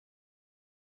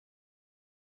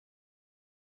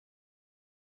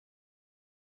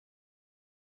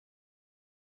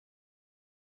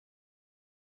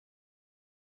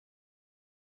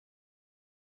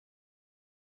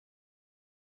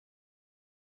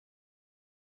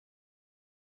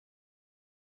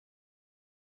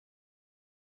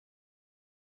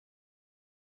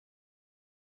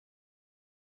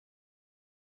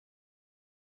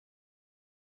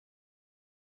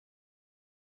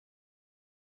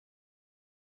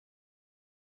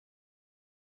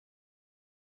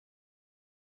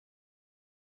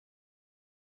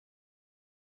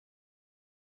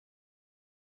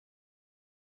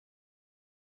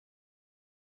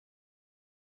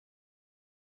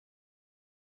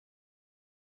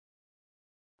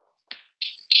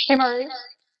Hey, Maurice.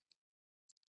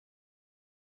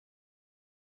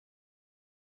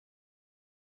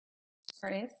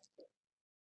 Maurice,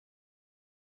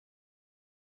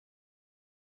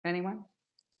 anyone?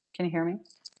 Can you hear me?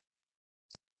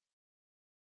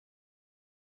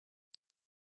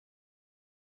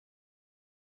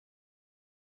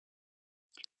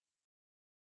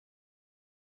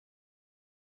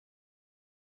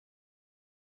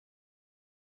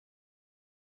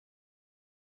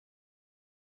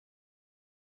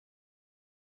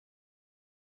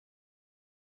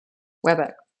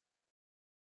 WebEx.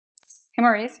 Hey,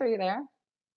 Maurice, are you there?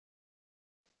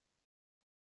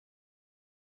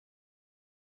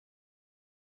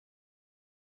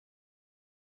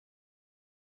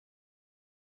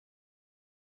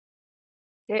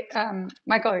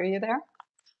 Michael, are you there?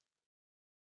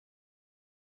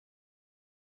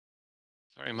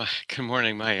 Sorry, my good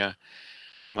morning.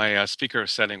 My speaker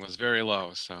setting was very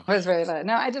low, so I was very loud.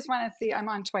 No, I just want to see. I'm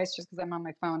on twice just because I'm on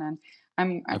my phone and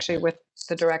I'm actually okay. with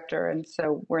the director, and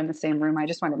so we're in the same room. I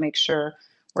just want to make sure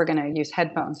we're going to use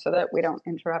headphones so that we don't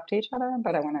interrupt each other.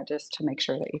 But I wanted just to make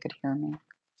sure that you could hear me.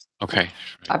 Okay.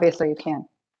 Right. Obviously, you can.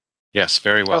 Yes,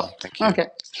 very Oh, well. Thank you. okay.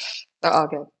 So all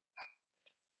good.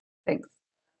 Thanks.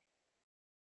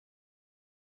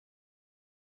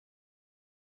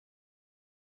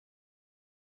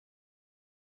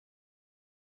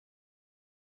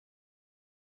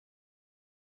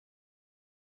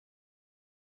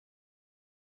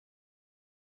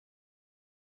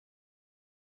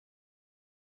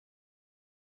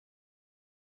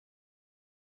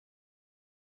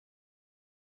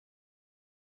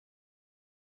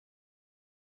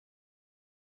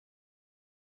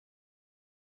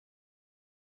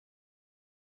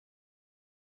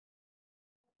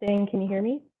 Dang, can you hear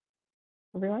me,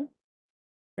 everyone?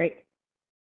 Great.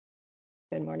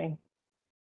 Good morning.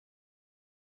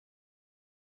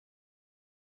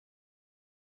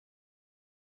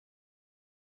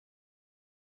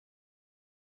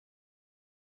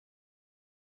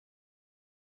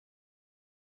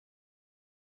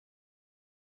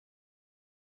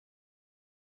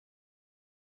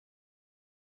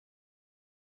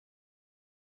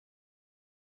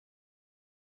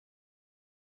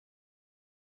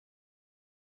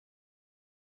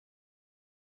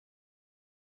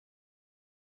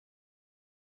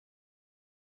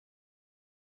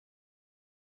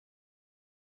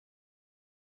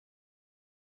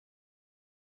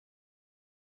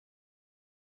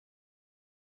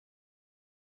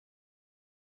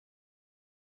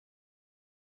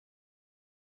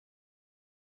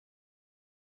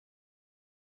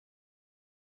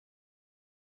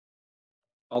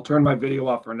 I'll turn my video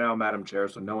off for now, Madam Chair,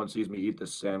 so no one sees me eat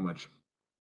this sandwich.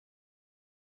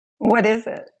 What is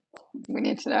it? We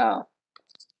need to know.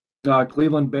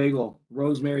 Cleveland bagel,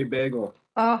 rosemary bagel.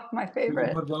 Oh, my You can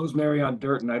favorite. put rosemary on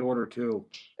dirt and I'd order two.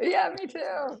 Yeah, me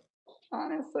too.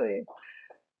 Honestly.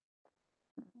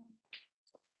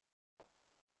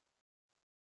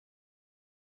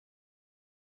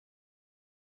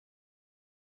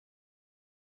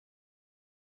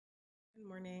 Good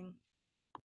morning.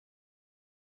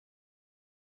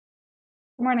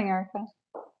 Good morning, Erica.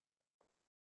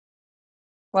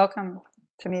 Welcome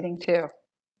to meeting two.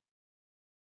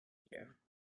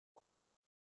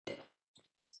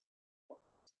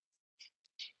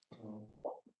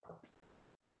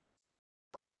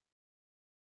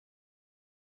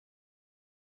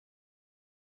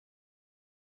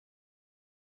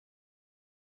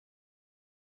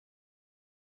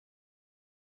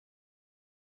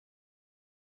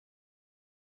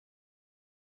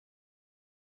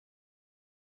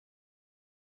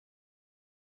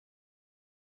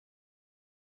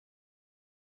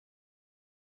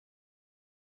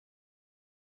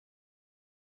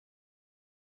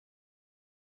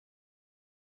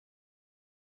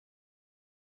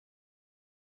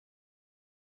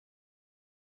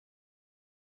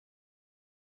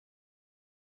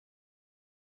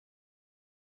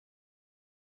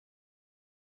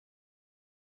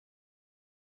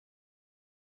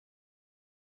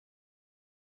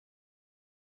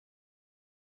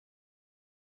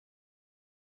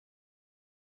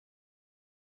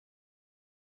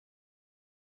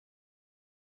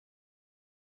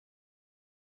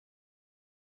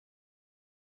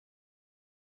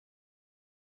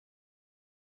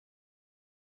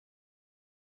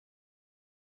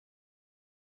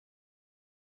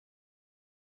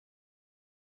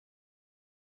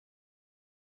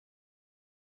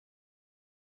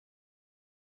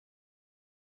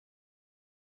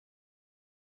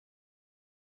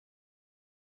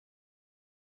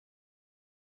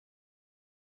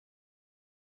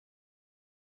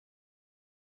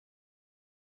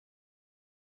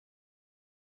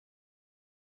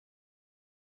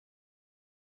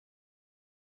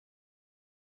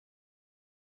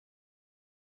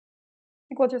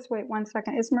 we'll just wait 1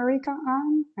 second. Is Marika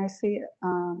on? I see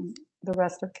the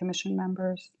rest of commission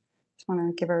members. Just want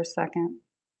to give her a second.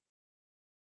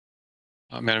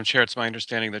 Madam Chair, it's my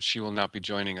understanding that she will not be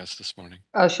joining us this morning.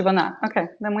 Oh, she will not. Okay,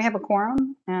 then we have a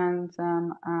quorum and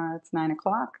it's 9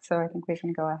 o'clock. So I think we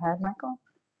can go ahead, Michael.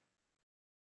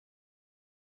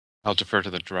 I'll defer to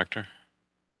the director.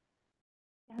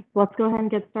 Yes, let's go ahead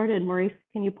and get started. Maurice,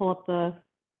 can you pull up the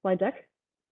slide deck?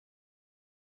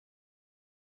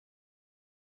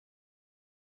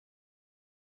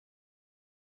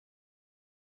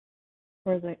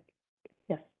 Or is it?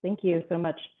 Yes, thank you so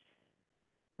much.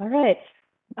 All right,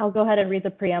 I'll go ahead and read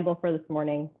the preamble for this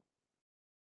morning.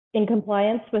 In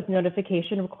compliance with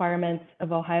notification requirements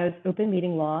of Ohio's open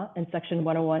meeting law and section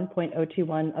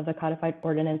 101.021 of the codified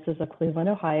ordinances of Cleveland,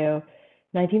 Ohio,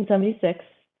 1976,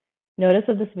 notice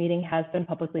of this meeting has been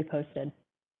publicly posted.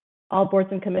 All boards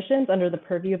and commissions under the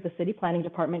purview of the City Planning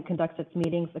Department conducts its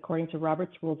meetings according to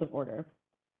Robert's Rules of Order.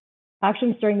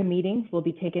 Actions during the meeting will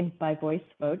be taken by voice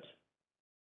vote.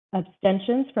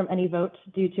 Abstentions from any vote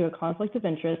due to a conflict of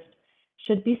interest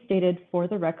should be stated for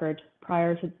the record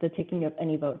prior to the taking of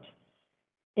any vote.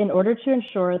 In order to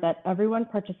ensure that everyone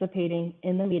participating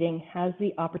in the meeting has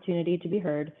the opportunity to be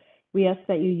heard, we ask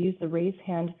that you use the raise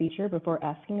hand feature before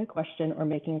asking a question or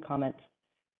making a comment.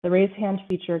 The raise hand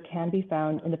feature can be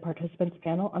found in the participants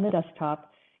panel on the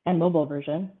desktop and mobile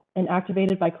version and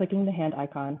activated by clicking the hand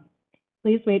icon.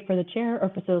 Please wait for the chair or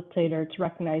facilitator to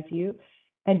recognize you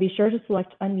and be sure to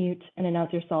select unmute and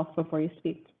announce yourself before you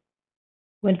speak.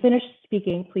 When finished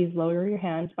speaking, please lower your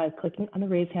hand by clicking on the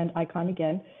raise hand icon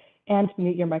again and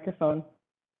mute your microphone.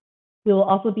 We will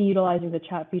also be utilizing the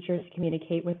chat feature to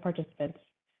communicate with participants.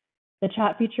 The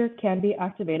chat feature can be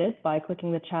activated by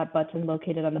clicking the chat button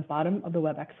located on the bottom of the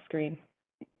WebEx screen.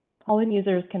 Call-in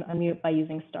users can unmute by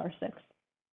using *6.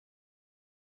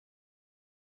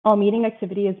 All meeting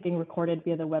activity is being recorded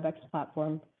via the WebEx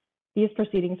platform. These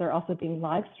proceedings are also being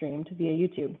live streamed via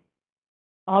YouTube.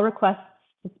 All requests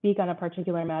to speak on a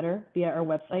particular matter via our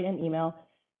website and email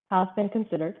have been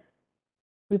considered.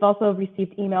 We've also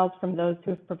received emails from those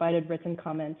who have provided written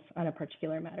comments on a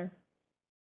particular matter.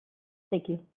 Thank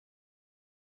you.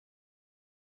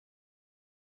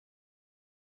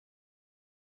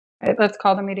 All right, let's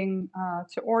call the meeting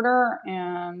to order.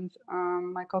 And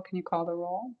Michael, can you call the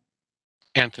roll?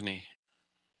 Anthony,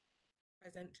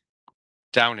 Present.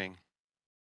 Downing,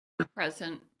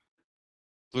 Present.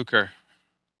 Blucher,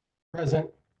 Present.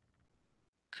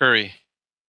 Curry,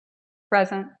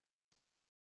 Present.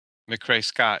 McCray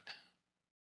Scott,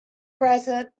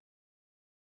 Present.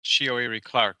 Shioeri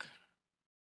Clark,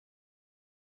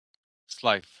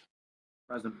 Slife.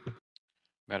 Present.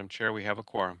 Madam Chair, we have a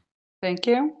quorum. Thank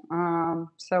you.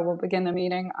 So we'll begin the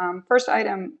meeting. First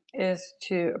item is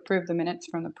to approve the minutes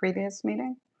from the previous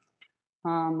meeting.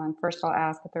 And first I'll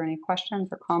ask if there are any questions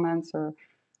or comments or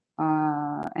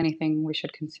anything we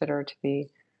should consider to be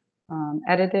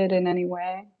edited in any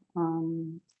way.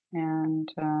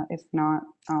 And if not,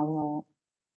 I will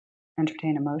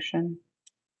entertain a motion.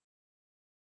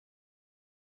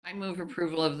 I move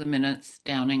approval of the minutes.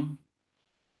 Downing.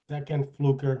 Second,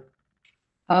 Fluker.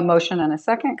 A motion and a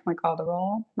second. Can we call the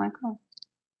roll, Michael?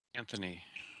 Anthony,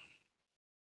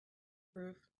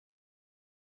 Approve.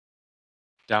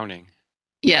 Downing,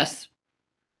 Yes.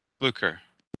 Blucher,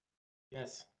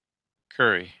 Yes.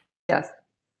 Curry, Yes.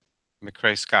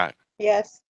 McCray Scott,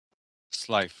 Yes.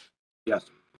 Slife. Yes.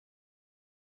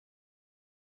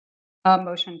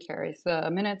 Motion carries. The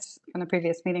minutes from the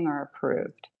previous meeting are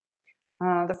approved.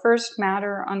 The first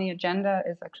matter on the agenda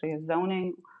is actually a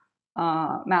zoning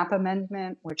map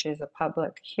amendment, which is a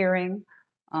public hearing.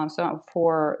 So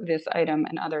for this item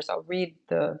and others, I'll read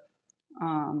the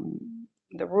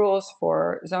rules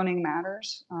for zoning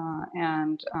matters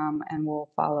and we'll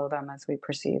follow them as we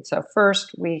proceed. So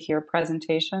first, we hear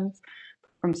presentations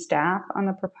from staff on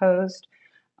the proposed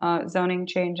zoning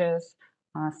changes.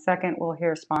 Second, we'll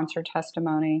hear sponsor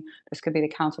testimony. This could be the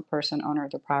council person, owner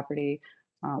of the property,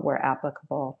 where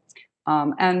applicable.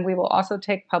 And we will also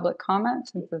take public comment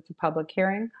since it's a public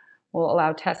hearing. We'll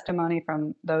allow testimony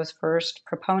from those first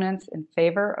proponents in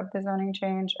favor of the zoning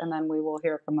change, and then we will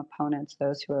hear from opponents,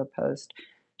 those who are opposed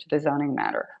to the zoning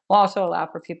matter. We'll also allow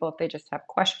for people, if they just have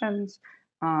questions,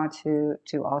 to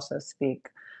also speak.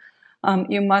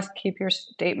 You must keep your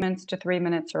statements to 3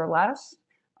 minutes or less,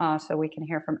 so we can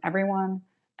hear from everyone.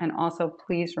 And also,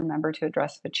 please remember to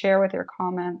address the chair with your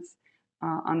comments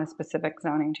on the specific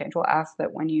zoning change. We'll ask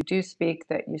that when you do speak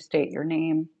that you state your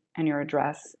name and your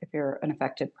address if you're an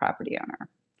affected property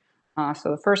owner. So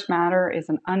the first matter is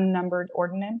an unnumbered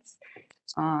ordinance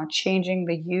changing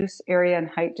the use, area,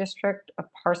 and height district of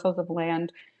parcels of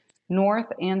land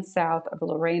north and south of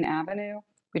Lorraine Avenue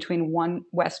between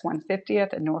West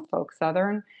 150th and Norfolk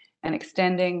Southern, and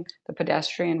extending the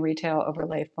pedestrian retail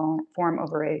overlay form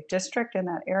over a district in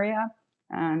that area.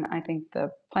 And I think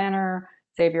the planner,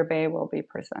 Xavier Bay, will be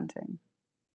presenting.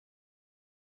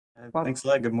 Well, Thanks a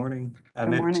lot. Good morning, good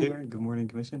Madam morning. Chair. Good morning,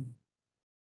 Commission.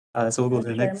 So we'll go to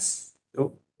the Madam Chair. next.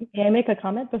 Oh, May I make a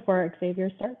comment before Xavier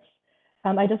starts?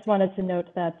 I just wanted to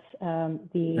note that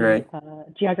the Right.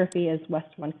 Geography is West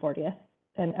 140th,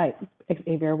 and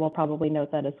Xavier will probably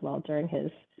note that as well during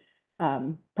his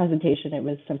presentation. It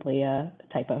was simply a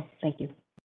typo. Thank you.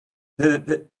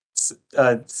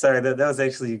 Sorry, that was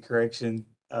actually a correction.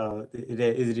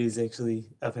 It is actually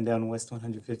up and down West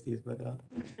 150th, but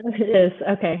It is.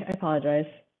 Okay, I apologize.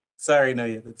 sorry, no,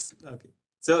 yeah, that's okay.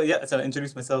 So yeah, so I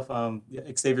introduce myself. Yeah,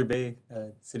 Xavier Bay,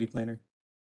 City Planner,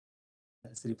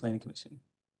 City Planning Commission.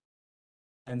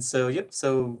 And so, yep,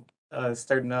 so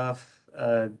starting off,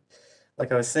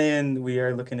 like I was saying, we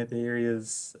are looking at the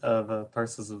areas of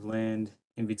parcels of land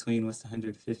in between West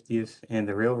 150th and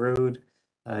the railroad,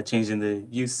 changing the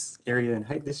use area and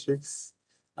height districts.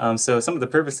 So some of the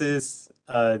purposes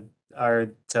are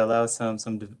to allow some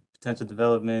potential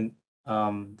development.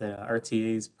 The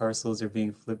RTA's parcels are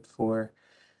being flipped for.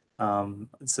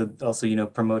 So also, you know,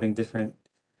 promoting different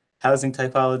housing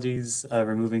typologies,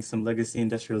 removing some legacy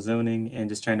industrial zoning, and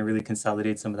just trying to really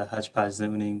consolidate some of the hodgepodge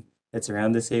zoning that's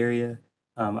around this area.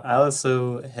 I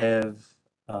also have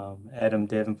Adam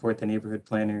Davenport, the neighborhood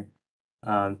planner,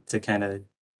 to kind of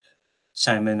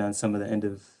chime in on some of the end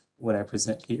of what I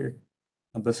present here.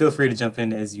 But feel free to jump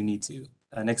in as you need to.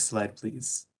 Next slide,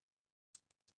 please.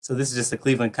 So this is just a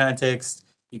Cleveland context.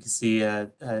 You can see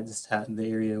just how the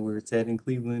area where it's at in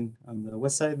Cleveland on the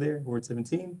west side there, Ward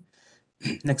 17.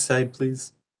 Next slide,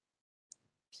 please.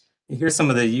 Here's some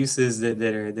of the uses that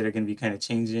are going to be kind of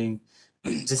changing.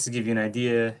 Just to give you an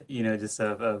idea, you know, just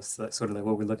of sort of like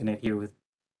what we're looking at here with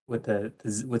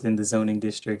within the zoning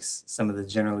districts, some of the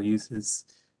general uses.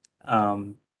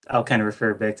 I'll kind of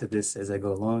refer back to this as I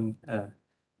go along.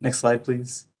 Next slide,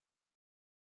 please.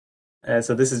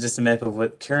 So this is just a map of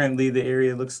what currently the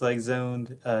area looks like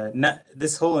zoned. Not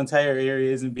this whole entire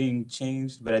area isn't being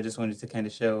changed, but I just wanted to kind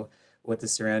of show what the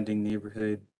surrounding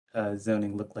neighborhood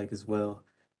zoning looked like as well.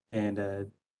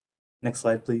 And next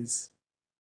slide, please.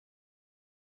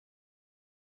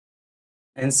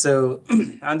 And so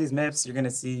on these maps, you're going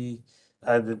to see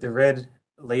the red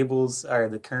labels are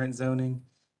the current zoning,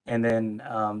 and then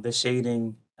the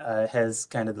shading has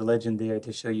kind of the legend there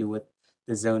to show you what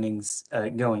the zoning's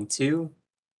going to.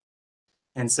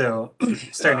 And so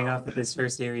starting off with this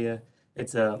first area,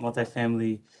 it's a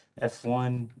multifamily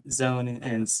F1 zone.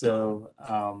 And so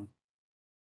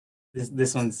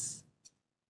this one's,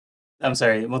 I'm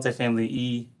sorry,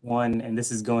 multifamily E1, and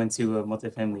this is going to a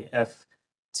multifamily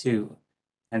F2.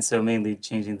 And so mainly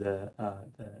changing the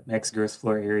max gross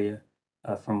floor area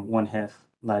from 1/2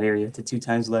 lot area to 2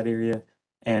 times lot area,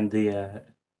 and the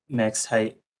max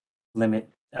height limit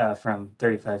from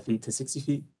 35 feet to 60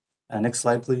 feet. Next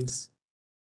slide, please.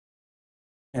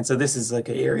 And so this is like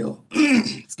an aerial,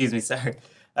 excuse me, sorry.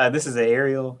 This is an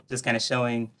aerial just kind of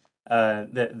showing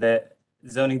that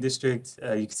zoning district.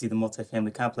 You can see the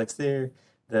multifamily complex there,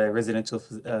 the residential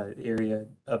area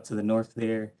up to the north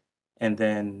there, and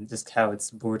then just how it's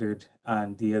bordered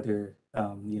on the other,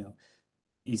 you know,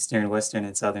 eastern, western,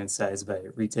 and southern sides by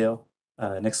retail.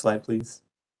 Next slide, please.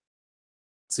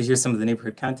 So here's some of the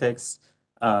neighborhood context,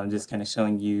 just kind of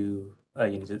showing you,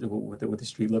 you know, what the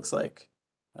street looks like.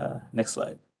 Next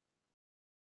slide.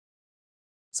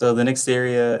 So the next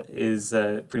area is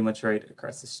pretty much right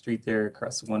across the street there,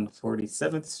 across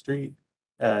 147th Street,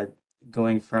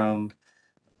 going from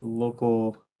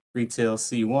local retail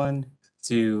C1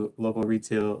 to local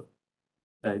retail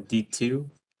D2.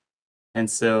 And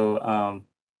so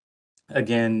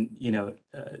again, you know,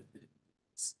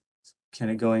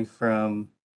 kind of going from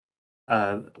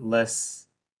less,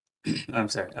 I'm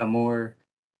sorry, a more,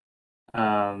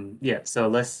 yeah, so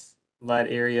less lot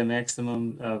area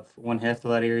maximum of 1/2 the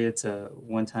lot area to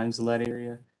 1 times the lot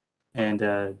area, and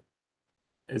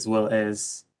as well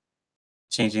as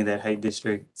changing that height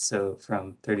district, so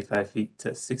from 35 feet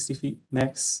to 60 feet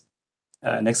max.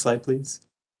 Next slide, please.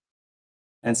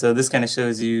 And so this kind of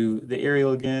shows you the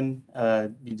aerial again.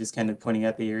 You just kind of pointing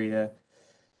out the area.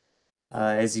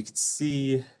 As you can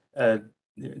see,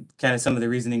 kind of some of the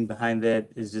reasoning behind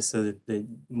that is just so that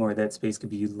more of that space could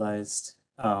be utilized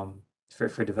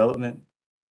for development.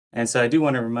 And so I do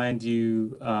want to remind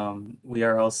you, we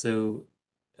are also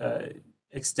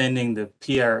extending the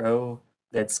PRO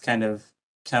that's kind of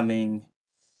coming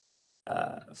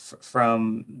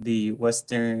from the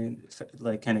western,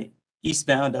 like kind of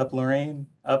eastbound up Lorraine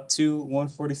up to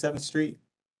 147th Street.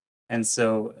 And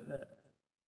so,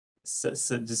 so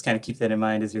just kind of keep that in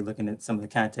mind as you're looking at some of the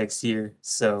context here.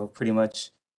 So pretty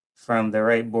much from the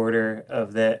right border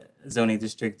of that zoning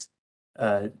district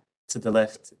to the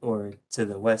left or to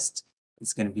the west,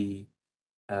 it's going to be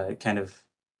kind of,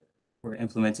 we're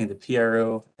implementing the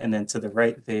PRO, and then to the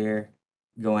right there,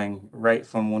 going right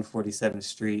from 147th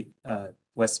Street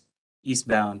west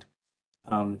eastbound,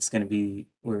 it's going to be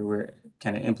where we're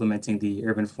kind of implementing the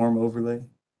urban form overlay.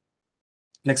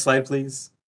 Next slide,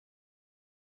 please.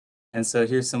 And so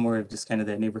here's some more of just kind of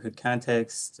that neighborhood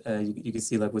context. You can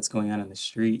see like what's going on the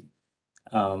street.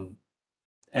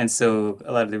 And so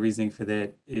a lot of the reasoning for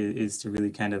that is to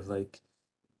really kind of like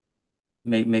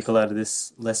make a lot of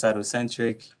this less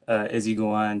autocentric. As you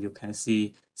go on, you'll kind of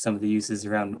see some of the uses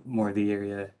around more of the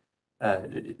area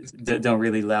don't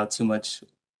really allow too much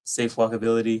safe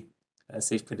walkability,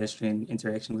 safe pedestrian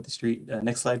interaction with the street.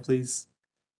 Next slide, please.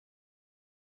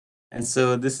 And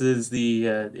so this is the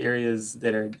areas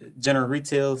that are general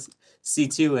retail,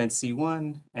 C2 and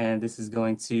C1, and this is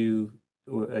going to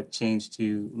change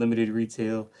to limited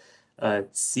retail,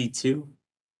 C2.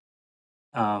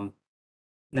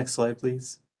 Next slide,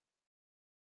 please.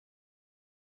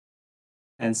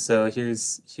 And so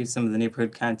here's some of the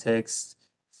neighborhood context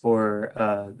for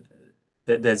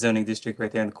that zoning district right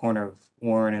there in the corner of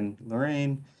Warren and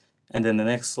Lorraine. And then the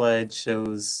next slide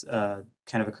shows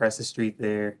kind of across the street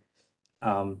there,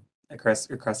 across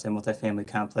that multifamily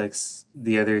complex,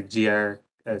 the other GR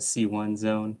C1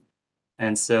 zone.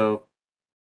 And so,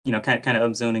 you know, kind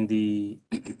of upzoning the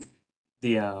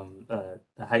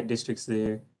height districts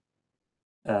there,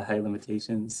 height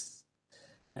limitations.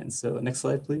 And so next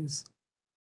slide, please.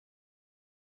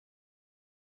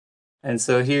 And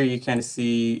so here you kind of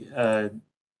see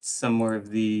some more of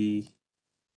the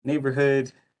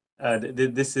neighborhood.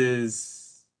 This is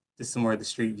some more of the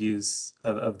street views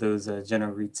of those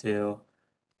general retail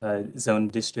zone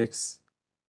districts.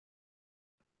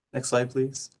 Next slide,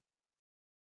 please.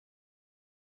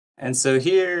 And so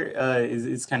here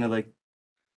is kind of like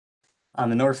on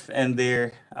the north end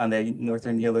there, on that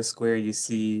northern yellow square, you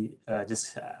see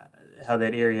just how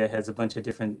that area has a bunch of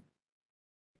different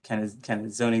kind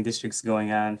of zoning districts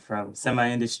going on, from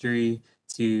semi-industry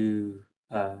to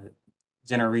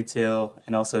general retail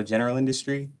and also general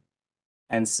industry.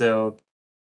 And so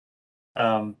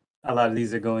a lot of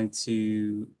these are going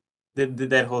to,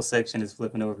 that whole section is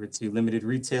flipping over to limited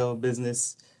retail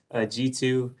business,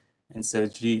 G2. And so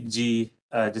G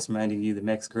just reminding you, the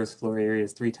max gross floor area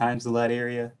is 3 times the lot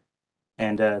area,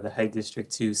 and the height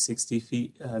district to 60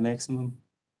 feet maximum.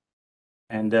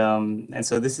 And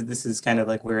so this is kind of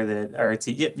like where the RT,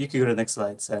 yep, you can go to the next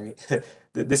slide, sorry.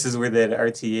 This is where that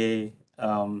RTA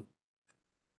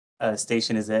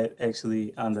station is at,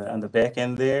 actually on the back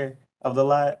end there of the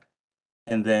lot.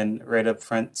 And then right up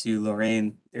front to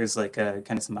Lorraine, there's like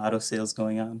kind of some auto sales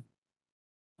going on.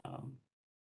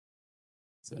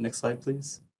 So next slide,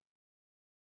 please.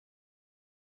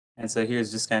 And so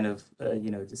here's just kind of, you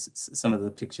know, just some of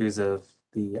the pictures of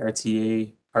the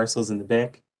RTA parcels in the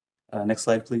back. Next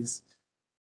slide, please.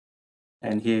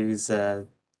 And here's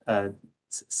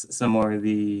some more of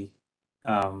the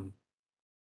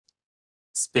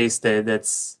space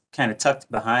that's kind of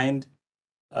tucked behind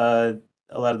a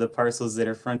lot of the parcels that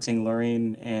are fronting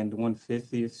Lorraine and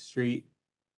 150th Street.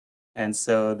 And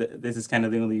so this is kind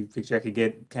of the only picture I could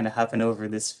get, kind of hopping over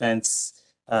this fence.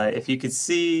 If you could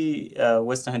see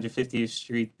West 150th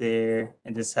Street there,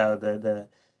 and just how the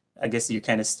I guess you're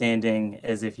kind of standing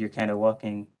as if you're kind of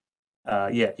walking,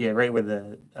 yeah, right where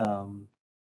the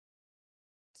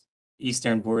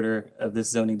eastern border of this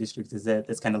zoning district is at.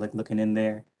 That's kind of like looking in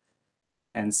there.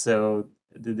 And so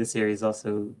this area is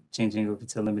also changing over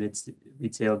to limited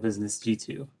retail business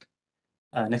G2.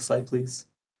 Next slide, please.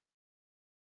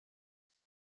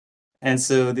 And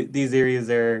so these areas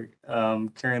are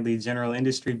currently general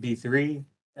industry B3,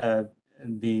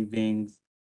 being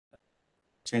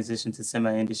transitioned to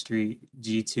semi-industry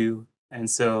G2. And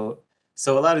so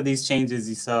a lot of these changes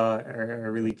you saw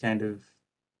are really kind of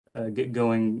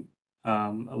going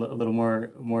a little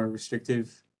more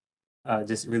restrictive,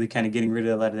 just really kind of getting rid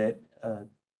of a lot of that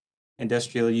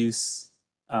industrial use,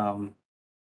 and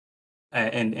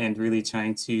really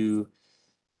trying to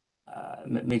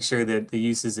make sure that the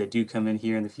uses that do come in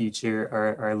here in the future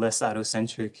are less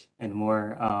autocentric and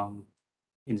more,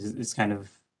 it's kind of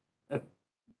a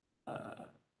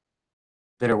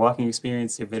better walking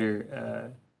experience, a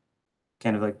better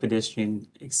kind of like pedestrian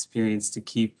experience, to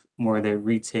keep more of that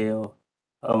retail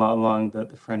along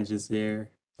the frontages there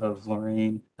of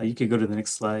Lorraine. You could go to the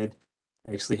next slide.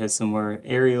 I actually had some more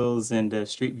aerials and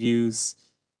street views,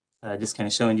 just kind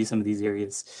of showing you some of these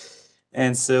areas.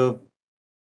 And so,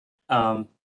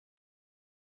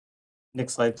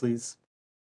 next slide, please.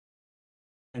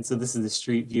 And so this is the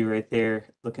street view right there,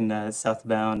 looking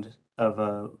southbound of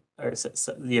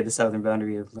the southern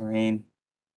boundary of Lorraine.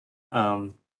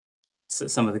 So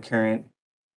some of the current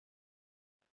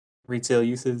retail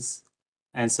uses.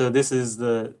 And so this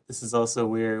is also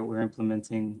where we're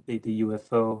implementing the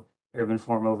UFO urban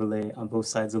form overlay on both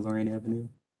sides of Lorraine Avenue.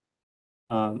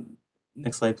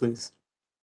 Next slide, please.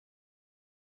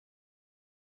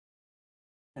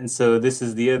 And so this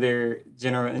is the other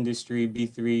general industry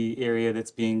B3 area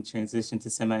that's being transitioned to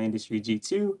semi-industry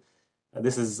G2.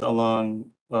 This is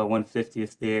along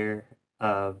 150th there.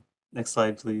 Next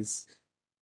slide, please.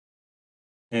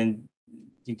 And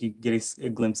you could get a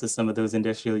glimpse of some of those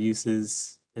industrial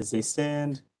uses as they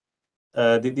stand.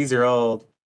 These are all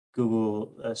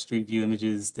Google Street View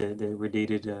images that were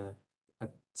dated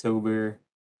October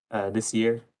this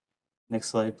year. Next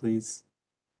slide, please.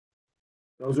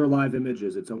 Those are live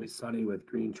images. It's always sunny with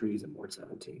green trees in Ward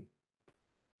 17.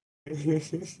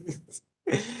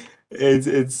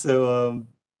 It's so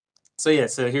yeah,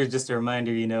 so here's just a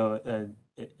reminder,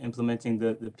 implementing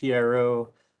the PRO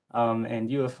and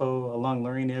UFO along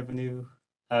Lorraine Avenue,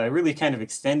 really kind of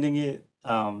extending it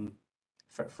from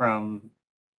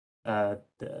the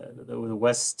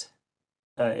west.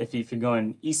 If you're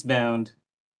going eastbound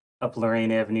up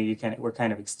Lorraine Avenue, we're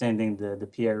kind of extending the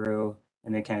PRO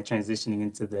and then kind of transitioning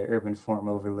into the urban form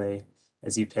overlay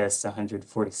as you pass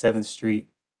 147th Street,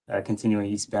 continuing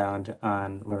eastbound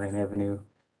on Lorraine Avenue.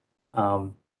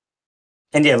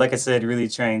 And yeah, like I said, really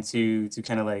trying to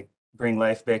kind of like bring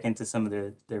life back into some of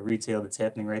the retail that's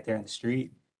happening right there on the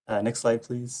street. Next slide,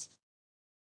 please.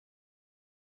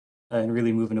 And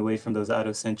really moving away from those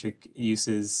auto-centric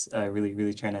uses,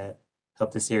 really trying to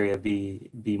help this area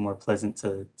be more pleasant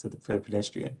for the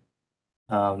pedestrian.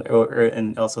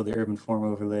 And also the urban form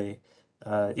overlay.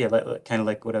 Yeah, kind of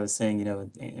like what I was saying,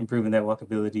 improving that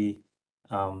walkability,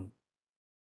 and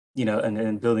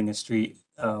building a street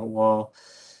wall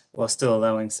while still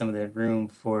allowing some of that room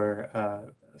for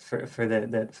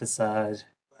that facade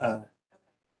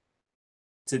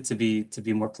to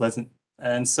be more pleasant.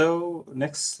 And so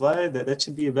next slide, that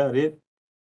should be about it.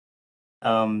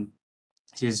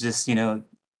 Here's just,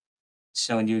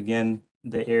 showing you again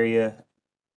the area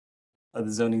of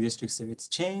the zoning districts that it's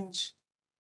changed.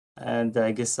 And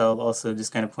I guess I'll also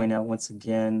just kind of point out once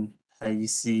again how you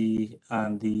see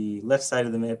on the left side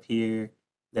of the map here,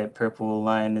 that purple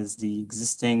line is the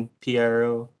existing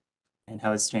PRO and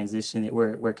how it's transitioned.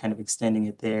 We're kind of extending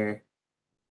it there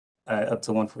up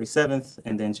to 147th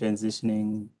and then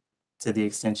transitioning to the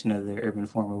extension of the urban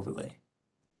form overlay.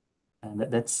 And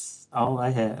that's all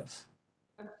I have.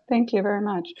 Thank you very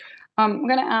much. I'm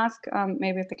going to ask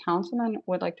maybe if the councilman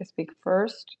would like to speak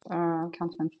first.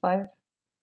 Councilman Fife.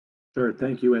 Sure,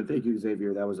 thank you, and thank you,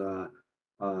 Xavier. That was a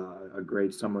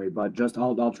great summary, but just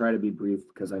I'll try to be brief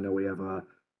because I know we have a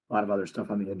lot of other stuff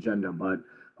on the agenda. But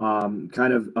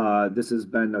this has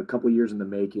been a couple years in the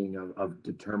making of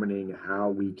determining how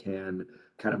we can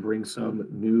kind of bring some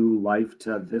new life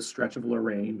to this stretch of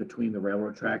Lorraine between the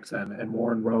railroad tracks and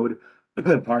Warren Road.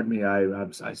 Pardon me, I'm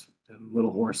a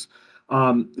little hoarse.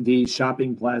 The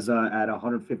shopping plaza at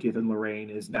 150th and Lorraine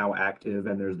is now active,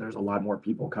 and there's a lot more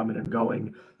people coming and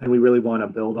going, and we really want to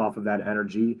build off of that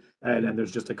energy. And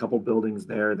there's just a couple buildings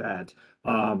there that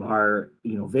are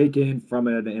vacant from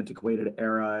an antiquated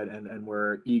era, and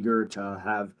we're eager to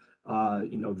have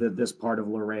this part of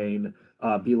Lorraine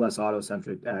be less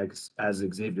auto-centric, as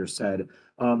Xavier said.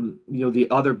 The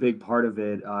other big part of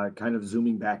it, kind of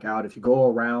zooming back out, if you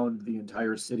go around the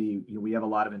entire city, we have a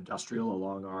lot of industrial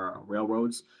along our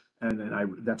railroads,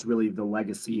 and that's really the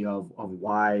legacy of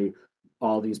why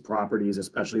all these properties,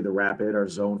 especially the Rapid, are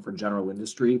zoned for general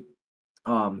industry.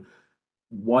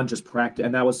 One, just practice,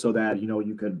 and that was so that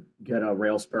you could get a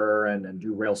rail spur and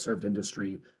do rail served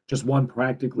industry. Just one,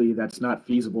 practically that's not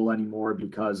feasible anymore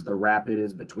because the Rapid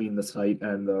is between the site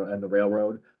and the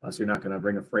railroad, so you're not going to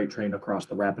bring a freight train across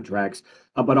the Rapid tracks.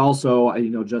 But also,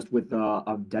 just with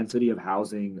the density of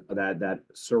housing that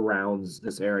surrounds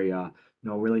this area,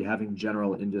 really having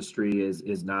general industry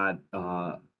is not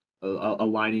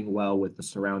aligning well with the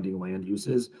surrounding land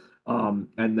uses.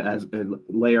 And as a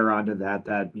layer onto that,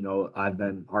 I've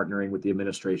been partnering with the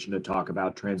administration to talk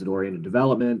about transit-oriented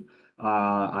development.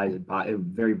 I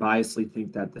very biasly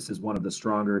think that this is one of the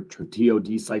stronger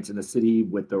TOD sites in the city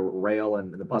with the rail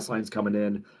and the bus lines coming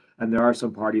in. And there are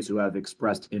some parties who have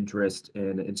expressed interest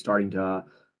in starting to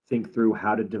think through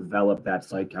how to develop that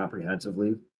site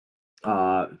comprehensively.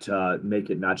 to make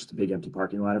it not just a big empty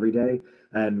parking lot every day.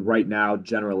 And right now,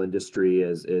 general industry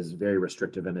is very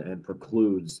restrictive and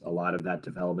precludes a lot of that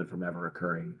development from ever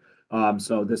occurring.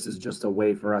 So this is just a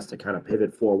way for us to kind of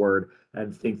pivot forward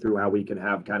and think through how we can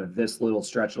have kind of this little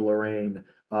stretch of Lorraine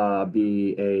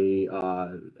be a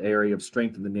area of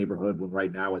strength in the neighborhood when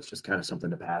right now it's just kind of something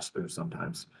to pass through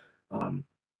sometimes.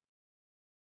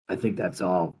 I think that's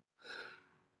all.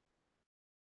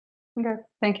 Okay,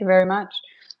 thank you very much.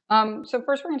 So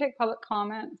first, we're going to take public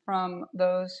comment from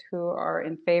those who are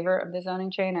in favor of the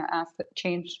zoning change. I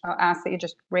ask that you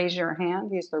just raise your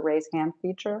hand, use the raise hand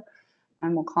feature,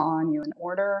 and we'll call on you in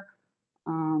order.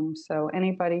 So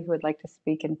anybody who would like to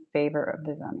speak in favor of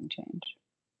the zoning change?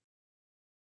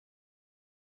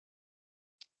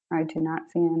 I do not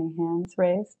see any hands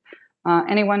raised.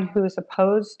 Anyone who is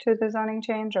opposed to the zoning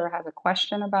change or has a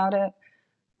question about it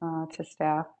to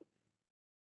staff?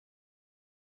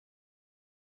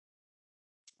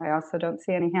 I also don't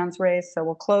see any hands raised, so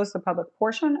we'll close the public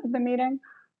portion of the meeting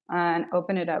and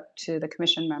open it up to the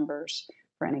commission members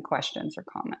for any questions or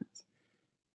comments.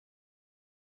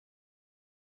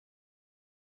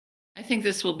 I think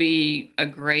this will be a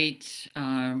great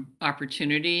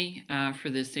opportunity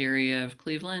for this area of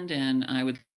Cleveland, and I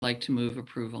would like to move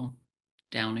approval.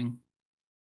 Downing.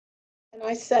 And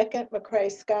I second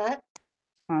McCray Scott.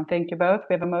 Thank you both.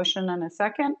 We have a motion and a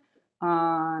second.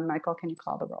 Michael, can you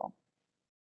call the roll?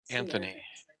 Anthony,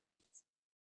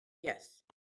 Yes.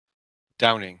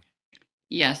 Downing,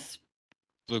 Yes.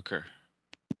 Fluker,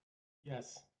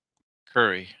 Yes.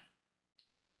 Curry,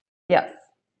 Yes.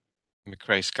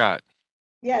 McCray Scott,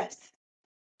 Yes.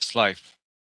 Slife.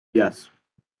 Yes.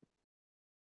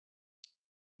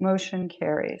 Motion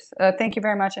carries. Thank you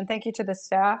very much. And thank you to the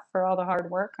staff for all the hard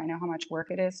work. I know how much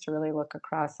work it is to really look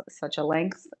across such a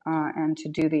length and to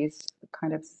do these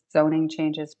kind of zoning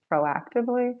changes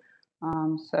proactively.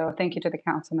 So thank you to the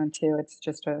councilman too. It's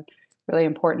just a really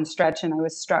important stretch. And I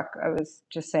was struck by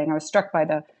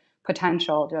the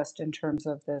potential just in terms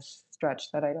of this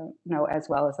stretch that I don't know as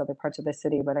well as other parts of the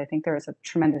city, but I think there is a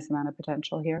tremendous amount of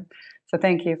potential here. So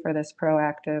thank you for this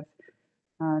proactive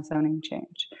zoning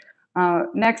change.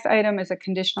 Next item is a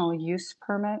conditional use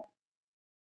permit.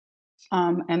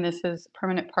 And this is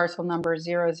permanent parcel number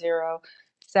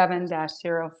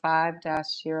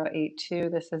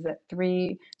 007-05-082. This is at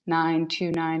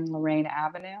 3929 Lorraine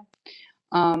Avenue.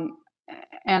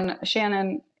 And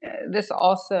Shannon, this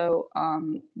also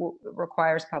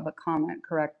requires public comment,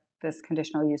 correct? This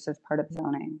conditional use is part of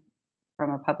zoning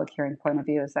from a public hearing point of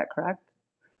view, is that correct?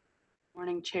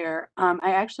 Morning, Chair.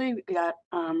 I actually got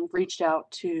reached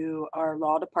out to our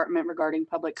law department regarding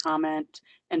public comment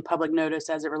and public notice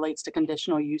as it relates to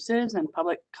conditional uses, and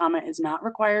public comment is not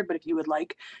required, but if you would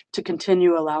like to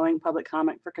continue allowing public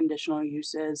comment for conditional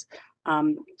uses,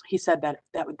 he said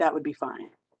that would be fine.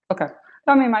 Okay,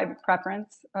 that would be my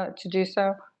preference to do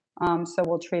so. So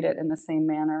we'll treat it in the same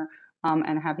manner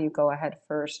and have you go ahead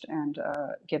first and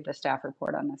give the staff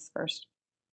report on this first.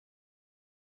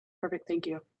 Perfect, thank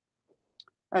you.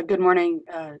 Good morning,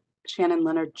 Shannon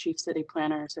Leonard, Chief City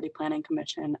Planner, City Planning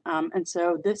Commission. And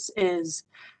so this is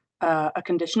a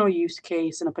conditional use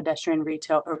case and a pedestrian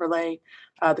retail overlay.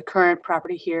 The current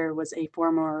property here was a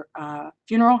former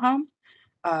funeral home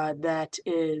that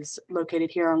is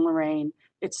located here on Lorraine.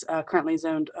 It's currently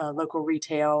zoned local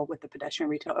retail with the pedestrian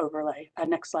retail overlay.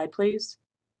 Next slide, please.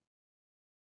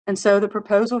 And so the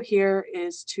proposal here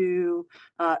is to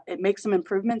make some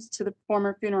improvements to the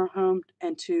former funeral home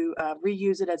and to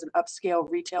reuse it as an upscale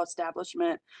retail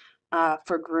establishment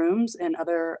for grooms and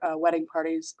other wedding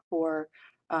parties, for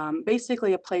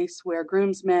basically a place where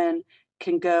groomsmen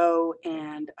can go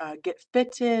and get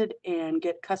fitted and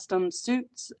get custom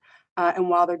suits. And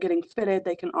while they're getting fitted,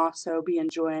 they can also be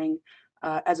enjoying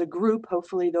as a group,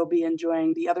 hopefully they'll be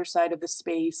enjoying the other side of the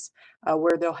space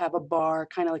where they'll have a bar,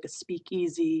 kind of like a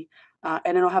speakeasy,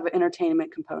 and it'll have an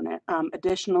entertainment component.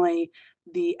 Additionally,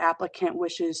 the applicant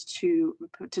wishes to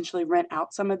potentially rent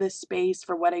out some of this space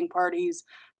for wedding parties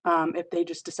if they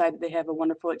just decide that they have a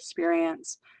wonderful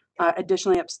experience.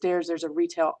 Additionally, upstairs, there's a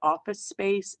retail office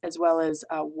space as well as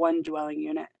one dwelling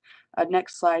unit.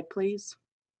 Next slide, please.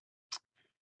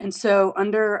 And so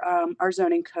under our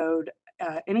zoning code,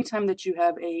 anytime that you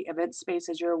have a event space,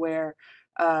 as you're aware,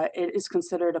 it is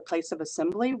considered a place of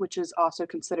assembly, which is also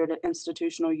considered an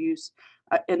institutional use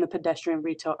in the pedestrian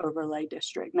retail overlay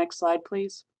district. Next slide,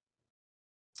 please.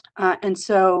 And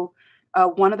so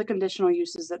one of the conditional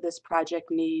uses that this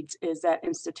project needs is that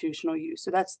institutional use.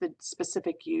 So that's the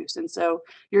specific use. And so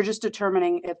you're just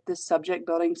determining if this subject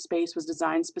building space was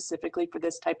designed specifically for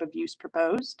this type of use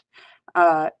proposed.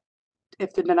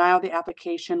 If the denial of the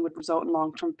application would result in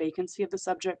long-term vacancy of the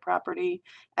subject property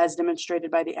as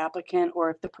demonstrated by the applicant, or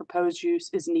if the proposed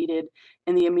use is needed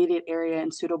in the immediate area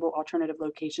and suitable alternative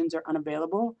locations are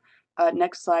unavailable.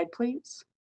 Next slide, please.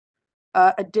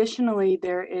 Additionally,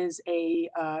 there is a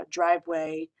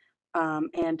driveway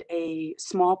and a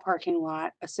small parking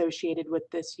lot associated with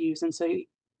this use. And so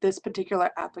this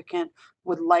particular applicant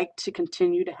would like to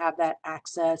continue to have that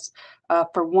access.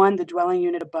 For one, the dwelling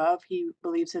unit above, he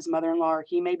believes his mother-in-law or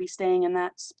he may be staying in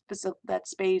that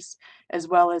space, as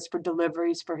well as for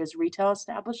deliveries for his retail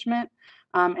establishment.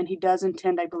 And he does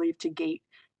intend, I believe, to gate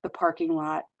the parking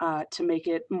lot to make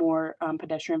it more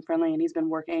pedestrian friendly. And he's been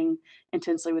working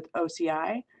intensely with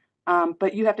OCI.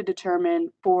 But you have to determine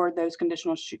for those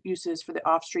conditional uses for the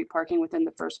off-street parking within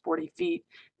the first 40 feet,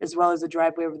 as well as the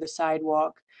driveway over the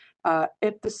sidewalk.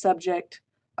 If the subject,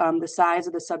 the size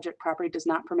of the subject property does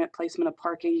not permit placement of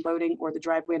parking, loading, or the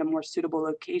driveway in a more suitable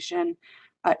location,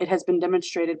 it has been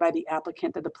demonstrated by the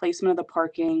applicant that the placement of the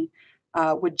parking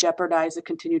would jeopardize the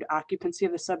continued occupancy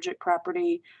of the subject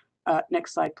property.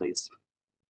 Next slide, please.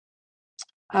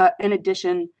 In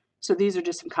addition, so these are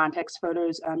just some context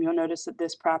photos. You'll notice that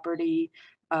this property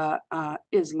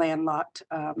is landlocked.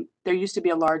 There used to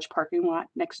be a large parking lot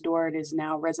next door. It is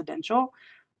now residential.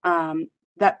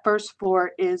 That first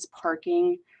floor is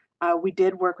parking. We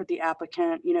did work with the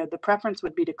applicant. You know, the preference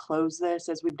would be to close this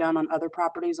as we've done on other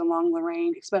properties along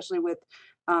Lorraine, especially with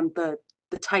the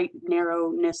tight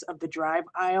narrowness of the drive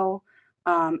aisle.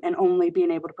 And only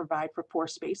being able to provide for 4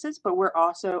 spaces, but we're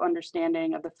also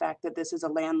understanding of the fact that this is a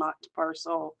landlocked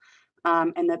parcel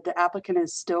and that the applicant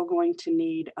is still going to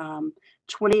need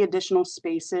 20 additional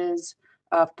spaces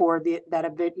for that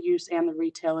event use and the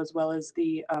retail, as well as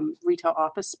the retail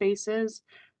office spaces,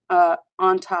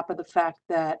 on top of the fact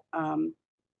that,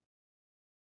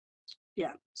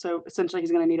 yeah, so essentially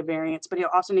he's going to need a variance, but he'll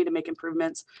also need to make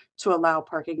improvements to allow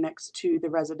parking next to the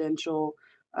residential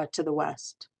to the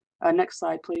west. Next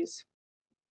slide, please.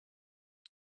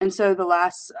 And so the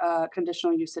last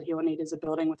conditional use that he will need is a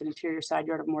building with an interior side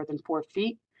yard of more than 4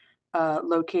 feet,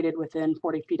 located within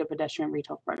 40 feet of pedestrian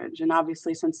retail frontage. And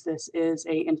obviously, since this is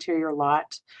an interior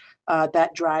lot,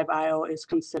 that drive aisle is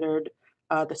considered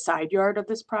the side yard of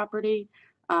this property.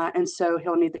 And so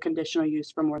he'll need the conditional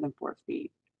use for more than 4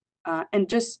 feet. And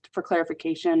just for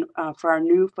clarification, for our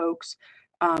new folks,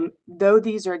 though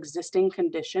these are existing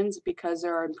conditions, because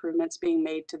there are improvements being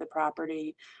made to the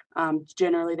property,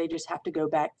 generally they just have to go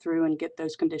back through and get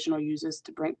those conditional uses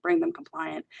to bring them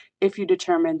compliant if you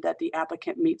determine that the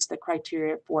applicant meets the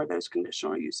criteria for those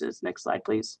conditional uses. Next slide,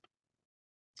 please.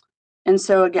 And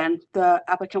so again, the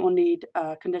applicant will need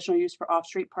conditional use for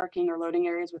off-street parking or loading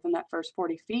areas within that first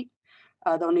 40 feet.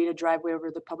 They'll need a driveway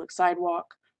over the public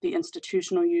sidewalk, the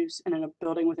institutional use, and in a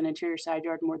building with an interior side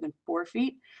yard more than 4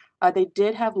 feet. They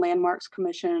did have Landmarks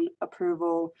Commission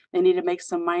approval. They need to make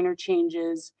some minor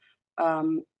changes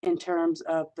in terms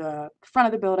of the front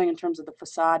of the building, in terms of the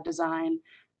facade design.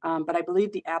 But I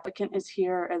believe the applicant is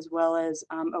here, as well as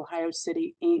Ohio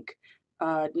City Inc.,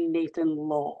 Nathan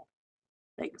Lowell.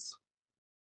 Thanks.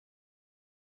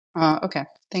 Okay,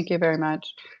 thank you very much.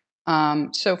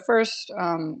 So first,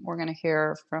 we're going to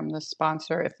hear from the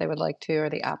sponsor if they would like to, or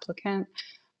the applicant,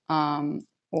 and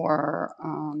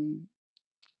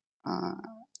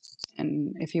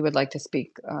if you would like to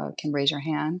speak, can raise your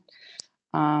hand.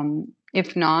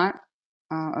 If not,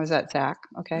 oh, is that Zach?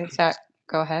 Okay, Zach,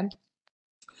 go ahead.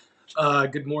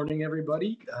 Good morning,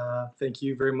 everybody. Thank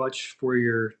you very much for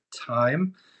your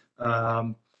time.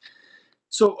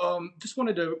 Just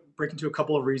wanted to break into a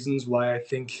couple of reasons why I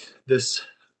think this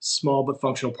small but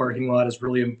functional parking lot is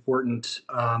really important.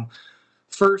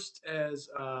 First, as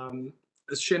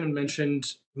Shannon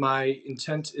mentioned, my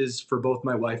intent is for both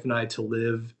my wife and I to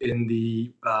live in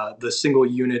the single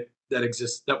unit that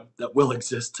exists, that will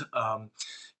exist on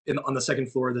the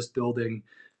second floor of this building.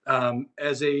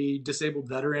 As a disabled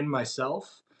veteran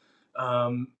myself,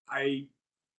 I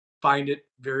find it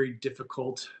very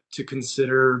difficult to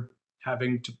consider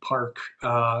having to park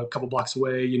a couple blocks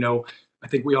away. You know, I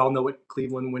think we all know what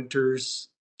Cleveland winters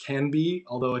can be,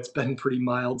 although it's been pretty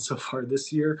mild so far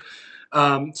this year.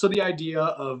 So the idea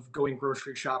of going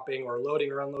grocery shopping or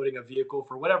loading or unloading a vehicle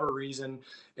for whatever reason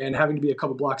and having to be a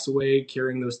couple blocks away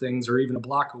carrying those things, or even a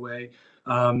block away,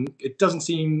 it doesn't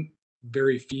seem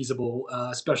very feasible,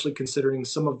 especially considering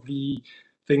some of the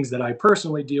things that I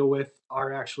personally deal with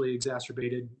are actually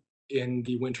exacerbated in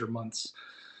the winter months.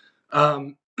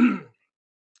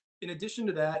 In addition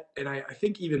to that, and I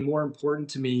think even more important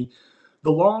to me,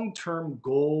 the long-term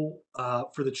goal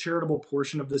for the charitable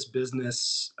portion of this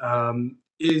business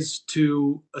is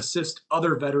to assist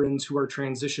other veterans who are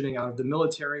transitioning out of the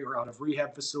military or out of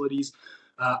rehab facilities.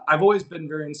 I've always been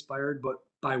very inspired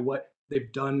by what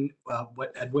they've done,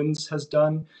 what Edwin's has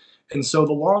done. And so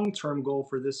the long-term goal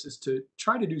for this is to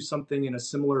try to do something in a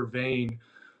similar vein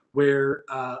where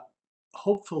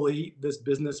hopefully this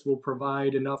business will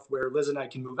provide enough where Liz and I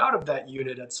can move out of that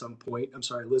unit at some point. I'm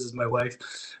sorry, Liz is my wife.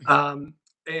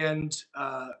 And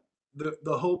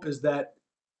the hope is that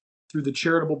through the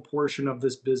charitable portion of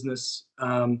this business,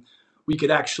 we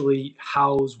could actually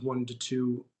house 1 to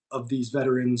 2 of these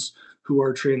veterans who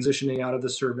are transitioning out of the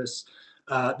service.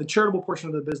 The charitable portion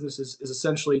of the business is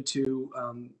essentially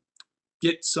to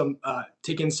get some,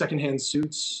 take in secondhand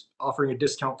suits, offering a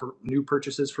discount for new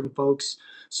purchases from folks.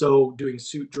 So doing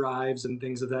suit drives and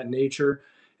things of that nature,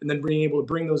 and then being able to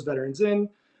bring those veterans in,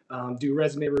 do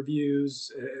resume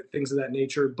reviews, things of that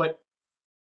nature. But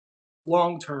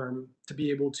long term, to be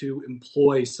able to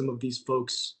employ some of these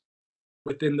folks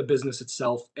within the business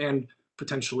itself and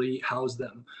potentially house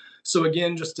them. So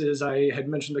again, just as I had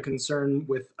mentioned the concern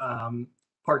with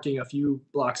parking a few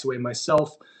blocks away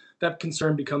myself, that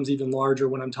concern becomes even larger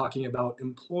when I'm talking about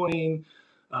employing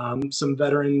some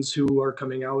veterans who are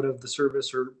coming out of the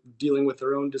service or dealing with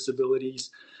their own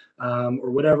disabilities or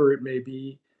whatever it may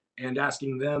be, and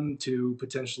asking them to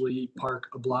potentially park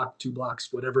a block, 2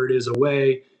 blocks, whatever it is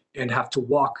away, and have to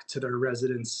walk to their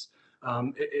residence.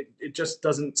 It just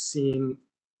doesn't seem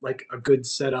like a good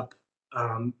setup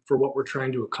for what we're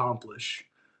trying to accomplish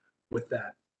with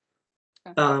that.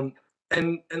 Okay.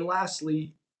 And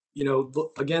lastly,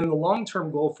 again, the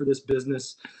long-term goal for this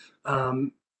business,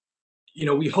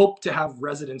 we hope to have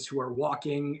residents who are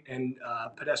walking and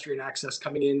pedestrian access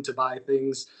coming in to buy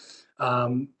things.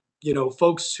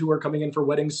 Folks who are coming in for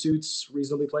wedding suits,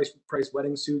 reasonably priced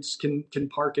wedding suits, can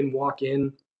park and walk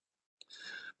in.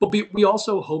 But we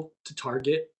also hope to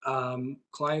target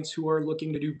clients who are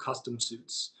looking to do custom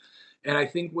suits. And I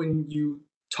think when you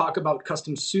talk about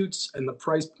custom suits and the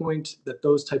price point that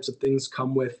those types of things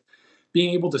come with,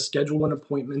 being able to schedule an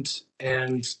appointment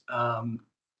and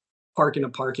park in a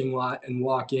parking lot and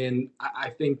walk in, I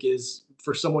think is,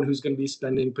 for someone who's going to be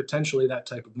spending potentially that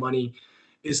type of money,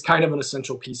 is kind of an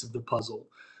essential piece of the puzzle.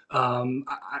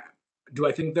 Do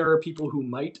I think there are people who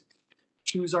might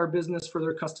choose our business for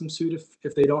their custom suit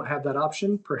if they don't have that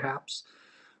option? Perhaps.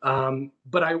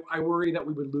 But I worry that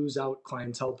we would lose out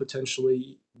clientele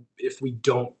potentially if we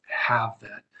don't have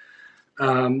that.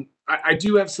 I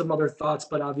do have some other thoughts,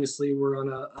 but obviously we're on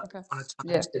a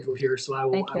time schedule here, so I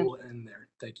will end there.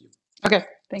 Thank you. Okay,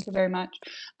 thank you very much.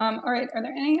 All right, are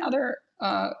there any other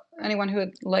anyone who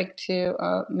would like to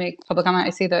make public comment? I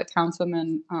see that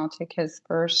Councilman, I'll take his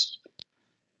first.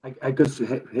 I could.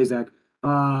 Hey, Zach.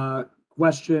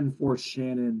 Question for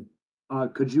Shannon.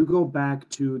 Could you go back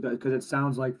to because it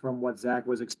sounds like from what Zach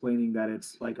was explaining that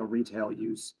it's like a retail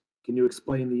use. Can you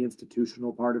explain the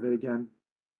institutional part of it again?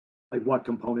 Like what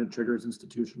component triggers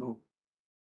institutional?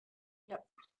 Yep.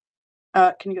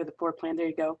 Can you go to the floor plan? There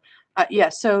you go. Yeah,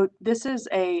 so this is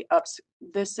a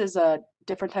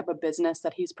different type of business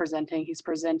that he's presenting. He's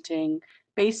presenting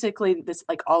basically this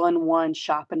like all-in-one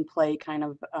shop and play kind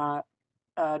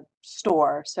of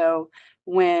store. So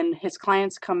when his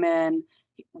clients come in,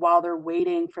 while they're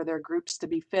waiting for their groups to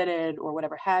be fitted or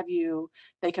whatever have you,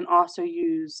 they can also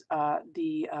use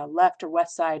the left or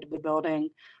west side of the building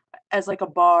as like a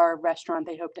bar restaurant.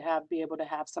 They hope to be able to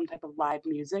have some type of live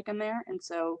music in there. And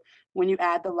so when you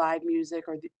add the live music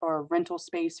or rental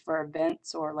space for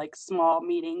events or like small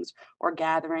meetings or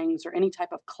gatherings or any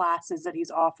type of classes that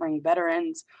he's offering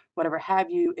veterans, whatever have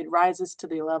you, it rises to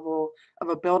the level of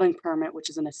a building permit, which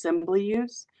is an assembly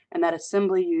use. And that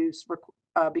assembly use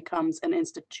becomes an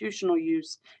institutional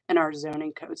use in our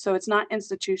zoning code. So it's not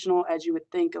institutional as you would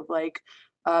think of like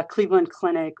Cleveland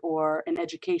Clinic or an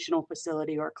educational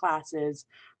facility or classes,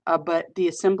 but the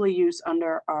assembly use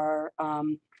under our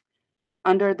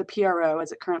under the PRO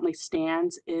as it currently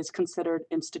stands is considered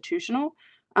institutional.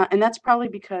 And that's probably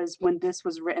because when this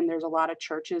was written, there's a lot of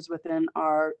churches within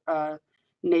our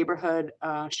neighborhood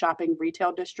shopping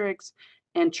retail districts,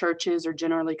 and churches are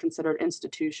generally considered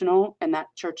institutional, and that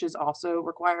churches also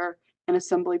require an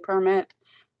assembly permit.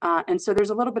 And so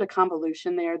there's a little bit of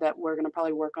convolution there that we're going to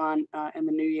probably work on in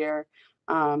the new year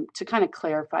to kind of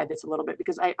clarify this a little bit,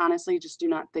 because I honestly just do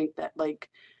not think that like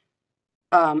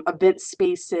event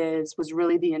spaces was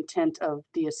really the intent of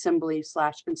the assembly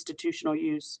 / institutional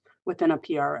use within a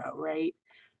PRO, right?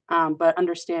 But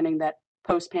understanding that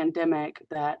post-pandemic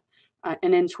that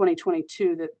and in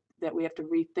 2022 that we have to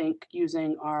rethink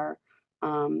using our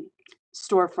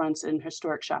storefronts in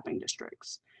historic shopping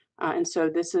districts. And so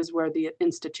this is where the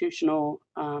institutional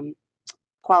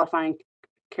qualifying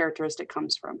characteristic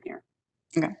comes from here.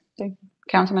 Okay, thank you.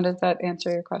 Councilman, does that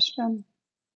answer your question?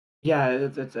 Yeah,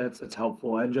 it's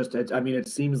helpful, and just, I mean, it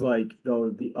seems like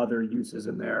though the other uses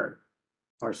in there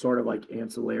are sort of like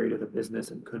ancillary to the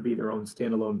business and could be their own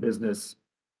standalone business.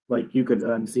 Like you could,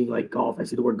 I'm seeing like golf, I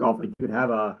see the word golf, like you could have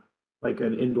like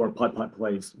an indoor putt-putt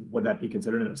place. Would that be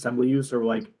considered an assembly use, or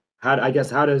like, I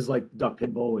guess, how does like duck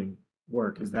pin bowling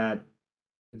work? Is that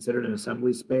considered an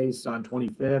assembly space on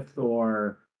 25th,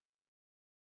 or?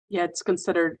 Yeah, it's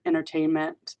considered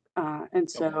entertainment. And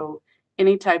so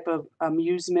any type of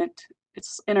amusement,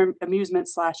 amusement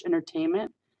 /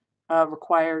 entertainment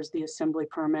requires the assembly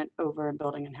permit over in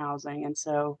building and housing. And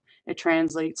so it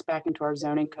translates back into our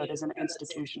zoning code as an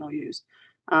institutional use.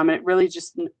 And it really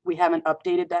just, we haven't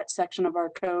updated that section of our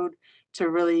code to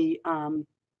really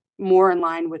more in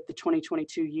line with the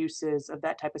 2022 uses of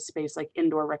that type of space, like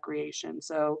indoor recreation.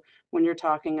 So when you're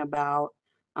talking about,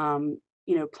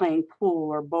 you know, playing pool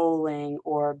or bowling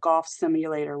or golf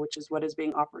simulator, which is what is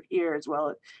being offered here, as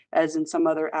well as in some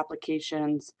other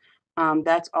applications,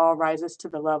 that's all rises to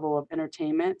the level of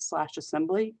entertainment /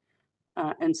 assembly.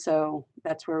 And so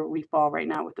that's where we fall right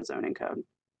now with the zoning code.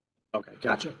 Okay,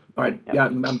 gotcha. All right, Yep. yeah,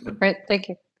 I'm good. Great, thank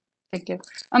you. Thank you.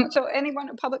 So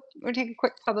anyone, public, we'll take a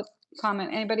quick public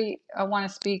comment. Anybody want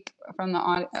to speak from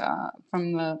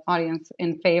the audience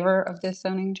in favor of this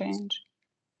zoning change?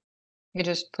 You could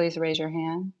just please raise your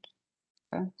hand.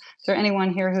 Okay. Is there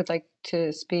anyone here who'd like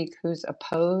to speak who's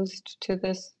opposed to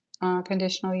this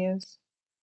conditional use?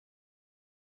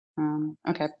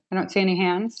 Okay, I don't see any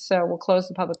hands, so we'll close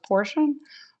the public portion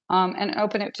and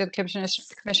open it to the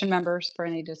commission members for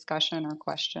any discussion or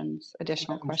questions,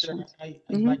 additional Madam Chair, questions.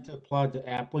 I'd like to applaud the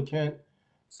applicant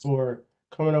for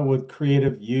coming up with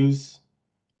creative use.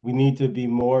 We need to be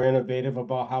more innovative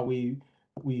about how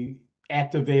we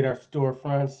activate our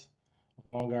storefronts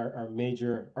along our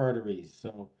major arteries.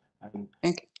 So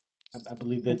Thank you. I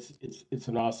believe that's it's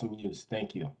an awesome use.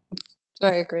 Thank you. So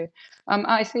I agree.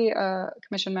 I see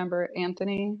Commission Member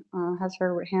Anthony has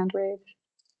her hand raised.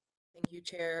 Thank you,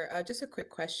 Chair. Just a quick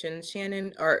question,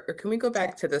 Shannon, or can we go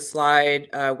back to the slide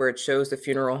where it shows the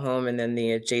funeral home and then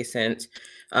the adjacent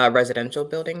residential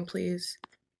building, please?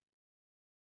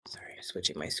 Sorry,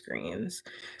 switching my screens.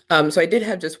 So I did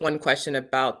have just one question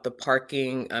about the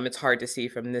parking. It's hard to see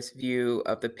from this view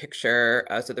of the picture.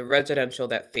 So the residential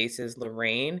that faces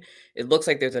Lorraine, it looks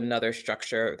like there's another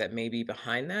structure that may be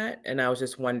behind that. And I was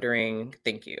just wondering,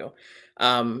 thank you.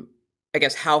 I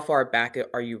guess how far back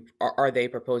are they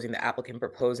proposing, the applicant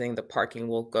proposing the parking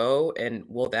will go, and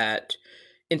will that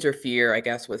interfere, I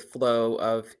guess, with flow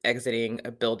of exiting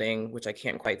a building, which I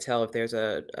can't quite tell if there's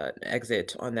an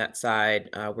exit on that side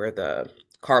where the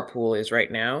carpool is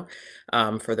right now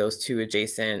for those two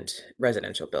adjacent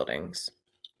residential buildings.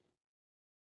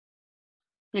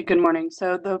 Yeah, good morning.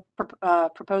 So the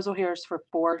proposal here is for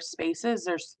 4 spaces.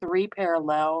 There's 3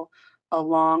 parallel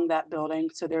along that building.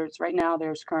 So right now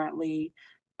there's currently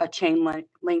a chain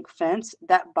link fence.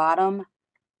 That bottom,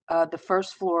 the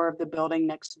first floor of the building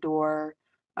next door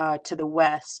to the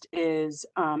west is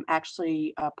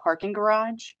actually a parking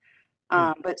garage.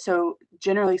 But so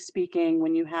generally speaking,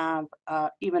 when you have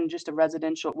even just a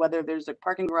residential, whether there's a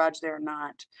parking garage there or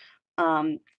not,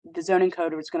 the zoning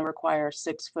code is going to require a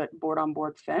 6-foot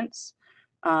board-on-board fence.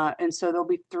 And so there'll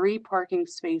be 3 parking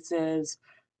spaces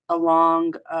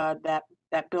along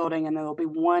that building, and there'll be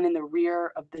 1 in the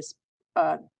rear of this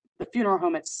the funeral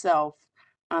home itself.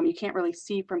 You can't really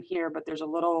see from here, but there's a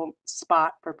little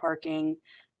spot for parking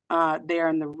there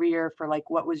in the rear for like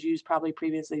what was used probably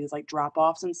previously as like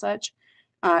drop-offs and such.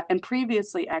 And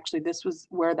previously, actually, this was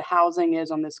where the housing is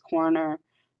on this corner,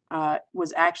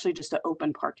 was actually just an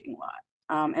open parking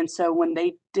lot. And so when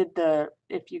they did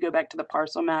if you go back to the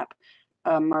parcel map,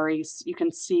 Maurice, you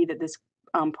can see that this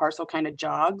parcel kind of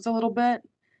jogs a little bit.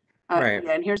 Right.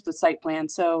 Yeah, and here's the site plan.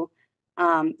 So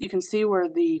you can see where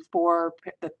the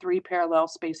 3 parallel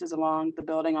spaces along the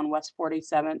building on West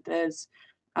 47th is,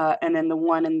 and then the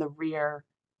 1 in the rear.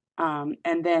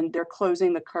 And then they're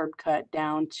closing the curb cut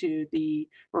down to the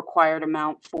required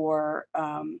amount for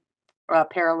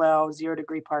parallel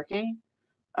 0-degree parking.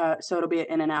 So it'll be an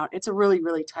in and out. It's a really,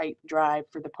 really tight drive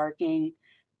for the parking.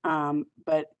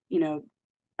 But, you know,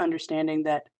 understanding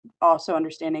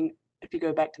if you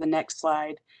go back to the next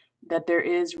slide, that there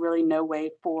is really no way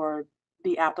for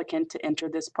the applicant to enter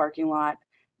this parking lot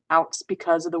out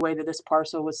because of the way that this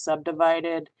parcel was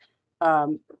subdivided.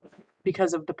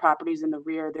 Because of the properties in the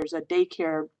rear, there's a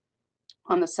daycare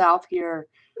on the south here,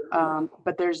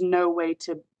 but there's no way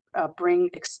to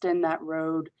extend that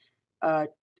road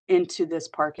into this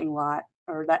parking lot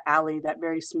or that alley, that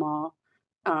very small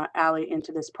alley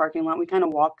into this parking lot. We kind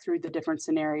of walked through the different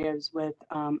scenarios with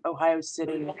Ohio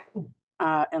City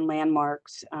and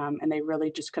Landmarks, and they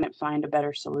really just couldn't find a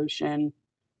better solution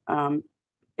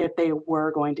if they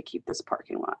were going to keep this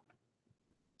parking lot.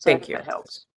 So Thank you. that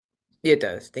helps. It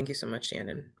does. Thank you so much,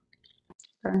 Shannon.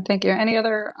 Sure, thank you. Any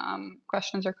other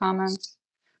questions or comments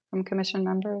from commission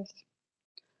members?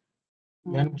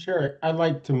 Madam Chair, I'd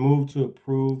like to move to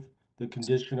approve the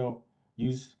conditional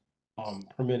use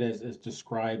permit as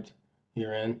described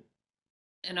herein.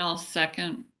 And I'll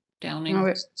second Downing.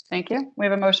 No, thank you. We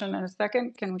have a motion and a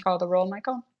second. Can we call the roll,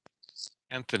 Michael?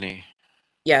 Anthony,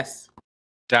 Yes.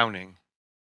 Downing,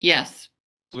 Yes.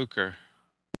 Blucher,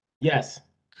 Yes.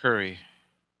 Curry,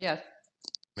 Yes.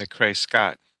 McCray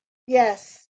Scott,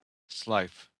 Yes.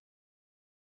 Slife.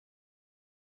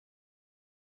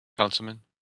 Councilman?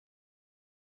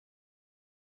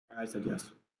 I said yes.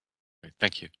 Great,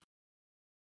 thank you.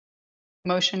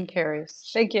 Motion carries.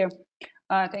 Thank you.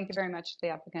 Thank you very much to the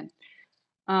applicant.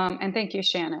 And thank you,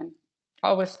 Shannon.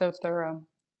 Always so thorough.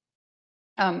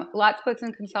 Lot splits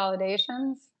and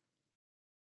consolidations.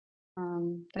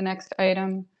 The next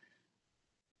item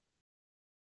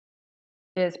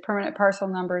is permanent parcel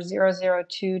number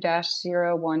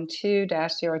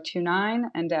 002-012-029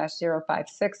 and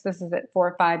 -056. This is at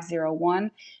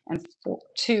 4501 and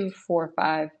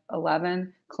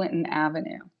 24511 Clinton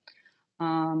Avenue.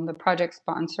 The project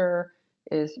sponsor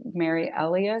is Mary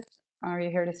Elliott. Are you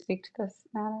here to speak to this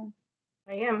matter?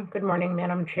 I am. Good morning,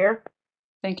 Madam Chair.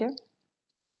 Thank you.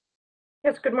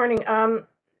 Yes, good morning.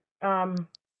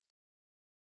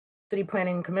 City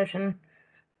Planning Commission.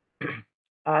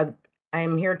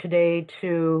 I'm here today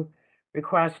to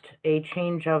request a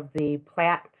change of the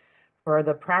plat for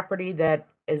the property that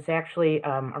is actually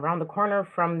around the corner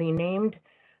from the named.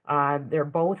 They're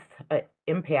both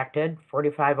impacted,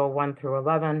 4501 through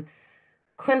 11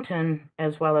 Clinton,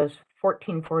 as well as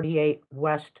 1448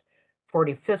 West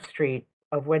 45th Street,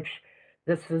 of which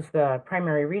this is the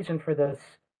primary reason for this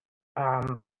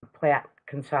plat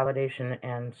consolidation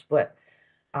and split.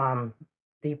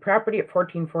 The property at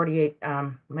 1448,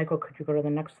 Michael, could you go to the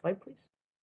next slide, please?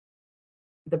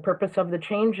 The purpose of the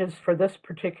change is for this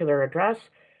particular address,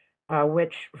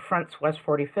 which fronts West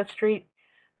 45th Street.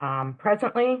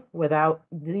 Presently, without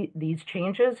these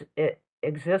changes, it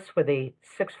exists with a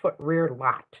 6-foot rear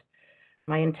lot.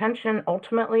 My intention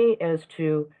ultimately is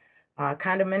to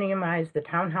condominiumize the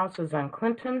townhouses on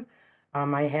Clinton.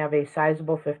 I have a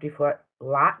sizable 50-foot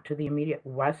lot to the immediate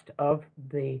west of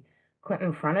the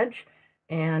Clinton frontage,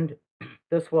 and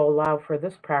this will allow for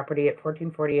this property at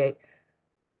 1448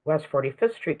 West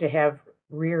 45th Street to have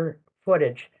rear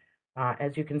footage.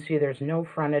 As you can see, there's no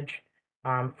frontage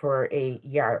for a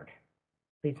yard.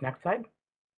 Please, next slide.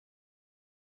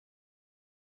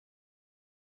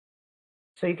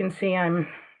 So you can see I'm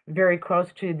very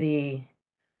close to the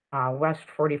West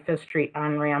 45th Street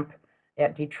on-ramp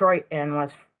at Detroit and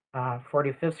West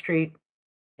 45th Street.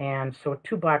 And so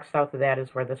 2 blocks south of that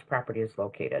is where this property is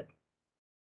located.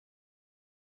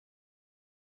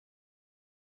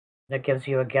 That gives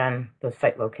you, again, the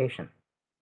site location.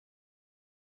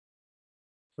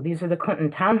 So these are the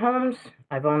Clinton townhomes.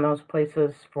 I've owned those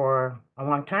places for a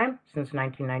long time, since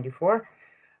 1994.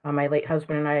 My late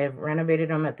husband and I have renovated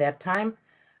them at that time.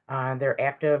 They're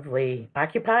actively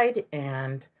occupied,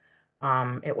 and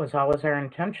it was always our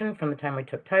intention from the time we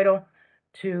took title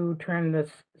to turn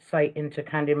this site into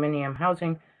condominium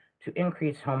housing to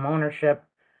increase home ownership,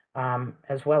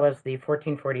 as well as the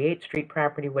 1448 Street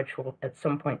property, which will at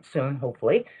some point soon,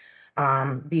 hopefully,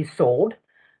 be sold.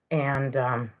 And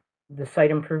the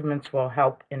site improvements will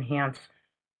help enhance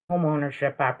home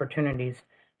ownership opportunities,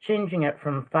 changing it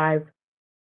from 5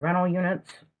 rental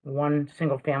units, 1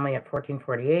 single family at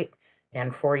 1448,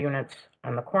 and 4 units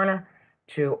on the corner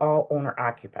to all owner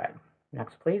occupied.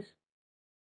 Next, please.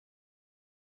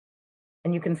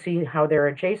 And you can see how they're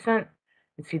adjacent.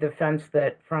 You see the fence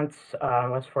that fronts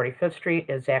West 45th Street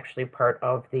is actually part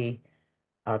of the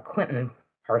Clinton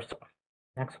parcel.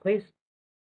 Next, please.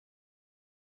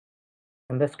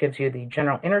 And this gives you the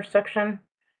general intersection.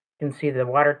 You can see the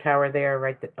water tower there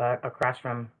right across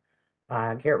from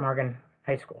Garrett Morgan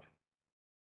High School.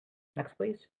 Next,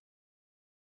 please.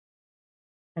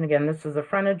 And again, this is the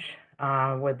frontage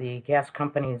with the gas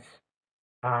company's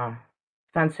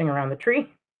fencing around the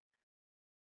tree.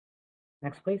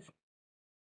 Next, please.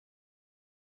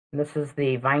 And this is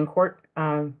the Vine Court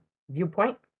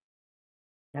viewpoint.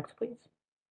 Next, please.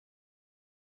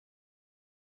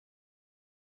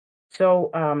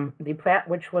 So the plat,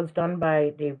 which was done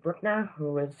by Dave Bruckner,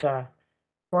 who was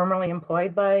formerly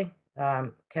employed by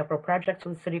Capital Projects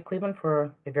of the City of Cleveland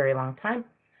for a very long time,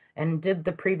 and did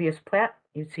the previous plat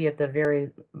you see at the very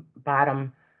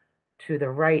bottom to the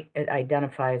right, it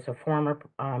identifies a former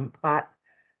plot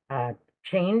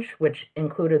change, which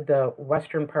included the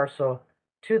western parcel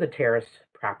to the terrace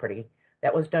property.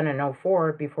 That was done in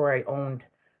 '04 before I owned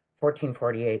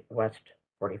 1448 West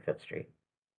 45th Street.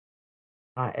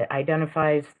 It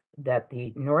identifies that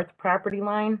the north property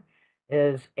line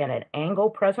is at an angle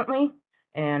presently,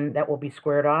 and that will be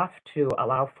squared off to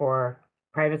allow for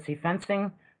privacy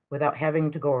fencing without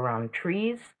having to go around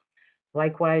trees.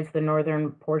 Likewise, the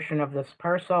northern portion of this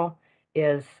parcel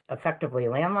is effectively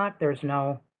landlocked. There's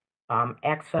no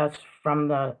access from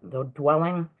the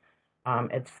dwelling.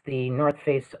 It's the north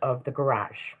face of the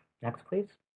garage. Next, please.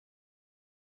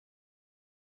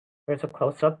 There's a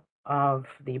close-up of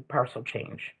the parcel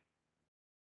change.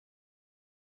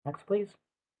 Next, please.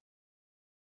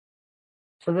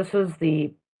 So this is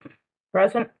the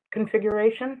present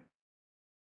configuration.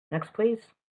 Next, please.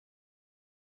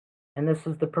 And this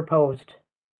is the proposed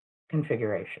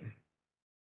configuration.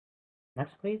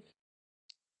 Next, please.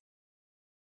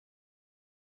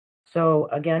 So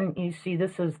again, you see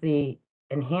this is the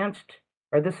enhanced,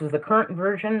 or this is the current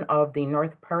version of the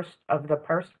north end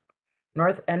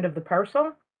of the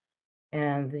parcel.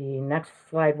 And the next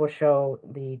slide will show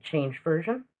the changed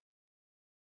version.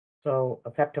 So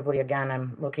effectively, again,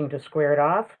 I'm looking to square it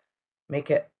off, make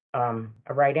it a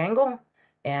right angle,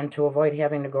 and to avoid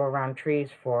having to go around trees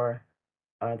for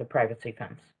the privacy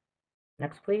fence.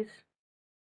 Next, please.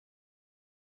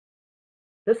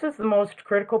 This is the most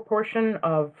critical portion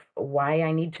of why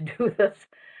I need to do this.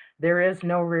 There is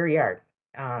no rear yard.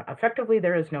 Effectively,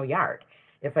 there is no yard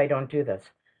if I don't do this.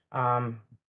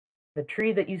 The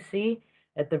tree that you see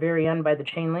at the very end by the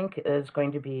chain link is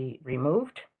going to be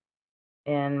removed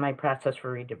in my process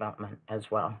for redevelopment as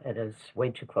well. It is way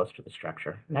too close to the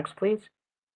structure. Next, please.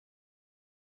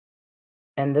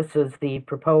 And this is the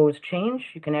proposed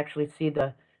change. You can actually see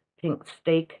the pink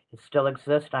stake still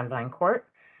exists on Vine Court.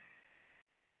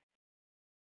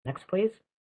 Next, please.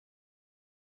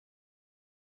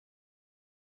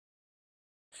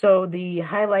 So the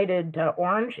highlighted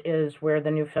orange is where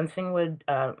the new fencing would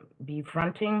be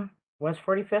fronting West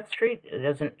 45th Street. It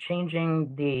isn't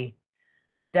changing the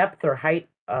depth or height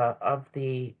of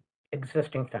the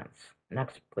existing fence.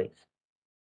 Next, please.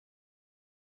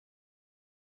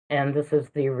 And this is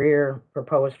the rear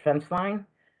proposed fence line.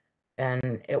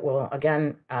 And it will,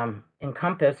 again,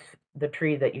 encompass the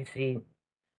tree that you see,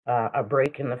 a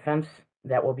break in the fence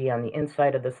that will be on the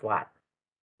inside of this lot.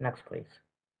 Next, please.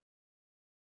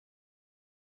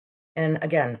 And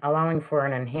again, allowing for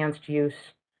an enhanced use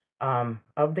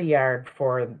of the yard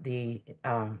for the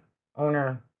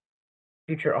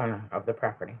future owner of the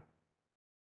property.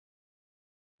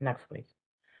 Next, please.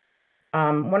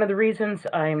 One of the reasons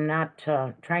I'm not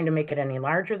trying to make it any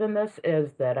larger than this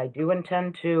is that I do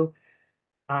intend to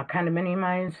kind of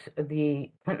minimize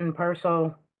the Clinton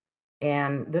parcel,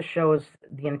 and this shows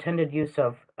the intended use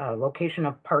of location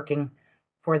of parking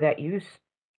for that use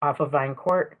off of Vine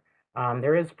Court.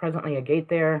 There is presently a gate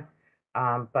there,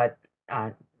 but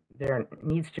there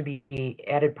needs to be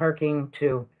added parking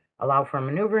to allow for a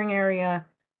maneuvering area.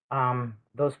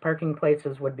 Those parking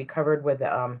places would be covered with,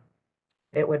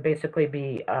 it would basically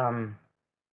be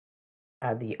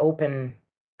the open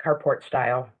carport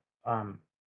style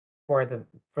for the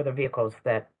vehicles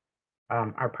that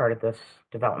are part of this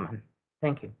development.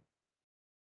 Thank you.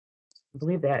 I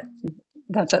believe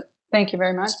that's it. Thank you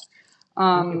very much.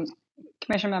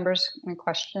 Commission members, any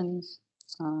questions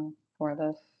for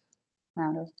this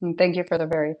matter? And thank you for the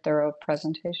very thorough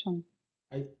presentation.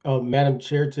 Madam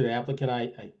Chair, to the applicant,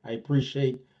 I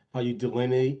appreciate how you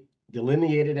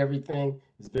delineated everything.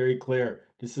 It's very clear.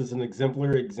 This is an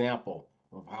exemplary example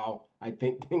of how I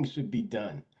think things should be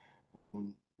done.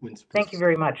 Thank you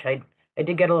very much. I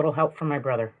did get a little help from my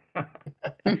brother.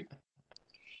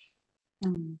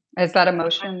 Is that a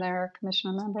motion there,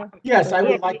 Commissioner Member? Yes, I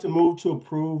would like to move to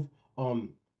approve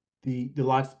the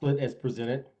lot split as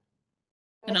presented.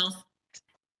 And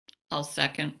I'll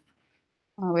second.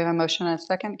 We have a motion and a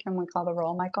second. Can we call the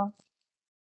roll, Michael?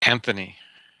 Anthony,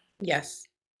 Yes.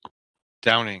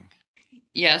 Downing,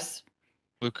 Yes.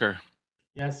 Luker,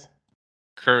 Yes.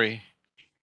 Curry,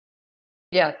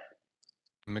 Yes.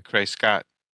 McCray Scott,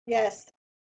 Yes.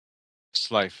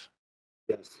 Slife.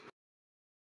 Yes.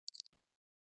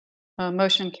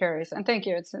 Motion carries. And thank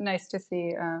you. It's nice to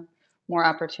see more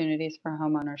opportunities for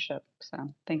home ownership.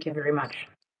 So thank you very much.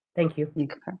 Thank you.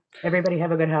 Okay. Everybody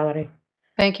have a good holiday.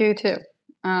 Thank you too.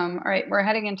 All right, we're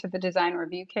heading into the design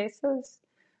review cases.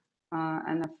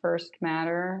 And the first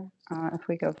matter, if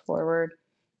we go forward,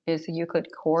 is the Euclid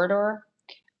Corridor.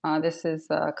 This is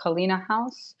Kalina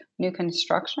House, new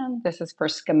construction. This is for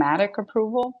schematic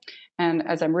approval. And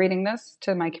as I'm reading this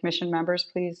to my commission members,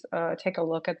 please take a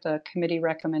look at the committee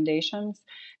recommendations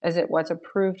as it was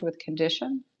approved with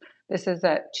condition. This is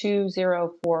at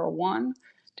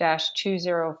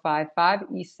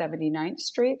 2041-2055 East 79th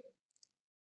Street.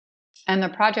 And the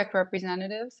project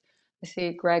representatives, I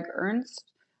see Greg Ernst,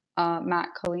 Matt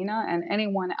Kalina, and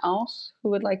anyone else who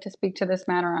would like to speak to this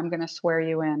matter, I'm going to swear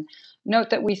you in.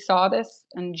 Note that we saw this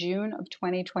in June of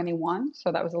 2021,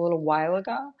 so that was a little while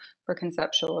ago for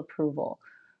conceptual approval.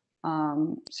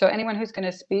 So anyone who's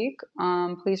going to speak,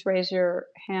 please raise your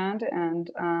hand. And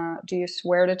do you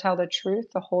swear to tell the truth,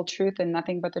 the whole truth, and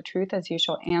nothing but the truth, as you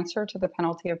shall answer to the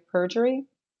penalty of perjury?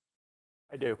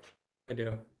 I do. I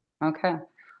do. Okay.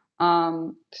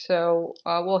 So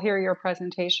we'll hear your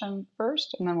presentation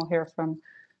first, and then we'll hear from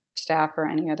staff or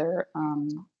any other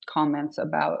comments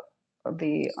about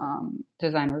the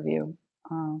design review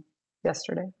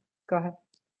yesterday. Go ahead.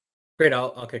 Great,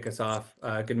 I'll kick us off.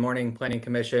 Good morning, Planning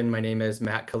Commission. My name is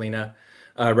Matt Kalina,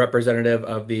 representative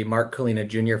of the Mark Kalina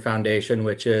Jr. Foundation,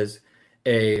 which is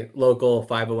a local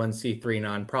 501c3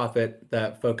 nonprofit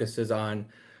that focuses on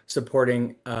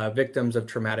supporting victims of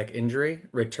traumatic injury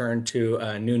return to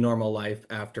a new normal life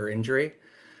after injury.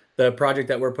 The project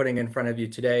that we're putting in front of you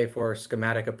today for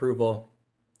schematic approval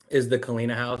is the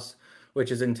Kalina House,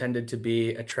 which is intended to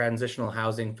be a transitional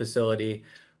housing facility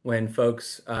when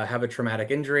folks have a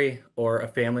traumatic injury or a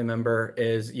family member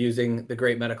is using the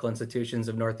great medical institutions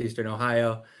of Northeastern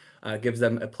Ohio, gives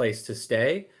them a place to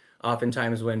stay.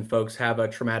 Oftentimes when folks have a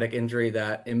traumatic injury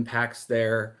that impacts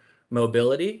their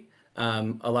mobility,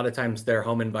 a lot of times their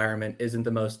home environment isn't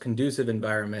the most conducive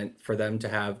environment for them to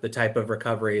have the type of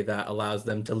recovery that allows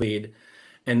them to lead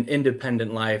an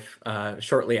independent life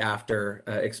shortly after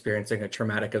experiencing a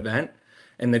traumatic event.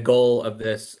 And the goal of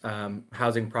this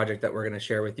housing project that we're going to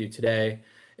share with you today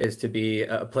is to be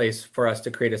a place for us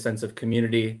to create a sense of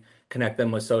community, connect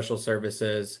them with social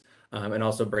services, and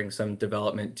also bring some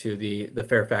development to the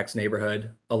Fairfax neighborhood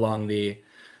along the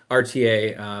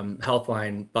RTA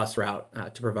Healthline bus route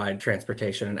to provide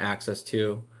transportation and access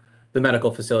to the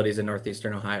medical facilities in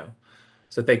Northeastern Ohio.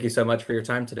 So thank you so much for your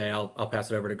time today. I'll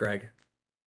pass it over to Greg.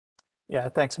 Yeah,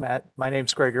 thanks, Matt. My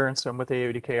name's Greg Ernst. I'm with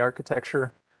AODK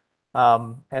Architecture.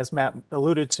 As Matt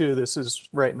alluded to, this is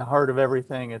right in the heart of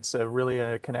everything. It's really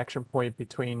a connection point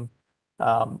between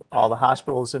all the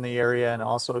hospitals in the area, and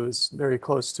also is very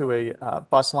close to a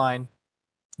bus line,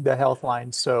 the health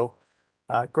line. So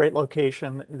great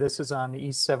location. This is on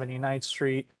East 79th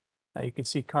Street. You can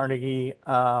see Carnegie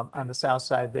on the south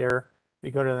side there. If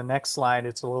you go to the next slide,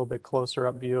 it's a little bit closer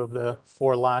up view of the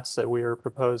 4 lots that we are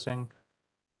proposing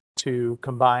to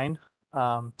combine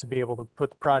to be able to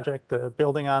put the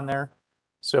building on there.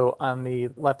 So on the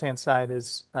left-hand side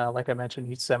is, like I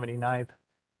mentioned, East 79th.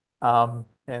 And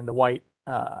the white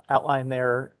outline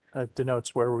there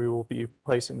denotes where we will be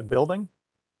placing the building.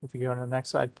 If you go to the next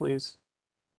slide, please.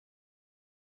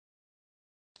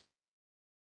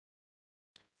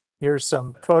 Here's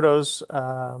some photos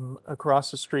across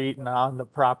the street and on the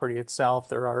property itself.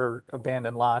 There are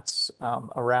abandoned lots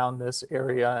around this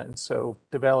area, and so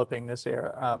developing this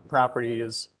property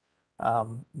is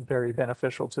very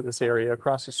beneficial to this area.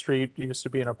 Across the street used to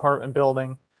be an apartment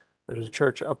building. There's a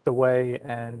church up the way,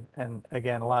 and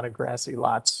again, a lot of grassy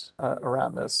lots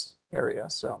around this area.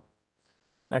 So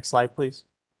next slide, please.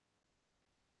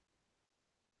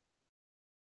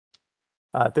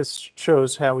 This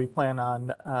shows how we plan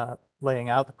on laying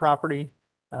out the property.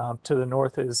 To the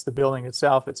north is the building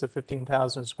itself. It's a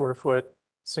 15,000 square foot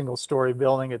single story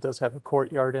building. It does have a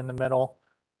courtyard in the middle.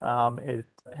 It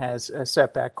has a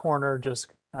setback corner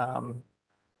just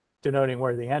denoting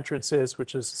where the entrance is,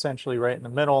 which is essentially right in the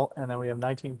middle. And then we have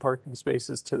 19 parking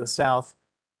spaces to the south.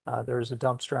 There's a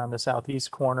dumpster on the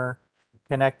southeast corner,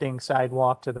 connecting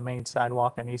sidewalk to the main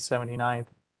sidewalk on East 79th.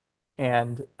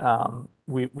 And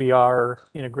we are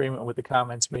in agreement with the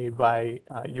comments made by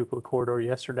Euclid Corridor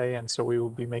yesterday, and so we will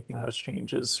be making those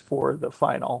changes for the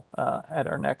final at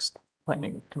our next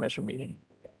Planning Commission meeting.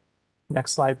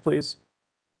 Next slide, please.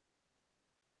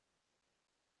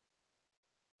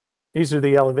 These are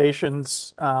the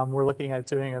elevations. We're looking at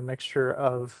doing a mixture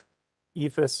of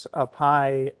EIFS up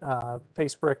high,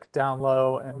 face brick down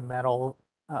low, and metal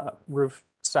roof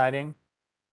siding.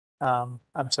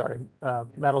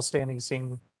 Metal standing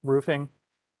seam roofing.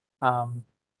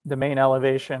 The main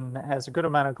elevation has a good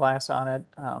amount of glass on it,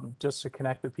 just to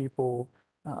connect the people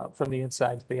from the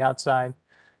inside to the outside.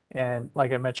 And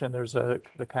like I mentioned, there's the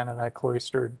kind of that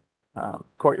cloistered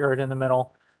courtyard in the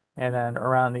middle. And then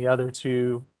around the other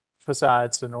 2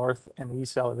 facades, the north and the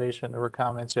east elevation. There were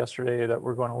comments yesterday that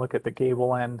we're going to look at the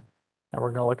gable end, and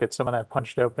we're going to look at some of that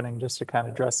punched opening just to kind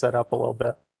of dress that up a little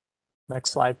bit.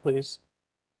 Next slide, please.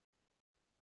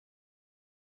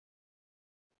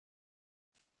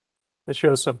 This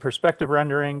shows some perspective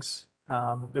renderings.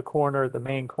 The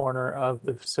main corner of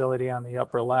the facility on the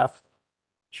upper left,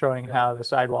 showing how the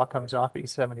sidewalk comes off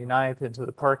East 79th into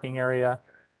the parking area.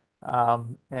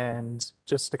 And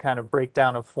just to kind of break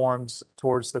down of forms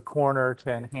towards the corner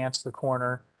to enhance the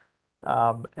corner.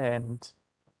 And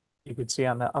you can see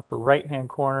on the upper right-hand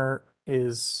corner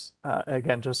is,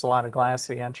 again, just a lot of glass.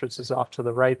 The entrance is off to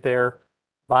the right there.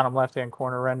 Bottom left-hand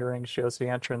corner rendering shows the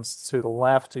entrance to the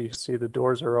left. You see the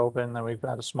doors are open. Then we've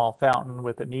got a small fountain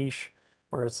with a niche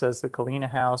where it says the Kalina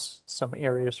House, some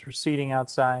areas for seating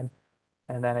outside.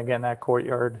 And then again, that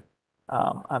courtyard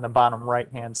on the bottom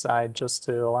right-hand side, just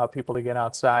to allow people to get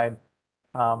outside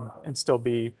and still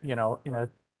be, in a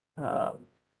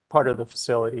part of the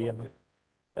facility and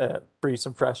breathe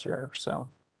some fresh air. So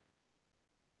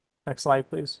next slide,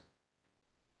 please.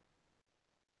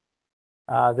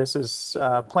 This is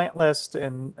plant list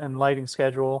and lighting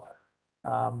schedule,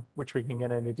 which we can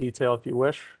get into detail if you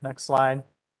wish. Next slide.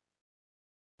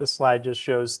 This slide just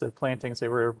shows the plantings they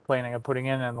were planning on putting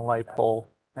in and the light pole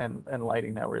and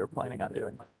lighting that we were planning on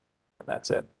doing.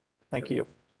 That's it. Thank you.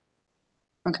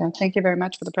 Okay, thank you very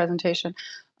much for the presentation.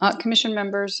 Commission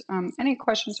members, any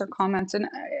questions or comments? And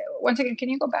once again, can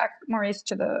you go back, Maurice,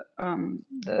 to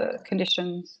the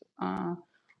conditions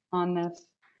on this?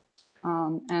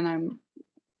 And I'm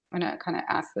going to kind of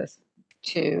ask this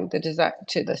to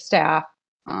the staff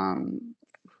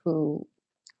who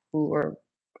were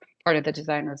part of the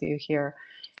design review here,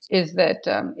 is that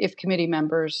if committee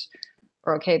members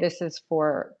are okay, this is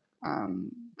for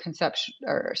this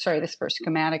is for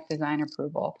schematic design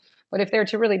approval. But if they're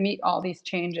to really meet all these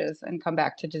changes and come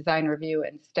back to design review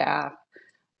and staff,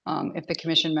 if the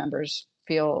commission members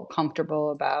feel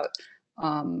comfortable about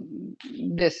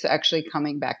this actually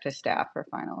coming back to staff for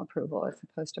final approval as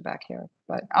opposed to back here.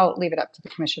 But I'll leave it up to the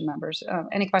commission members.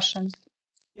 Any questions?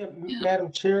 Yeah,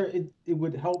 Madam Chair, it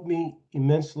would help me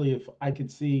immensely if I could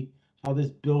see how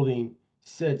this building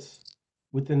sits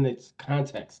within its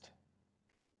context.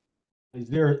 Is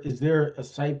there a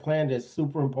site plan that's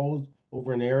superimposed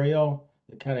over an aerial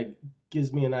that kind of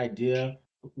gives me an idea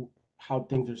of how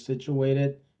things are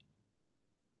situated?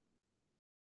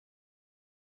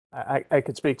 I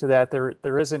could speak to that.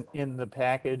 There isn't in the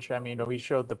package. I mean, we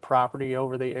showed the property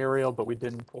over the aerial, but we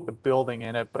didn't put the building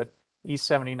in it. But East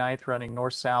 79th running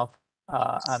north-south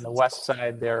on the west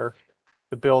side there,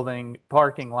 the building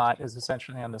parking lot is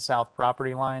essentially on the south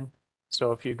property line.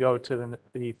 So if you go to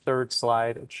the third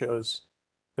slide, it shows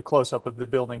the close-up of the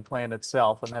building plan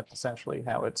itself, and that's essentially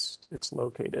how it's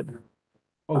located.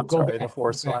 Oh, the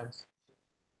fourth slide.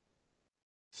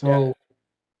 So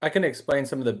I can explain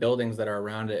some of the buildings that are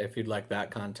around it if you'd like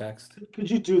that context. could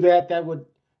you do that? That would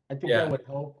that Yeah. would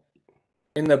help.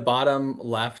 In the bottom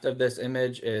left of this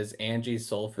image is Angie's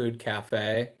Soul Food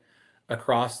Cafe.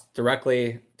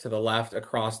 Directly to the left,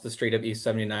 across the street of East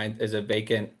 79th, is a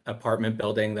vacant apartment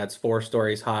building that's 4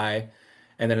 stories high.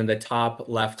 And then in the top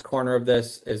left corner of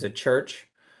this is a church.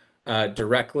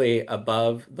 Directly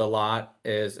above the lot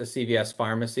is a CVS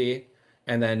pharmacy.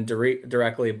 And then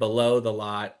directly below the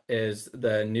lot is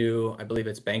the new, I believe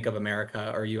it's Bank of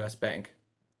America or US Bank.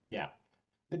 Yeah,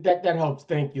 that helps.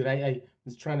 Thank you. I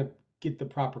was trying to get the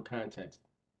proper context.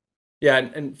 Yeah,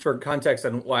 and for context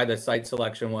on why the site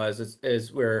selection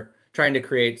is we're trying to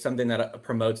create something that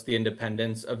promotes the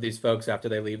independence of these folks after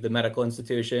they leave the medical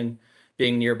institution.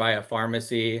 Being nearby a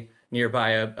pharmacy, nearby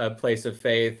a place of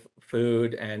faith,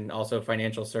 food, and also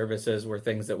financial services were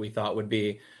things that we thought would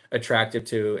be attractive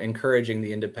to encouraging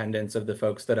the independence of the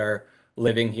folks that are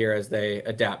living here as they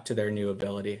adapt to their new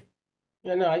ability.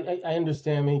 Yeah, no, I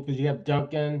understand me because you have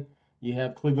Dunkin', you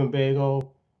have Cleveland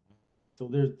Bagel. So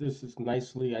this is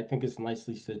nicely, I think it's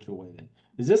nicely situated.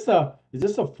 Is this a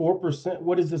 4%?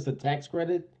 What is this, a tax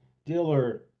credit deal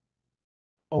or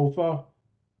OFA,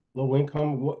 low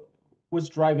income? What's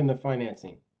driving the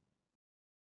financing?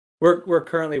 We're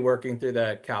currently working through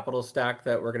the capital stack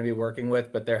that we're going to be working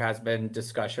with, but there has been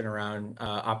discussion around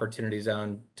opportunity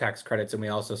zone tax credits, and we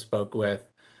also spoke with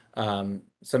some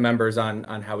members on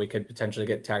how we could potentially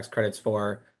get tax credits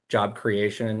for job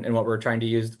creation and what we're trying to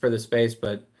use for the space.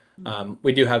 But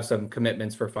we do have some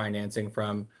commitments for financing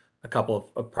from a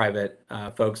couple of private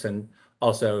folks, and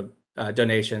also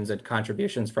donations and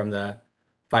contributions from the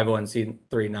 501c3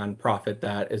 nonprofit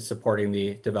that is supporting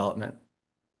the development.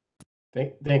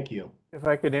 Thank you. If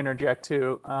I could interject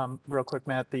too, real quick,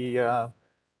 Matt, the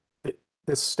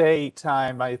the stay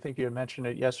time, I think you had mentioned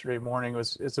it yesterday morning,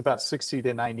 is about 60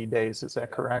 to 90 days. Is that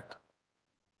correct?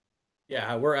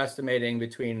 Yeah, we're estimating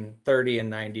between 30 and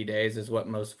 90 days is what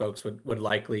most folks would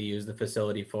likely use the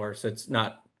facility for. So it's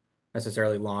not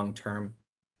necessarily long-term.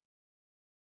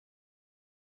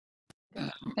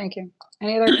 Thank you.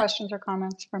 Any other questions or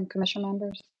comments from commission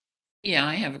members? Yeah,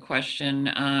 I have a question.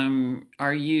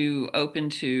 Are you open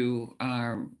to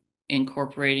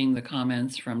incorporating the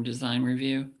comments from design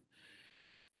review?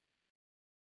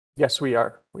 Yes, we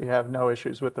are. We have no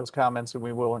issues with those comments and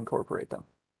we will incorporate them.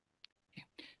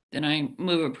 Then I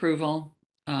move approval,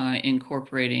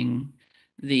 incorporating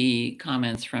the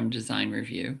comments from design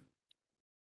review.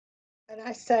 And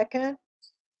I second.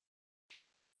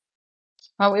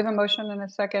 We have a motion and a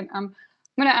second. I'm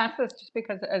going to ask this just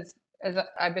because as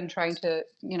I've been trying to,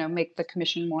 make the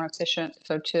commission more efficient.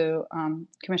 So to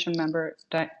Commission Member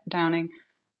Downing,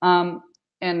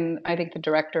 and I think the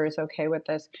director is okay with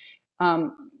this,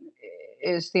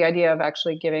 is the idea of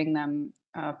actually giving them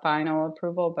final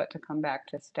approval, but to come back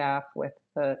to staff with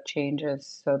the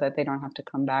changes so that they don't have to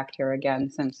come back here again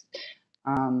since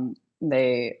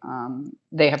they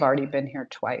have already been here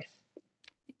twice.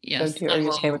 Yes, So are you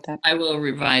okay with that? I will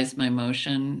revise my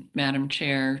motion, Madam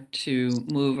Chair, to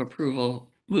move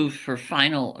for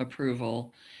final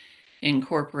approval,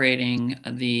 incorporating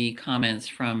the comments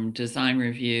from design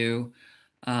review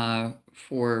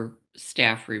for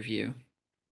staff review.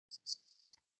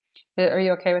 Are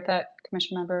you okay with that,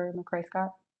 Commission Member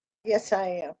McCray-Scott? Yes,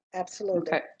 I am. Absolutely.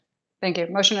 Okay. Thank you.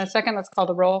 Motion and a second. Let's call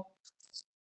the roll.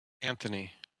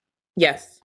 Anthony,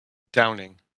 Yes.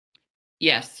 Downing,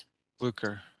 Yes.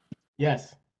 Blucher,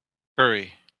 Yes.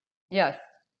 Curry, Yes.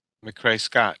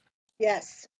 McCray-Scott,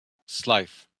 Yes.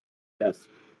 Slife. Yes.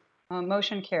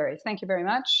 Motion carries. Thank you very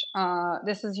much.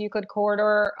 This is Euclid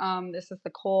Corridor. This is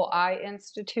the Cole Eye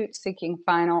Institute seeking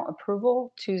final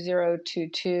approval,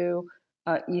 2022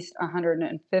 East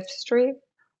 105th Street.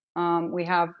 We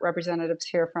have representatives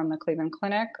here from the Cleveland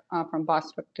Clinic, from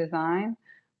Bostwick Design,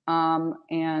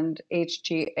 and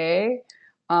HGA.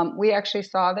 We actually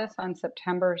saw this on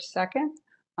September 2nd,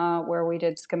 where we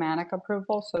did schematic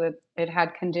approval, so that it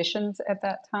had conditions at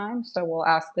that time. So we'll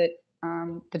ask that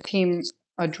the team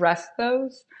address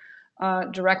those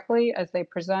directly as they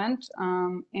present.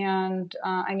 And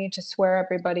I need to swear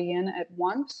everybody in at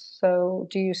once. So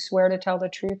do you swear to tell the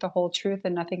truth, the whole truth,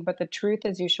 and nothing but the truth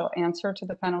as you shall answer to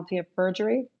the penalty of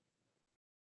perjury?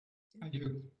 I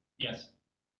do. Yes.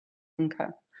 Okay.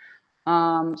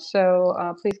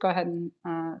 So please go ahead and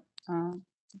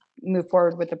move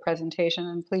forward with the presentation,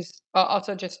 and please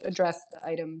also just address the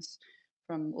items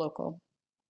from local.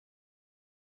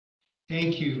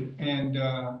 Thank you. And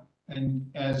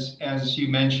as you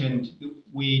mentioned,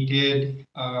 we did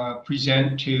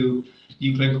present to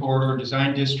Euclid Corridor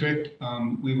Design District.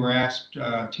 We were asked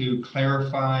to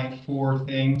clarify four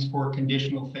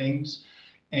conditional things.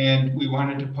 And we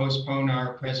wanted to postpone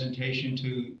our presentation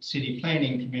to City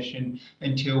Planning Commission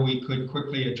until we could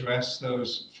quickly address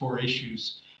those four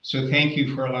issues. So thank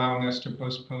you for allowing us to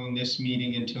postpone this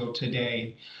meeting until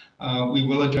today. We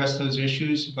will address those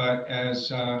issues, but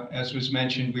as was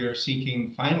mentioned, we are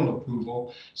seeking final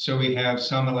approval. So we have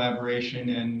some elaboration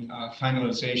and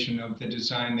finalization of the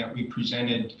design that we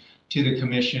presented to the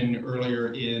commission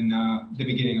earlier in the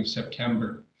beginning of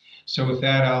September. So with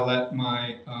that, I'll let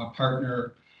my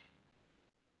partner,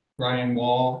 Brian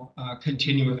Wall,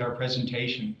 continue with our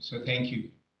presentation. So thank you.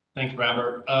 Thanks,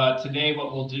 Robert. Today,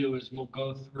 what we'll do is we'll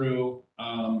go through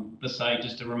the site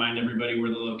just to remind everybody where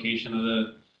the location of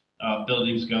the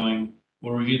building's going.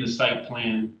 We'll review the site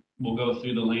plan. We'll go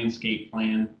through the landscape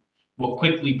plan. We'll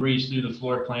quickly breeze through the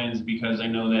floor plans because I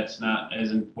know that's not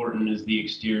as important as the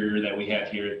exterior that we have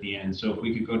here at the end. So if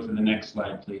we could go to the next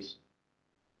slide, please.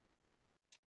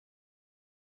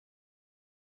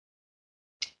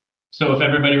 So if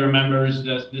everybody remembers,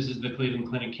 this is the Cleveland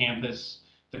Clinic campus.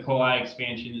 The Cole Eye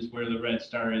expansion is where the red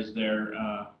star is there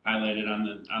highlighted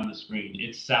on the screen.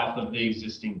 It's south of the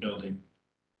existing building.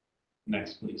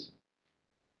 Next, please.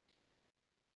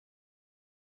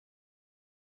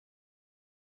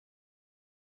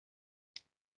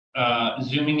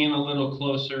 Zooming in a little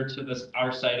closer to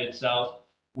our site itself,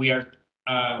 we are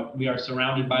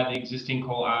surrounded by the existing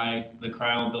Cole Eye, the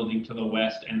Cryo building to the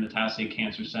west, and the Tassay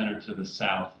Cancer Center to the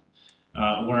south.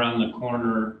 We're on the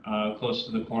corner, close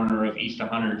to the corner of East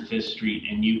 105th Street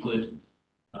and Euclid.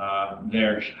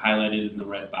 They're highlighted in the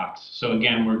red box. So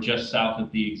again, we're just south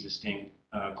of the existing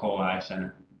Cole Eye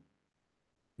Center.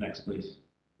 Next, please.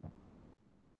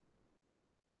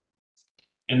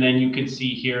 And then you can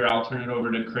see here, I'll turn it over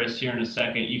to Chris here in a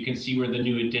second. You can see where the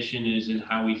new addition is and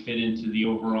how we fit into the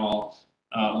overall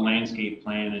landscape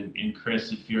plan. And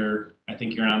Chris, if you're, I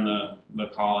think you're on the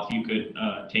call, if you could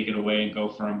take it away and go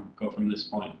from this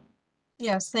point.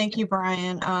 Yes, thank you,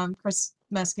 Brian. Chris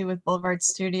Mesky with Boulevard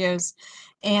Studios.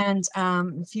 And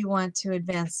if you want to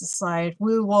advance the slide,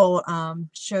 we will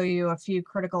show you a few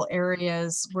critical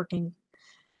areas working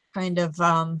kind of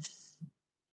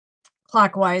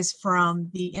clockwise from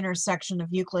the intersection of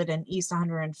Euclid and East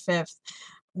 105th,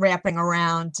 wrapping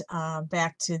around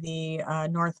back to the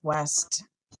northwest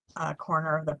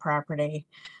corner of the property.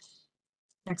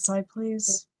 Next slide,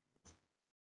 please.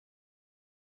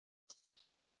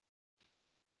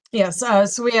 Yes,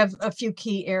 so we have a few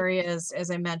key areas, as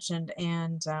I mentioned,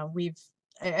 and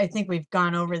I think we've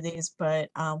gone over these, but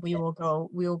we will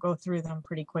go through them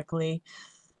pretty quickly.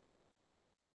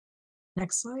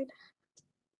 Next slide.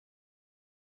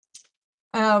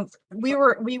 We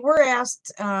were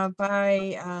asked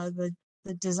by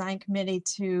the design committee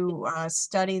to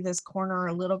study this corner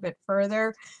a little bit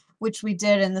further, which we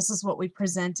did, and this is what we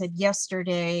presented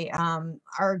yesterday.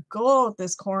 Our goal at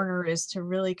this corner is to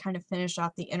really kind of finish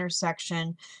off the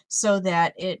intersection so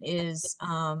that it is,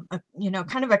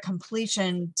 kind of a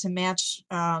completion to match,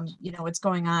 what's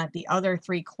going on at the other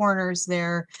three corners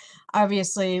there.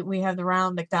 Obviously, we have the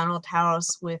round McDonald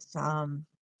House with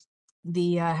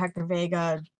the Hector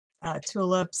Vega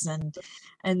tulips, and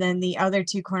then the other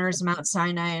two corners, Mount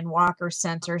Sinai and Walker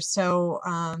Center. So,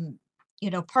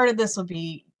 part of this will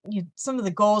be, some of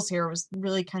the goals here was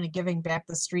really kind of giving back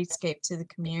the streetscape to the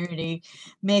community,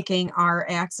 making our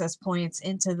access points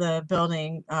into the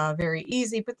building very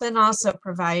easy, but then also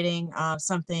providing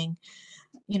something,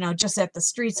 just at the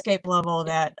streetscape level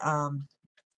that,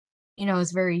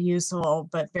 is very useful,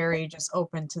 but very just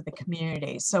open to the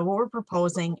community. So what we're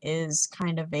proposing is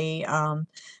kind of a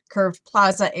curved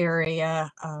plaza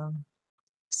area,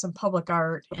 some public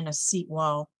art, and a seat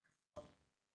wall.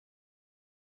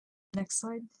 Next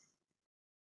slide.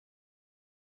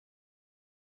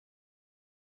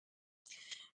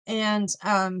 And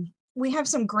we have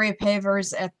some gray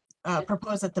pavers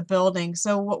proposed at the building.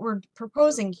 So what we're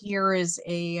proposing here is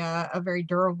a very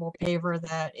durable paver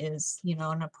that is,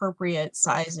 an appropriate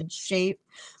size and shape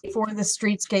for the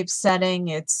streetscape setting.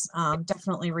 It's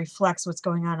definitely reflects what's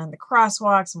going on the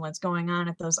crosswalks and what's going on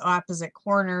at those opposite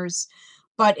corners,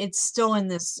 but it's still in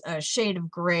this shade of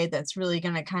gray that's really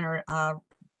going to kind of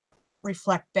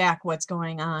reflect back what's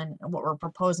going on, what we're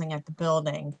proposing at the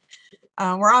building.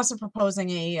 We're also proposing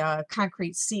a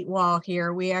concrete seat wall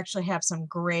here. We actually have some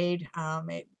grade.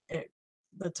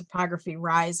 The topography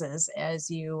rises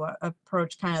as you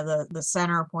approach kind of the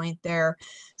center point there.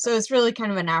 So it's really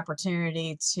kind of an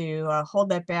opportunity to hold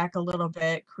that back a little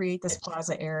bit, create this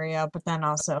plaza area, but then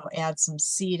also add some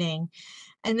seating.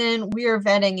 And then we are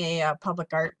vetting a public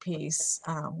art piece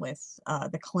with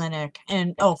the clinic.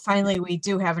 And finally, we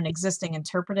do have an existing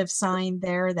interpretive sign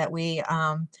there that we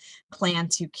plan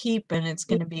to keep, and it's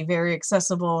going to be very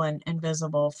accessible and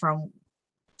visible from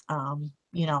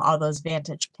all those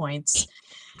vantage points.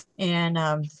 And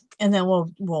then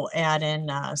we'll add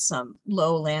in some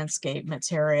low landscape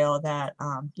material that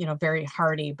very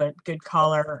hardy but good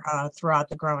color throughout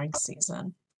the growing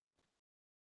season.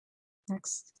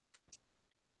 Next.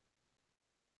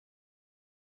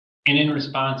 And in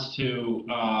response to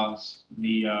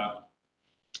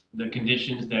the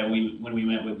conditions that when we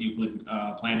met with Euclid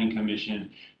Planning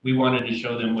Commission, we wanted to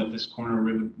show them what this corner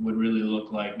would really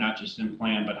look like, not just in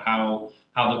plan, but how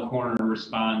the corner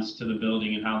responds to the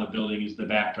building and how the building is the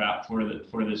backdrop for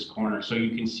this corner. So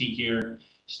you can see here,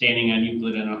 standing on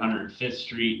Euclid and 105th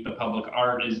Street, the public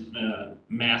art is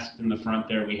masked in the front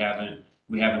there. We haven't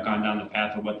gone down the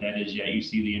path of what that is yet. You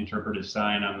see the interpretive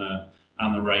sign on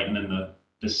the right, and then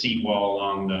the seat wall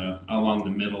along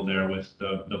the middle there with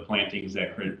the plantings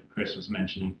that Chris was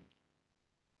mentioning.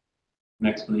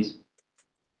 Next, please.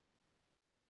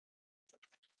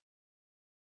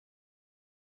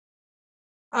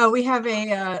 We have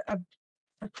a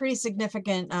pretty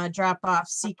significant drop-off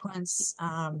sequence.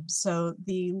 So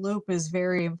the loop is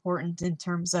very important in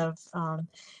terms of,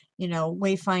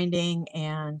 wayfinding.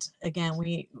 And again,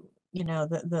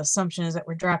 the assumption is that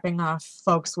we're dropping off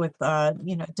folks with,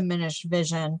 diminished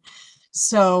vision.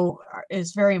 So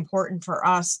it's very important for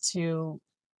us to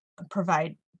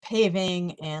provide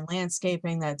paving and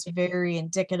landscaping that's very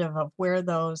indicative of where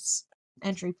those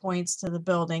entry points to the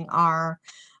building are.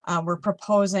 We're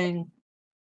proposing,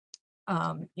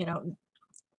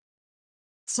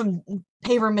 some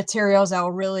paver materials that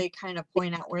will really kind of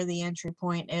point out where the entry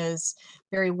point is,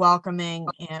 very welcoming,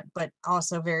 but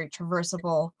also very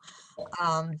traversable.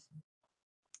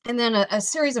 And then a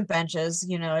series of benches,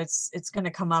 you know, it's going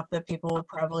to come up that people will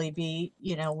probably be,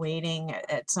 you know, waiting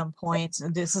at some point.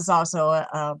 And this is also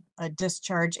a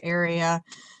discharge area.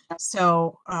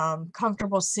 So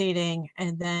comfortable seating,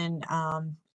 and then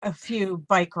a few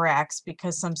bike racks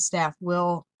because some staff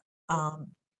will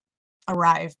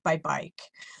arrive by bike.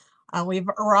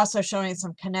 We're also showing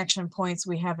some connection points.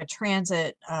 We have a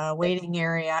transit waiting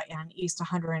area on East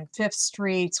 105th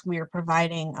Street. We are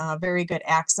providing very good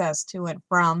access to and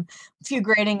from. A few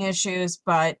grading issues,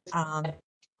 but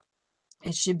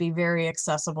it should be very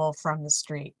accessible from the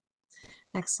street.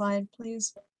 Next slide,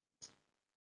 please.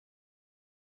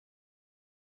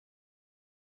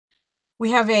 We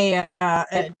have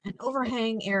an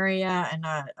overhang area and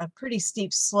a pretty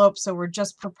steep slope, so we're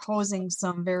just proposing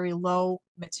some very low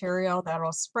material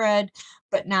that'll spread,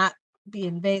 but not be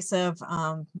invasive,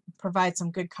 provide some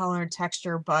good color and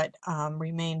texture, but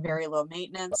remain very low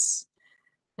maintenance.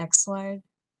 Next slide.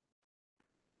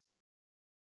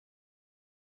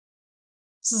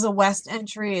 This is a west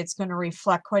entry. It's going to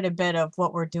reflect quite a bit of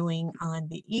what we're doing on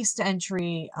the east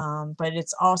entry, but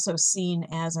it's also seen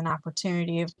as an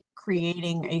opportunity of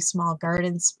creating a small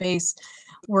garden space.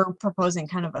 We're proposing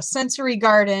kind of a sensory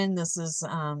garden. This is,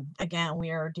 again, we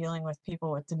are dealing with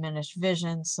people with diminished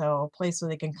vision, so a place where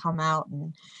they can come out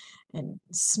and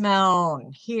smell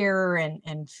and hear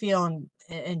and feel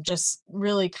and just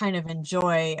really kind of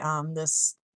enjoy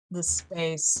this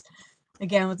space.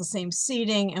 Again, with the same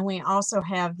seating, and we also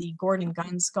have the Gordon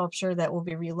Gunn sculpture that will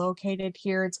be relocated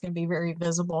here. It's going to be very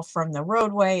visible from the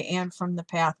roadway and from the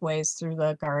pathways through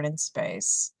the garden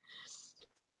space.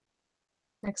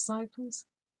 Next slide, please.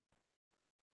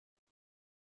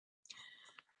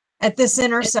 At this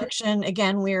intersection,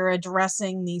 again, we're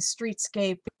addressing the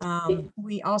streetscape.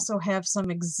 We also have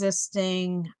some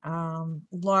existing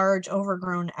large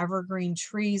overgrown evergreen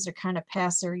trees that are kind of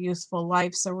past their useful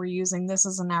life. So we're using this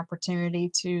as an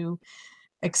opportunity to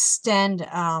extend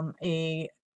the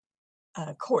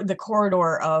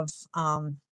corridor of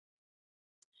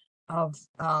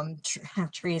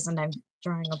trees, and I'm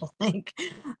drawing a blank.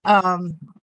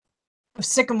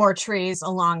 Sycamore trees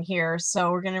along here,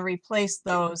 so we're going to replace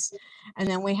those, and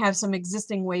then we have some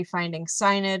existing wayfinding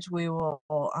signage. We will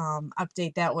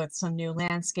update that with some new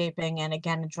landscaping, and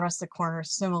again address the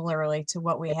corners similarly to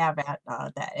what we have at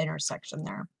that intersection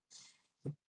there.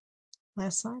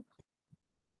 Last slide.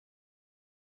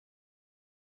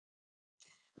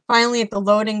 Finally, at the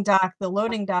loading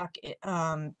dock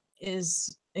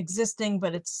is existing,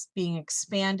 but it's being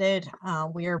expanded.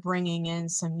 We are bringing in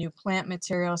some new plant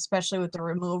material, especially with the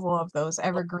removal of those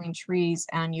evergreen trees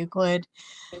on Euclid.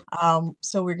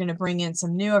 So we're going to bring in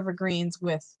some new evergreens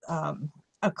with a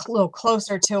little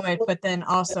closer to it, but then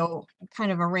also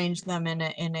kind of arrange them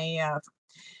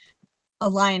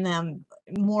align them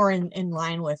more in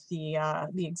line with the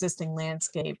existing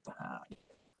landscape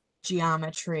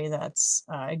geometry that's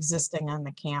existing on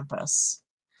the campus.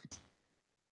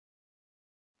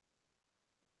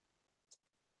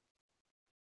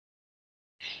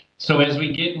 So as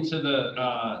we get into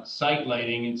the site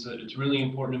lighting, it's really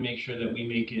important to make sure that we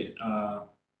make it a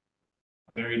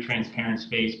very transparent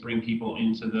space, bring people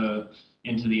into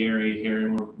the area here,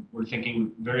 and we're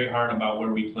thinking very hard about where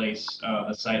we place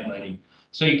the site lighting.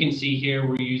 So you can see here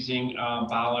we're using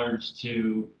bollards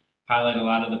to highlight a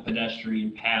lot of the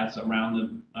pedestrian paths around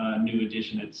the new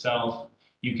addition itself.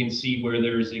 You can see where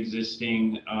there's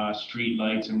existing street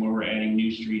lights and where we're adding new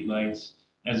street lights,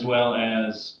 as well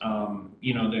as,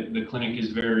 you know, the clinic is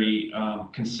very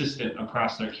consistent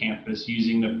across their campus,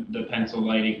 using the pencil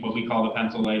lighting, what we call the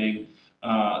pencil lighting,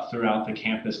 throughout the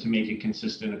campus to make it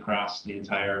consistent across the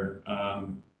entire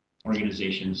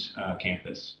organization's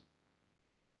campus.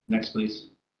 Next, please.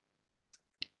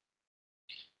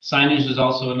 Signage is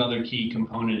also another key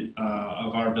component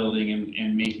of our building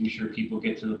and making sure people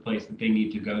get to the place that they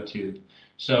need to go to.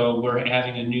 So we're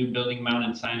having a new building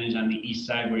mounted signage on the east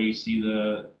side where you see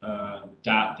the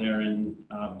dot there in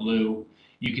blue.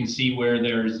 You can see where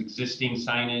there's existing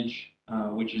signage,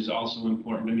 which is also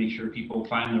important to make sure people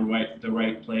find the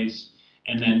right place.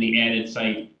 And then the added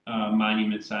site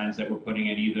monument signs that we're putting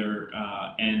at either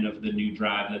end of the new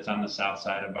drive that's on the south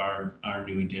side of our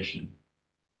new addition.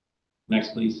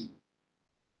 Next, please.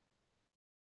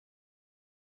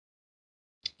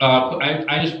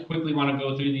 I just quickly want to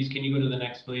go through these. Can you go to the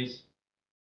next, please?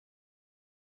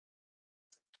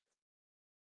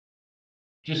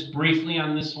 Just briefly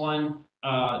on this one,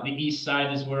 the east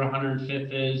side is where 105th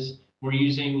is. We're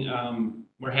using,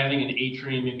 we're having an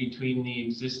atrium in between the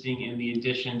existing and the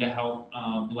addition to help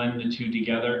blend the two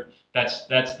together. That's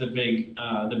the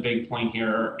big point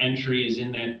here. Our entry is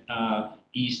in that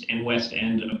east and west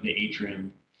end of the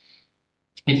atrium.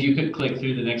 If you could click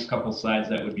through the next couple slides,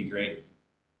 that would be great.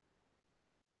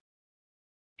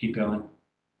 Keep going.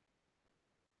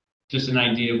 Just an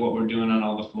idea of what we're doing on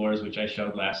all the floors, which I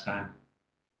showed last time.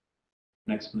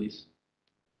 Next, please.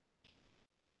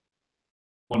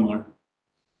 One more.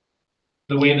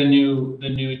 The way the new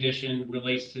addition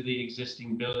relates to the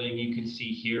existing building, you can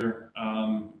see here.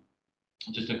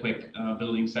 Just a quick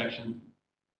building section.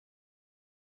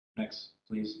 Next,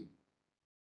 please.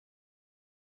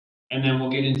 And then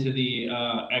we'll get into the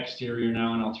exterior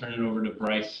now, and I'll turn it over to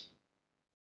Bryce.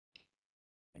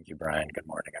 Thank you, Brian. Good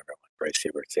morning, everyone. Bryce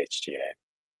Huberts, HGA.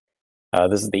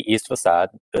 This is the east facade.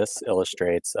 This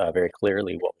illustrates very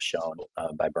clearly what was shown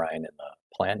by Brian in the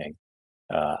planning.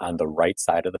 On the right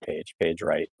side of the page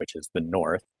right, which is the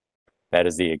north, that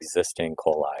is the existing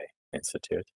Colli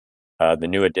Institute. The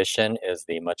new addition is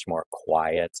the much more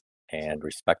quiet and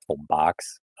respectful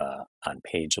box on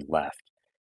page left.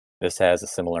 This has a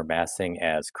similar massing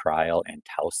as Kreil and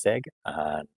Taussig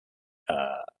on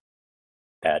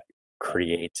that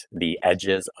create the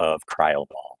edges of Kreil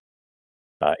Mall.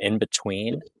 In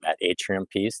between that atrium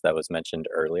piece that was mentioned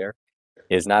earlier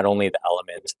is not only the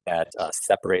element that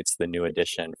separates the new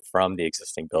addition from the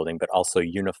existing building, but also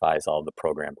unifies all the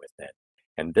program within.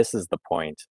 And this is the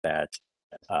point that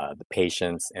the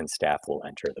patients and staff will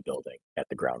enter the building at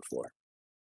the ground floor.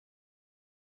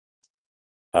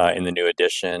 In the new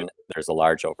addition, there's a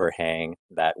large overhang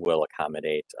that will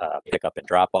accommodate pickup and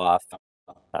drop off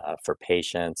for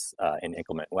patients in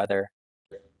inclement weather.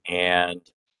 And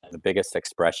the biggest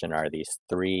expression are these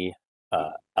three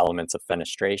elements of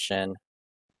fenestration,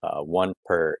 one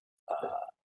per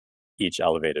each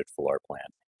elevated floor plan.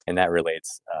 And that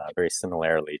relates very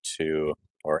similarly to,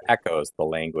 or echoes, the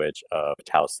language of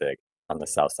Taussig on the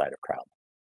south side of Kreil.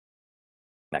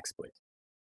 Next, please.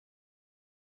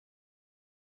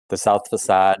 The south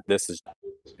facade, this is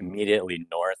immediately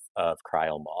north of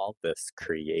Kreil Mall. This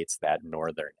creates that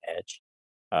northern edge.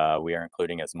 We are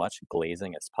including as much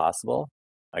glazing as possible,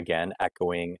 again,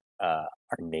 echoing our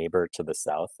neighbor to the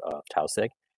south of Taussig.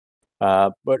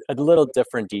 But a little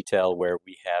different detail where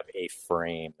we have a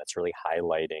frame that's really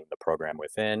highlighting the program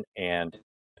within and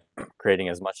creating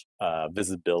as much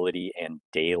visibility and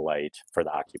daylight for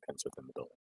the occupants within the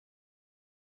building.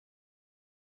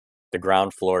 The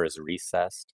ground floor is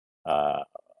recessed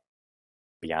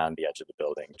beyond the edge of the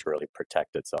building to really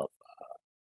protect itself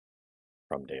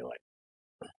from daylight,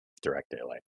 direct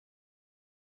daylight.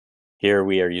 Here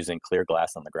we are using clear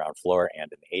glass on the ground floor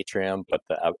and in the atrium, but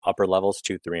the upper levels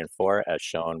 2, 3, and 4, as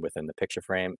shown within the picture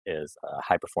frame, is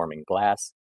high-performing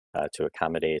glass to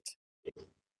accommodate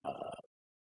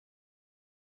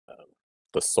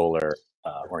the solar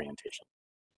orientation.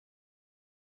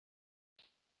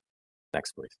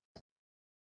 Next, please.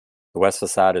 The west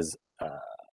facade is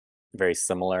very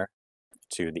similar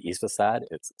to the east facade.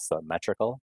 It's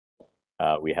symmetrical.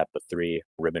 We have the 3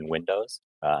 ribbon windows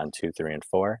on 2, 3, and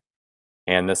 4.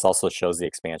 And this also shows the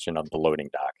expansion of the loading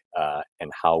dock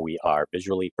and how we are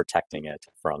visually protecting it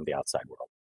from the outside world.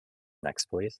 Next,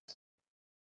 please.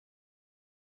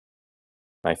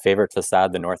 My favorite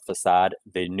facade, the north facade,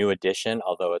 the new addition,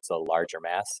 although it's a larger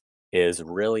mass, is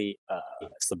really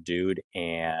subdued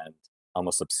and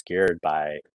almost obscured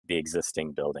by the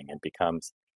existing building and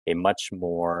becomes a much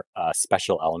more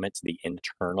special element to the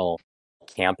internal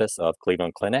campus of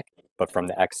Cleveland Clinic. But from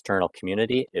the external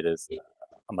community, it is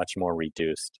a much more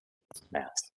reduced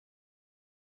mass.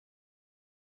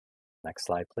 Next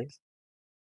slide, please.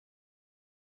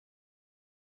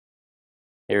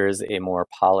 Here's a more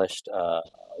polished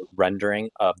rendering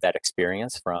of that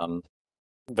experience from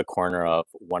the corner of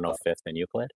 105th and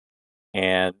Euclid.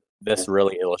 And this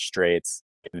really illustrates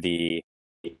the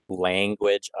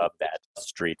language of that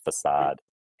street facade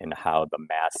and how the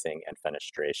massing and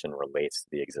fenestration relates to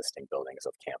the existing buildings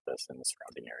of campus and the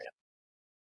surrounding area.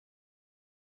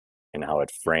 And how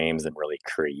it frames and really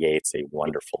creates a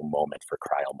wonderful moment for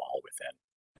Kreil Mall within.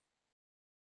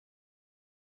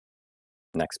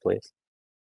 Next, please.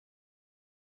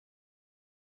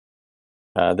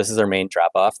 This is our main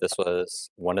drop-off. This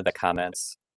was one of the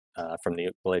comments from the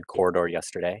Euclid corridor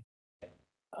yesterday.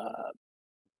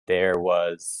 There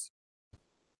was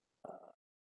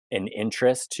an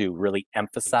interest to really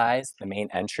emphasize the main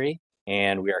entry,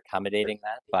 and we are accommodating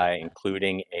that by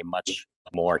including a much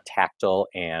more tactile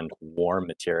and warm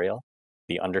material.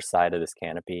 The underside of this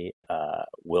canopy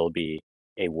will be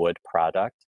a wood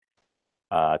product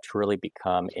to really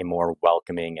become a more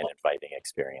welcoming and inviting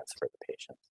experience for the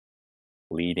patients,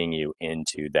 leading you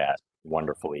into that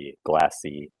wonderfully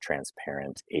glassy,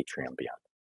 transparent atrium beyond.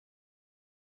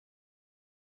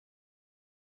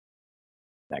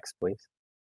 Next, please.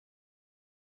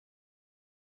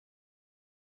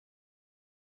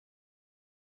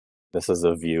 This is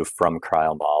a view from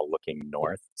Cryle Mall looking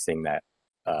north, seeing that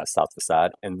south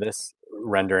facade. And this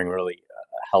rendering really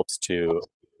helps to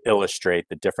illustrate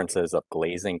the differences of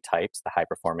glazing types, the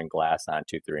high-performing glass on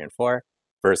 2, 3, and 4,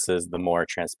 versus the more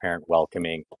transparent,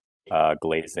 welcoming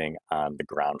glazing on the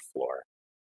ground floor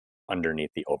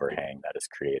underneath the overhang that is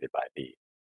created by the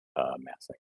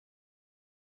massing.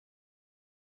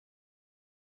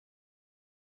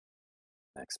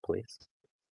 Next, please.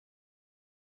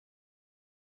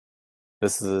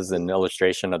 This is an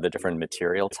illustration of the different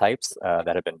material types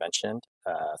that have been mentioned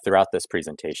throughout this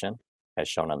presentation, as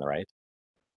shown on the right.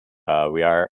 We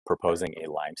are proposing a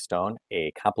limestone,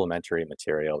 a complementary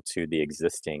material to the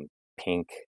existing pink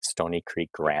Stony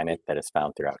Creek granite that is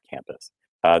found throughout campus.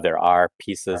 There are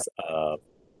pieces of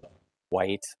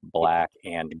white, black,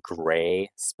 and gray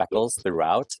speckles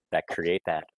throughout that create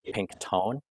that pink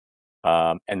tone.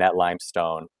 And that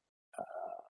limestone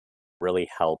really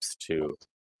helps to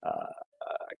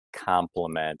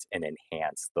complement and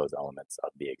enhance those elements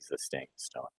of the existing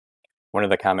stone. One of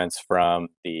the comments from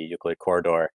the Euclid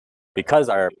Corridor, because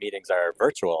our meetings are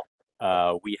virtual,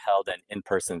 we held an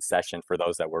in-person session for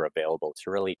those that were available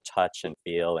to really touch and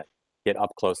feel and get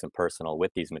up close and personal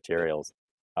with these materials.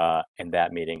 And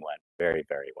that meeting went very,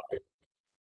 very well.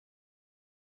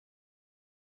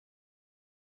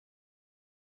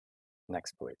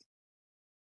 Next, please.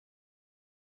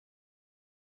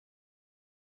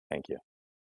 Thank you.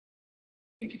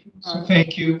 So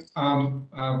thank you.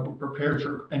 We're prepared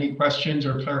for any questions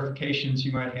or clarifications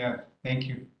you might have. Thank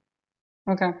you.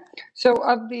 Okay, so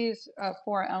of these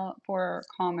four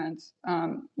comments,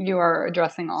 you are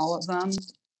addressing all of them?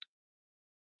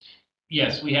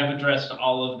 Yes, we have addressed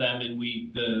all of them, and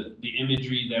the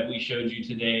imagery that we showed you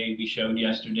today, we showed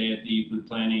yesterday at the Euclid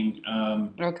Planning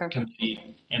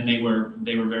Committee, and they were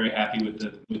very happy with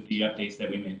the updates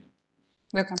that we made.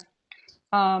 Okay.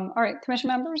 All right, commission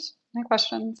members, any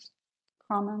questions,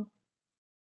 comments?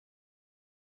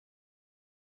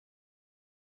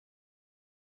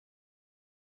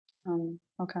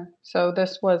 Okay, so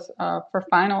this was for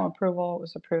final approval. It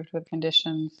was approved with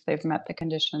conditions. They've met the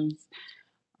conditions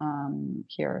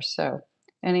here. So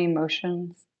any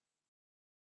motions?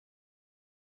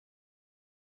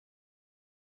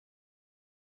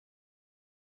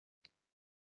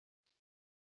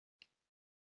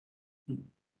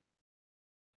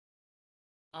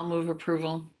 I'll move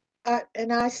approval.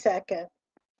 And I second.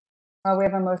 We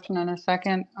have a motion and a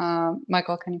second.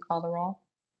 Michael, can you call the roll?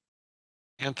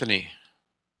 Anthony.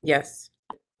 Yes.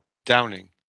 Downing.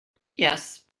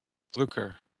 Yes.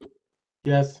 Fluker.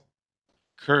 Yes.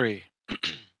 Curry.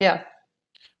 Yes.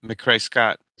 McCray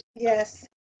Scott. Yes.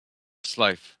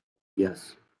 Slife.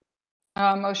 Yes.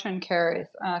 Motion carries.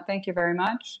 Thank you very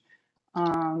much.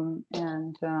 And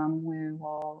we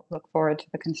will look forward to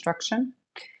the construction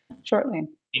shortly.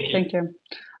 Thank you.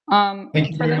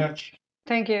 Thank you very much.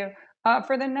 Thank you.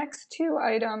 For the next two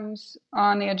items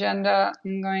on the agenda,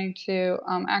 I'm going to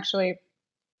actually,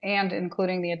 and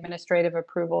including the administrative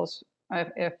approvals,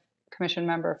 if Commission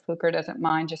Member Fluker doesn't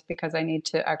mind, just because I need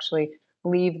to actually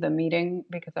leave the meeting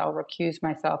because I'll recuse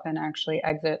myself and actually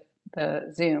exit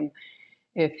the Zoom.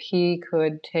 If he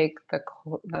could take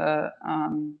the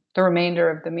remainder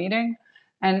of the meeting,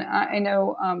 and I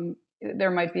know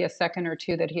there might be a second or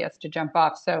two that he has to jump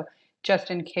off. So just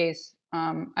in case,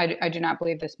 I do not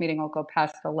believe this meeting will go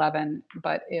past 11,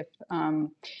 but if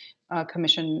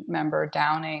Commission Member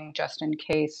Downing, just in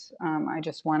case, I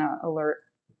just want to alert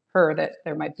her that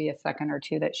there might be a second or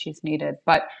two that she's needed.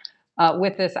 But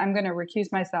with this, I'm going to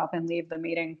recuse myself and leave the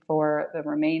meeting for the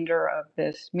remainder of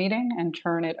this meeting and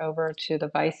turn it over to the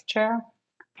Vice Chair,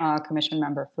 Commission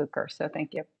Member Fluker. So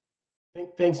thank you.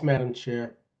 Thanks, Madam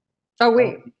Chair. Oh,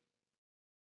 wait.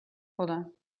 Hold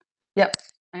on. Yep,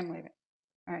 I'm leaving.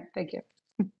 All right, thank you.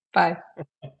 Bye.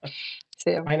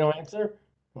 See you. Final answer?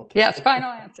 Okay. Yes, final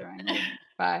answer. I'm leaving.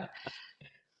 Bye.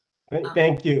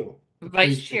 Thank you.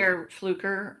 Vice Chair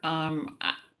Fluker,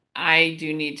 I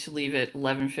do need to leave at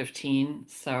 11:15.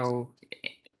 So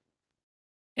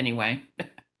anyway.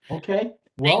 Okay.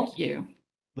 Well, thank you.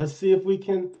 Let's see if we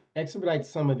can expedite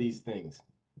some of these things.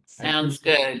 Sounds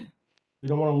good. We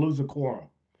don't want to lose a quorum.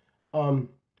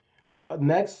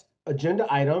 Next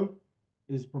agenda item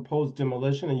is proposed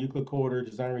demolition in Euclid Corridor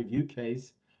Design Review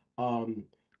Case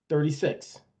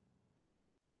 36.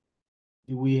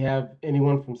 Do we have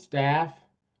anyone from staff,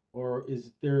 or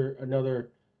is there another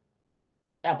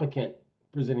applicant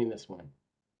presenting this one?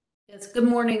 Yes, good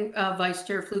morning, Vice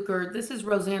Chair Fluker. This is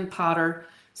Roseanne Potter,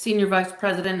 Senior Vice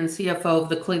President and CFO of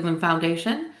the Cleveland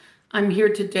Foundation. I'm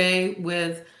here today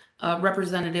with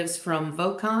representatives from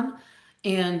VOCON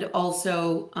and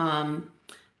also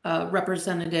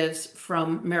representatives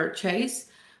from Merit Chase.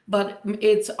 But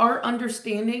it's our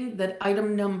understanding that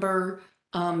item number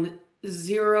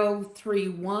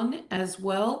 031 as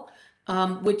well,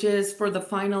 which is for the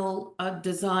final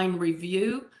design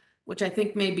review, which I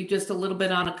think may be just a little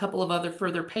bit on a couple of other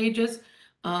further pages,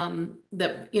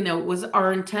 that, you know, was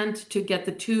our intent to get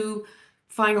the two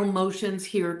final motions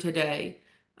here today,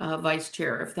 Vice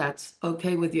Chair, if that's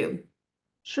okay with you.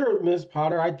 Sure, Ms.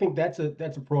 Potter, I think that's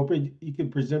appropriate. You can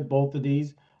present both of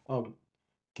these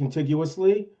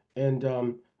contiguously,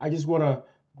 and I just want to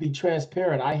be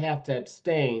transparent. I have to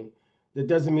abstain. That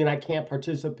doesn't mean I can't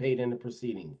participate in the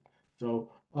proceedings. So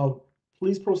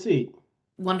please proceed.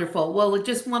 Wonderful. Well, I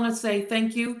just want to say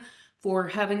thank you for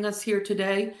having us here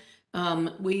today.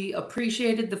 We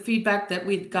appreciated the feedback that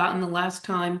we'd gotten the last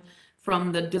time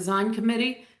from the design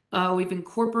committee. We've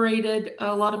incorporated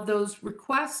a lot of those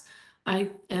requests.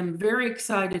 I am very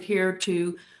excited here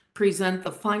to present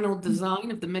the final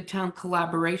design of the Midtown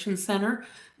Collaboration Center.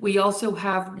 We also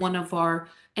have one of our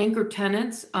anchor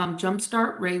tenants,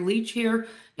 Jumpstart, Ray Leach here,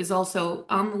 is also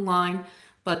on the line.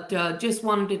 But just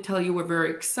wanted to tell you we're very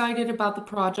excited about the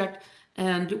project,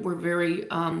 and we're very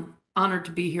honored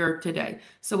to be here today.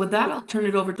 So with that, I'll turn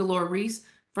it over to Laura Reese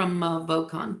from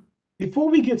VOCON. Before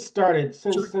we get started,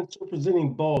 since you're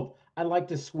presenting both, I'd like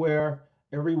to swear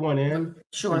everyone in,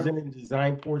 presenting the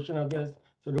design portion of this,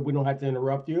 so that we don't have to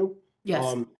interrupt you.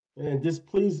 Yes. And just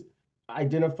please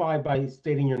identify by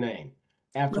stating your name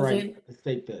after I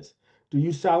state this. Do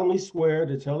you solemnly swear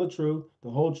to tell the truth, the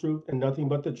whole truth, and nothing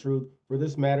but the truth for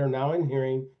this matter now in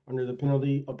hearing under the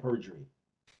penalty of perjury?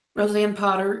 Roseanne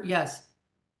Potter, yes.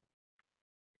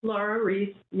 Laura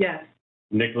Reese, yes.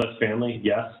 Nicholas Family,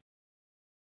 yes.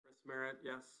 Chris Merritt,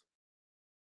 yes.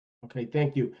 Okay,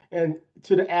 thank you. And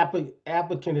to the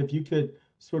applicant, if you could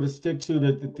sort of stick to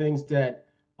the things that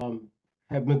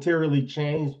have materially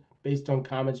changed based on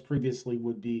comments previously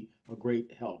would be a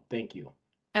great help. Thank you.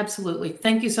 Absolutely.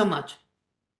 Thank you so much.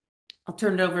 I'll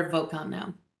turn it over to VOCON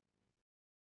now.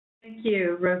 Thank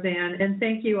you, Roseanne, and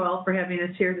thank you all for having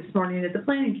us here this morning at the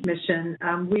Planning Commission.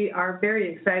 We are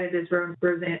very excited, as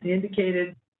Roseanne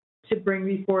indicated, to bring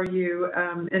before you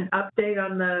an update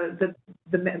on the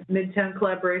Midtown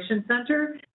Collaboration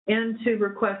Center and to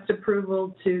request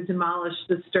approval to demolish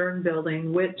the Stern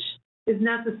building, which is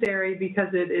necessary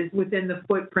because it is within the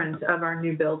footprint of our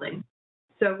new building.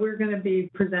 So we're going to be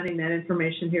presenting that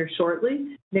information here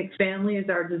shortly. Nick Fanley is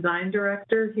our design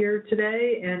director here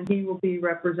today, and he will be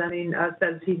representing us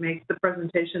as he makes the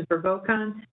presentation for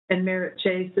VOCON. And Merritt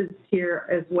Chase is here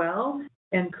as well.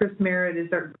 And Chris Merritt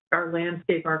is our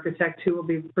landscape architect who will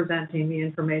be presenting the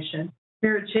information.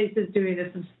 Merritt Chase is doing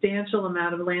a substantial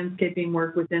amount of landscaping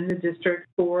work within the district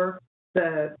for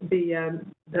the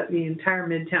entire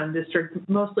Midtown district,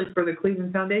 mostly for the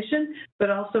Cleveland Foundation, but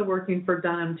also working for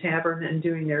Dunham Tavern and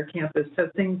doing their campus. So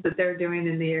things that they're doing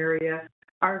in the area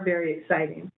are very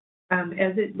exciting.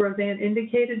 As Roseanne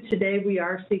indicated, today we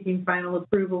are seeking final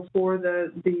approval for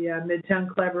the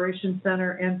Midtown Collaboration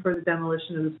Center and for the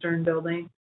demolition of the Stern building.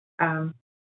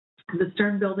 The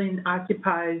Stern building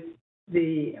occupies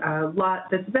the lot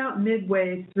that's about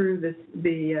midway through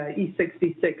the East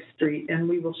 66th Street, and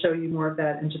we will show you more of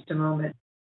that in just a moment.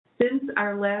 Since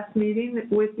our last meeting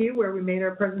with you, where we made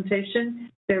our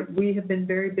presentation, we have been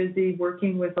very busy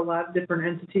working with a lot of different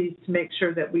entities to make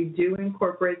sure that we do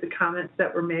incorporate the comments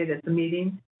that were made at the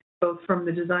meeting, both from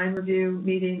the design review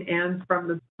meeting and from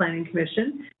the Planning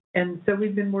Commission. And so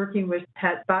we've been working with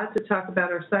PetBot to talk about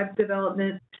our site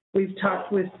development. We've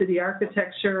talked with City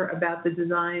Architecture about the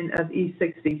design of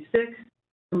E66,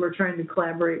 and we're trying to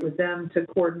collaborate with them to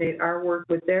coordinate our work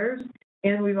with theirs.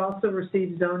 And we've also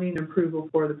received zoning approval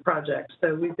for the project.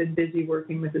 So we've been busy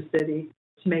working with the city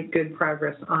to make good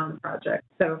progress on the project.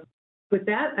 So with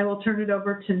that, I will turn it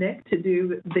over to Nick to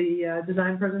do the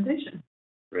design presentation.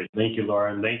 Great. Thank you,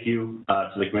 Laura, and thank you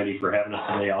to the committee for having us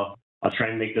today. I'll try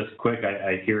and make this quick.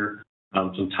 I hear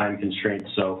some time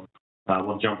constraints, so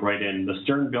we'll jump right in. The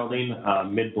Stern building,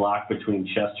 mid-block between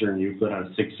Chester and Euclid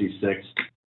on 66.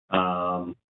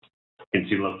 You can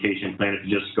see the location plan. If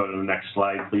you just go to the next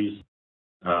slide, please.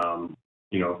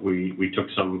 You know, we took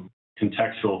some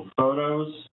contextual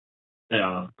photos.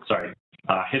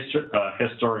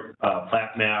 Historic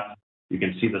plat map. You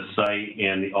can see the site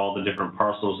and all the different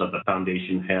parcels that the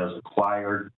foundation has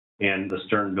acquired and the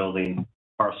Stern building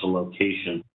parcel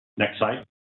location. Next slide.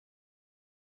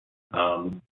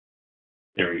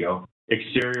 There we go.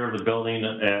 Exterior of the building,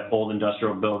 old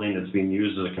industrial building that's being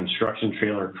used as a construction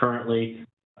trailer currently,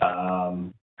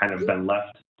 kind of been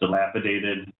left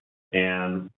dilapidated.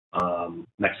 And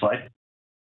next slide.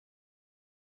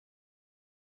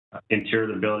 interior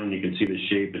of the building, you can see the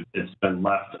shape. It's been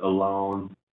left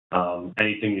alone.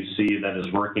 Anything you see that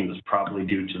is working is probably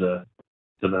due to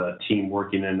the team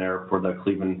working in there for the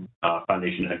Cleveland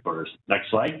Foundation headquarters. Next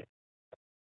slide.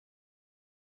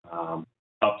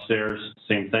 Upstairs,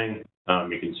 same thing.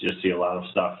 You can just see a lot of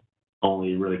stuff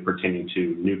only really pertaining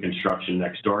to new construction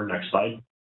next door. Next slide.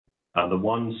 The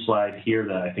one slide here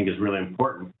that I think is really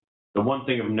important. The one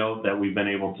thing of note that we've been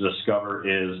able to discover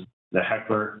is the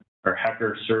Heckler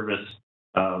service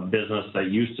business that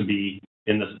used to be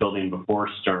in this building before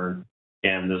Stern,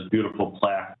 and this beautiful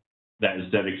plaque that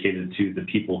is dedicated to the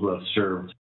people who have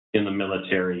served in the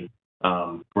military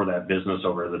for that business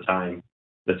over the time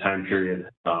period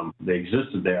they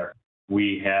existed there.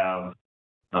 We have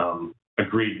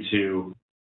agreed to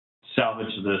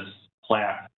salvage this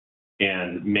plaque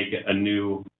and make it a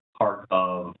new part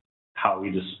of how we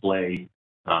display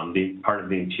the part of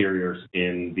the interiors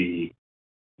in the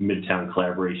Midtown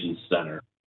Collaboration Center.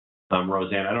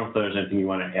 Roseanne, I don't know if there's anything you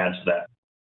want to add to that.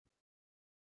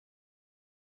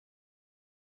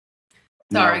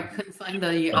 Sorry, couldn't find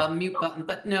the mute button,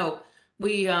 but no,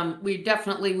 we've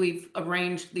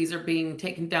arranged, these are being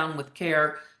taken down with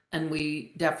care, and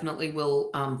we definitely will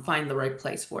find the right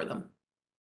place for them.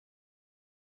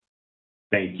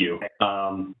 Thank you.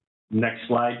 Next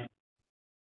slide.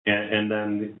 And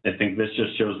then I think this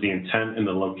just shows the intent and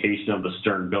the location of the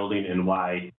Stern building and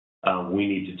why we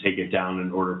need to take it down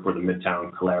in order for the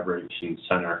Midtown Collaboration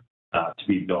Center to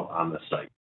be built on the site.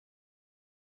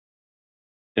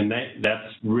 And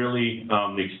that's really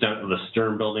the extent of the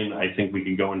Stern building. I think we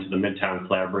can go into the Midtown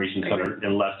Collaboration Center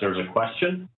unless there's a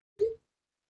question.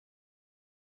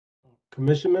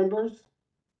 Commission members?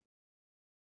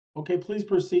 Okay, please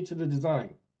proceed to the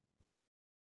design.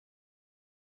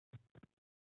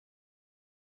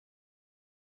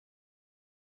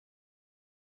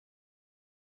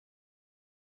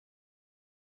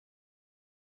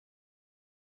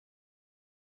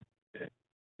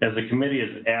 As the committee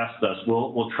has asked us,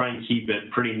 we'll try and keep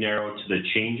it pretty narrow to the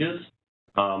changes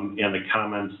and the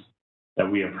comments that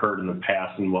we have heard in the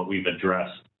past and what we've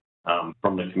addressed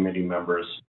from the committee members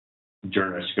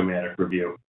during our schematic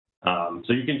review.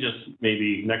 So you can just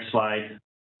maybe next slide.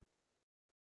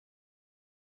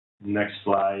 Next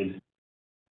slide.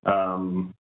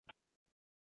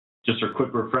 Just a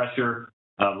quick refresher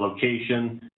of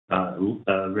location,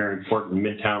 a very important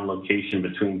Midtown location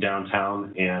between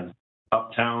downtown and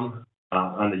uptown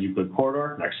on the Euclid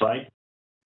corridor. Next slide.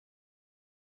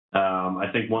 I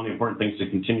think one of the important things to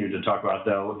continue to talk about,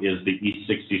 though, is the East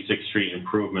 66th Street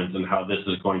improvements and how this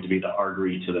is going to be the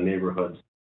artery to the neighborhoods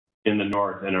in the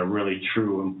north and a really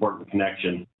true important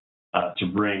connection to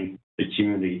bring the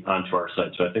community onto our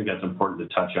site. So I think that's important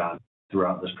to touch on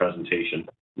throughout this presentation.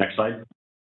 Next slide.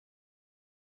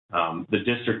 The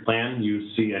district plan,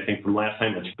 you see, I think from last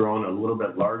time, it's grown a little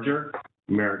bit larger.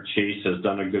 Merritt Chase has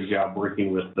done a good job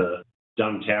working with the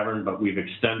Dunn Tavern, but we've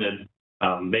extended,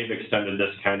 they've extended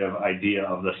this kind of idea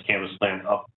of this canvas plan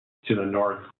up to the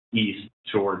northeast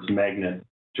towards Magnet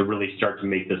to really start to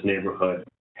make this neighborhood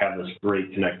have this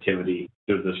great connectivity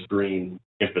to this green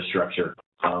infrastructure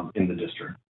in the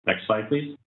district. Next slide,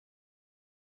 please.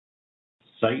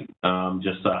 Site,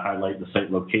 just to highlight the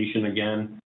site location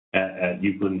again at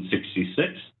Euclid and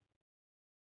 66.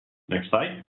 Next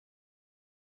slide.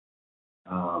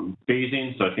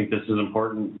 Phasing, so I think this is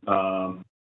important.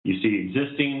 You see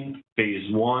existing,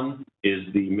 phase 1 is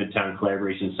the Midtown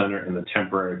Collaboration Center and the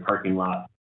temporary parking lot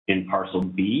in parcel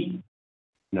B.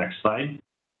 Next slide.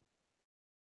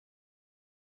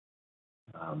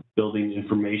 Building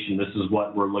information, this is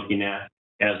what we're looking at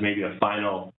as maybe a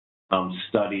final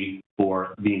study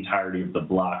for the entirety of the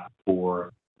block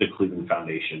for the Cleveland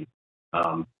Foundation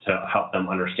to help them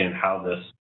understand how this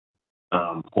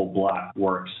whole block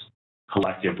works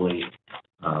collectively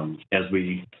as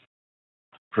we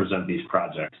present these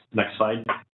projects. Next slide.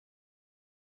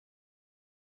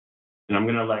 And I'm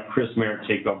going to let Chris Merritt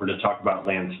take over to talk about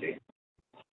landscape.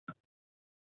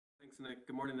 Thanks, Nick.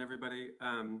 Good morning, everybody.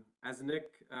 As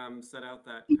Nick set out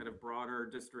that kind of broader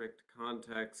district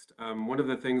context, one of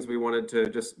the things we wanted to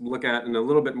just look at in a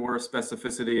little bit more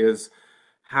specificity is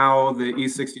how the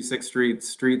East 66th Street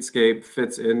streetscape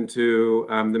fits into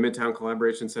the Midtown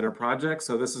Collaboration Center project.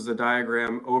 So this is a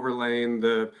diagram overlaying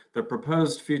the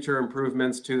proposed future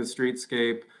improvements to the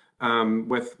streetscape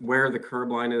with where the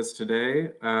curb line is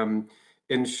today.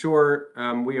 In short,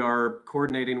 we are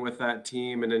coordinating with that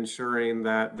team and ensuring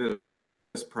that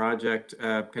this project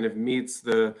kind of meets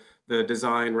the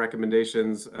design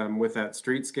recommendations with that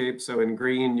streetscape. So in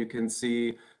green, you can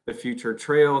see the future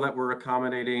trail that we're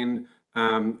accommodating,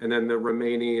 and then the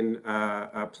remaining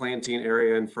planting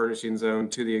area and furnishing zone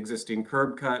to the existing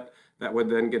curb cut that would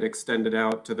then get extended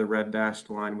out to the red dashed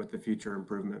line with the future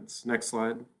improvements. Next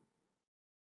slide.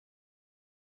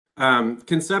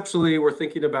 Conceptually, we're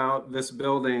thinking about this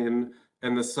building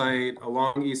and the site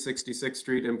along East 66th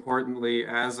Street, importantly,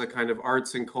 as a kind of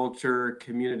arts and culture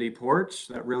community porch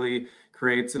that really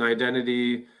creates an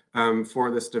identity for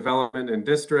this development and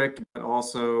district, but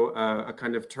also a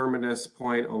kind of terminus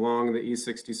point along the East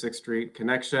 66th Street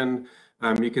connection.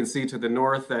 You can see to the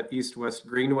north that east-west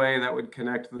greenway that would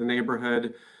connect the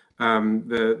neighborhood,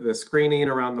 the screening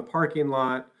around the parking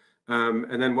lot,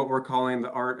 and then what we're calling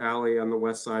the art alley on the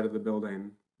west side of the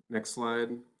building. Next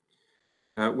slide.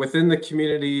 Within the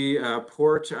community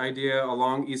porch idea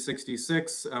along East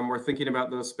 66, we're thinking about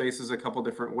those spaces a couple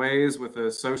different ways, with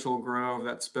a social grove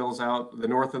that spills out the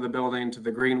north of the building to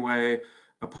the greenway,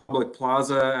 a public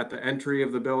plaza at the entry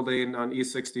of the building on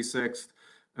East 66th,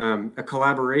 a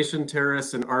collaboration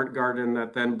terrace and art garden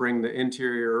that then bring the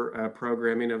interior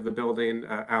programming of the building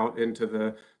out into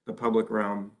the public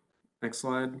realm. Next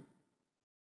slide.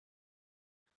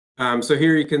 So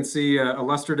here you can see an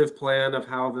illustrative plan of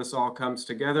how this all comes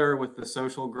together, with the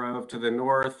social grove to the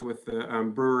north, with the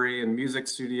brewery and music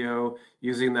studio,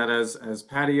 using that as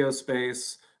patio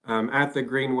space at the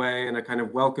greenway and a kind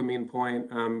of welcoming point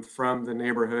from the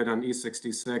neighborhood on East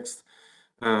 66th.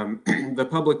 The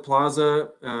public plaza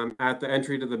at the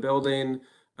entry to the building,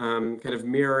 kind of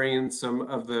mirroring some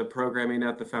of the programming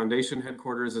at the foundation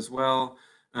headquarters as well.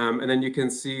 And then you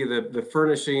can see the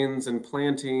furnishings and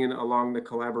planting along the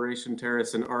collaboration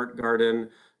terrace and art garden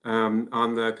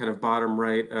on the kind of bottom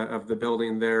right of the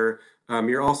building there.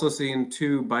 You're also seeing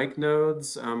two bike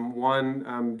nodes,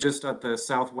 one just at the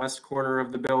southwest corner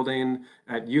of the building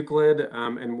at Euclid,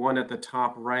 and one at the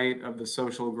top right of the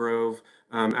social grove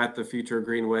at the future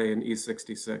greenway in East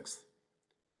 66th.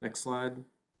 Next slide.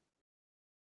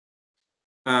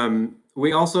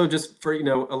 We also, just for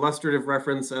illustrative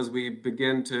reference, as we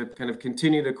begin to kind of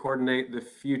continue to coordinate the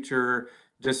future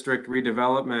district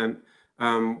redevelopment,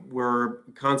 we're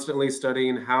constantly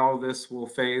studying how this will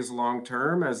phase long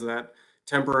term as that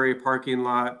temporary parking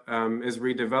lot is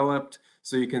redeveloped.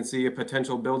 So you can see a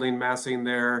potential building massing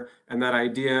there, and that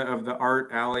idea of the art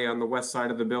alley on the west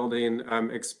side of the building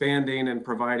expanding and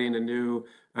providing a new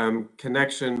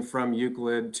connection from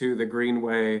Euclid to the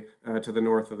greenway to the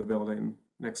north of the building.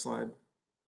 Next slide.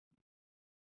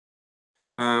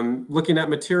 Looking at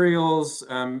materials,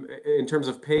 in terms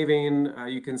of paving,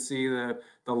 you can see the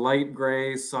light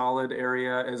gray solid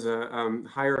area is a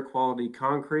higher quality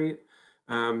concrete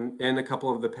in a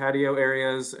couple of the patio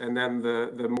areas, and then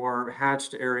the more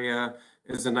hatched area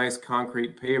is a nice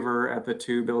concrete paver at the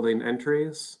two building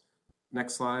entries.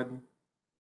 Next slide.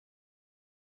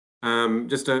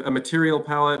 Just a material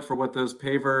palette for what those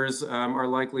pavers are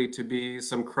likely to be: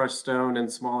 some crushed stone in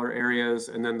smaller areas,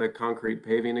 and then the concrete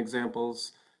paving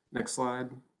examples. Next slide.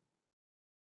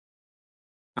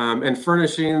 And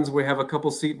furnishings, we have a couple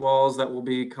seat walls that will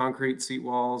be concrete seat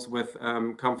walls with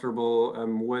comfortable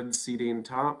wood seating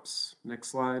tops. Next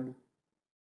slide.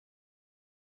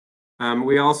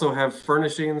 We also have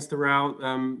furnishings throughout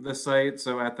the site.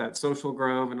 So at that social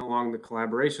grove and along the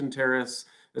collaboration terrace,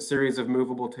 a series of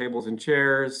movable tables and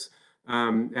chairs,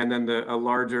 and then a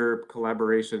larger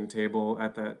collaboration table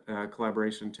at that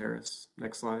collaboration terrace.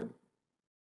 Next slide.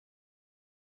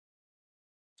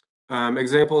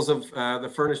 Examples of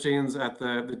the furnishings at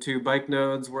the two bike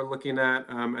nodes we're looking at,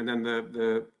 and then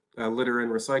the litter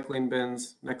and recycling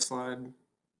bins. Next slide.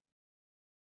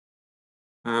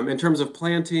 In terms of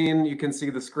planting, you can see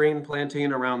the screen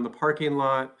planting around the parking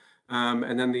lot,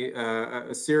 and then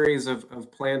a series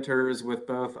of planters with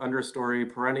both understory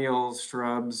perennials,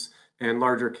 shrubs, and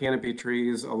larger canopy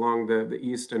trees along the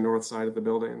east and north side of the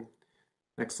building.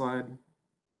 Next slide.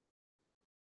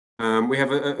 We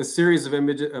have a series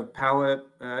of palette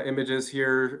images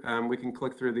here. We can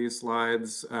click through these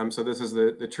slides. So this is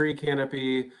the tree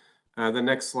canopy. The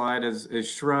next slide is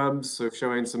shrubs, so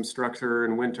showing some structure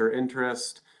and winter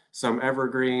interest, some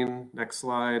evergreen. Next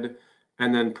slide.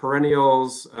 And then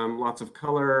perennials, lots of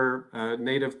color,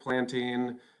 native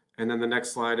planting. And then the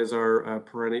next slide is our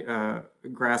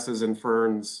grasses and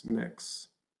ferns mix.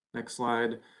 Next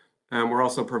slide. We're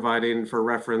also providing for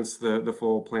reference the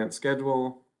full plant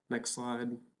schedule. Next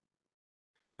slide.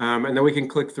 And then we can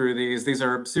click through these. These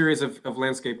are a series of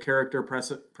landscape character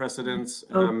precedents.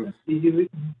 They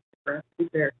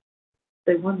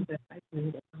wanted that.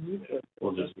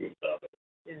 We'll just move that.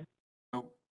 Yeah.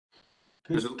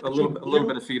 There's a little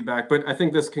bit of feedback, but I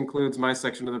think this concludes my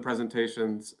section of the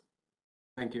presentations.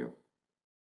 Thank you.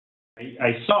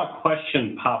 I saw a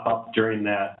question pop up during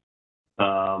that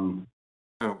in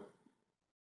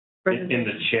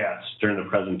the chats during the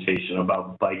presentation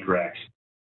about bike racks.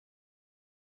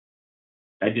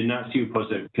 I did not see you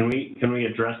post it. Can we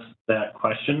address that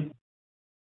question?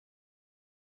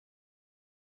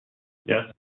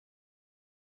 Yes?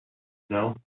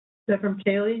 No? Is that from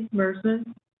Kaylee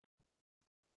Mersman?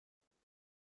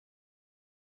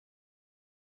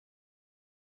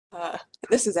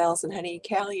 This is Allison Henny.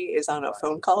 Callie is on a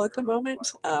phone call at the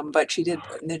moment, but she did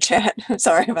put in the chat,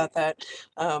 sorry about that.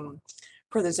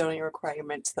 Per the zoning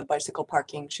requirements, the bicycle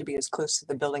parking should be as close to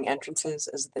the building entrances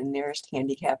as the nearest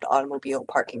handicapped automobile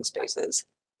parking spaces.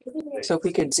 So if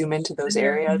we could zoom into those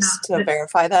areas to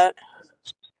verify that.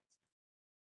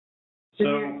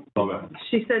 So,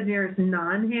 She said nearest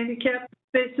non-handicapped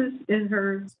spaces in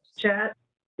her chat.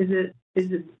 Is it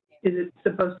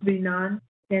supposed to be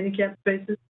non-handicapped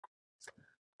spaces?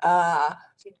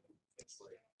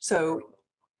 So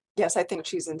yes, I think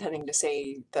she's intending to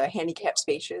say the handicap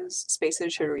spaces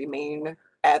should remain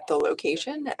at the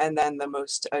location and then the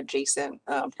most adjacent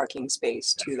parking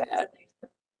space to that.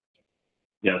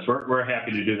 Yes, we're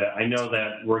happy to do that. I know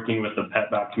that working with the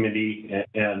PetDoc committee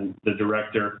and the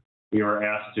director, we were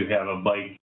asked to have a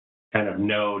bike kind of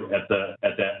node at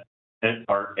that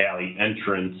art alley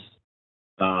entrance.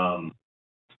 So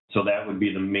that would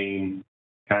be the main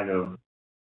kind of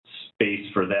space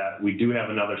for that. We do have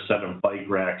another set of bike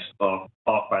racks off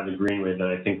by the Greenway that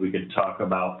I think we could talk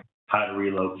about how to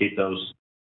relocate those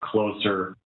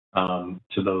closer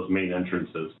to those main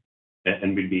entrances,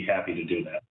 and we'd be happy to do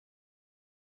that.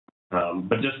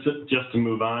 But just to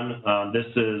move on, this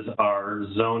is our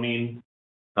zoning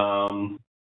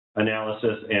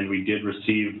analysis, and we did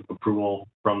receive approval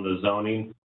from the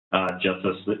zoning just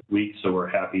this week, so we're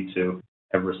happy to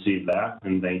have received that,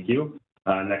 and thank you.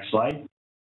 Next slide.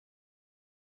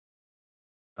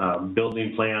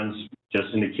 Building plans,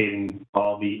 just indicating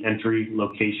all the entry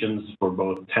locations for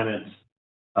both tenants,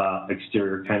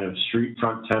 exterior kind of street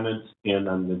front tenants, and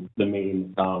then the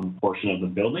main portion of the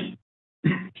building.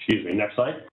 Excuse me, next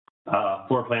slide.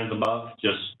 Floor plans above,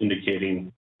 just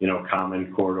indicating,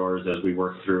 common corridors as we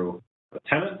work through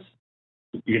tenants.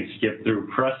 You can skip through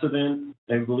precedent,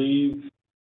 I believe.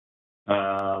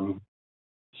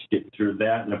 Skip through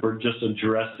that, and if we're just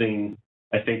addressing,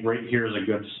 I think right here is a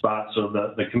good spot. So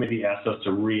the committee asked us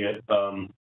to reanalyze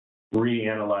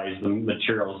the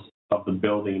materials of the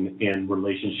building in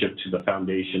relationship to the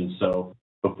foundation. So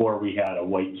before we had a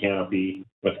white canopy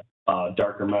with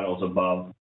darker metals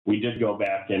above, we did go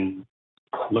back and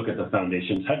look at the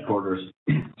foundation's headquarters,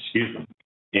 excuse me,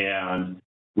 and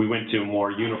we went to a more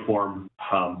uniform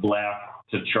black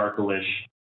to charcoalish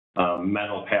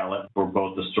metal palette for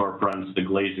both the storefronts, the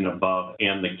glazing above,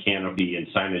 and the canopy and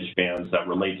signage bands that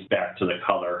relates back to the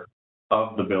color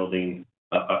of the building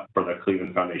for the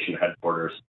Cleveland Foundation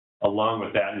headquarters. Along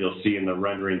with that, you'll see in the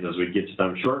renderings as we get to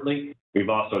them shortly, we've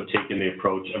also taken the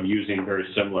approach of using very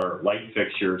similar light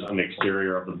fixtures on the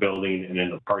exterior of the building and in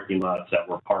the parking lots that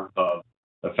were part of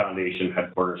the Foundation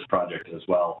headquarters project as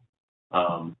well.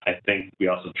 I think we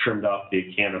also trimmed up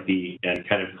the canopy and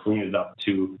kind of cleaned it up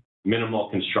to minimal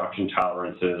construction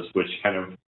tolerances, which kind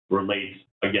of relates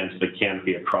against the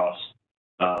canopy across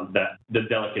the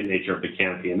delicate nature of the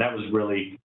canopy. And that was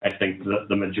really, I think,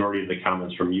 the majority of the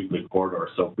comments from Euclid Corridor.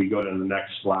 So if we go to the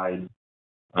next slide,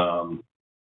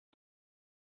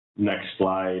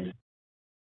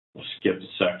 we'll skip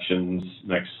sections.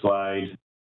 Next slide.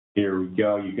 Here we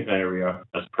go. There we go.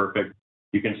 That's perfect.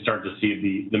 You can start to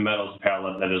see the metals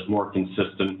palette that is more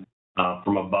consistent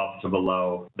from above to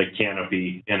below the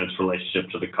canopy and its relationship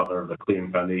to the color of the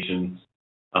Cleveland Foundation's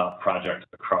project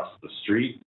across the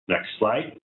street. Next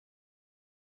slide.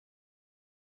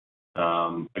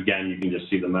 Again, you can just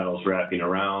see the metals wrapping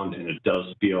around, and it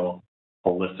does feel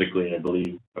holistically, I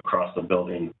believe, across the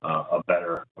building, a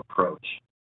better approach.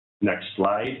 Next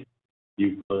slide,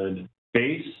 Euclid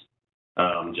base,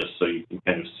 just so you can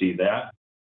kind of see that.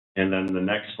 And then the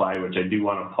next slide, which I do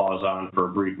want to pause on for a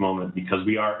brief moment, because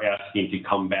we are asking to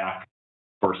come back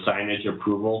for signage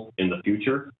approval in the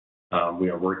future. We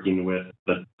are working with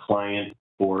the client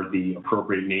for the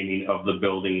appropriate naming of the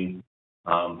building.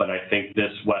 But I think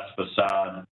this west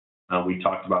facade, we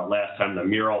talked about last time, the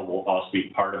mural will also be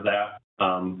part of that,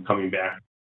 coming back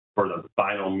for the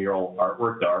final mural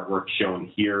artwork. The artwork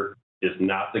shown here is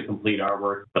not the complete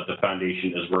artwork, but the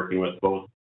foundation is working with both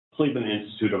Cleveland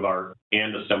Institute of Art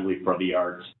and Assembly for the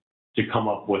Arts to come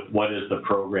up with what is the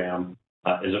program.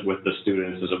 Is it with the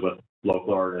students? Is it with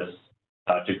local artists?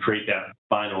 To create that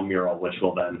final mural, which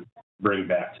will then bring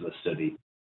back to the city.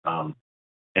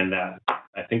 And that,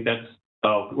 I think that's,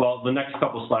 oh, well, the next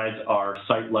couple slides are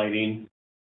site lighting,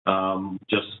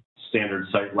 just standard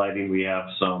site lighting. We have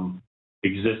some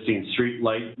existing street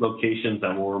light locations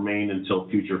that will remain until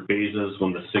future phases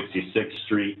when the 66th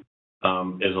Street is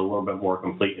a little bit more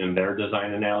complete in their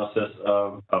design analysis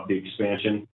of the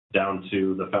expansion down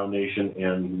to the foundation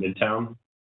and Midtown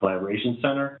Collaboration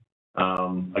Center.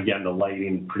 Again, the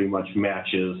lighting pretty much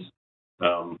matches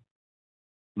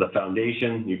the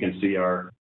foundation. You can see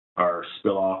our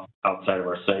spill off outside of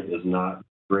our site is not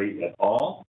great at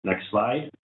all. Next slide.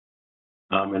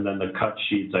 And then the cut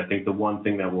sheets, I think the one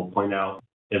thing that we'll point out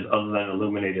is other than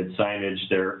illuminated signage,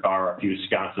 there are a few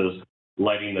sconces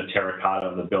lighting the terracotta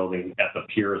of the building at the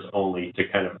piers only to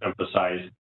kind of emphasize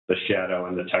the shadow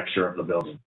and the texture of the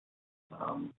building.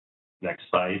 Next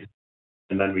slide.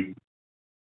 And then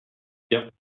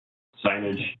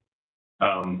signage,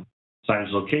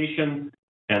 signage location.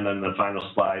 And then the final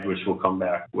slide, which we'll come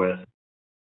back with,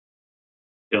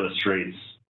 illustrates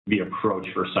the approach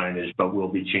for signage, but we'll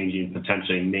be changing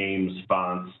potentially names,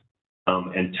 fonts,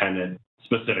 and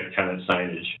specific tenant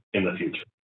signage in the future.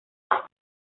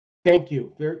 Thank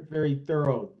you. Very, very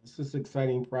thorough. This is an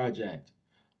exciting project.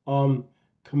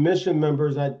 Commission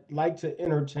members, I'd like to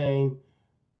entertain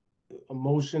a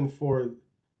motion for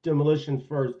demolition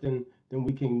first, then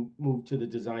we can move to the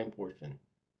design portion.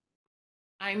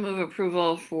 I move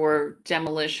approval for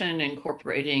demolition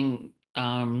incorporating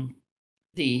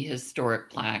the historic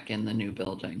plaque in the new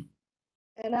building.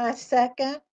 And I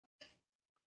second.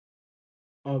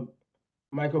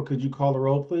 Michael, could you call the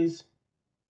roll, please?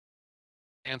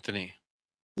 Anthony,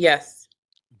 Yes.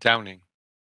 Downing,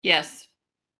 Yes.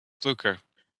 Fluker,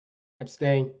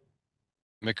 Abstain.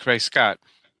 McCray Scott,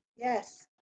 Yes.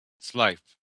 Slife.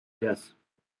 Yes.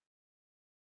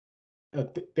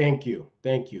 Thank you.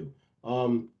 Thank you.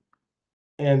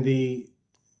 And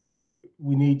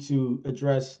we need to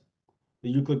address the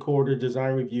Euclid Corridor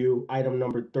Design Review, item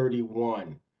number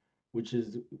 31, which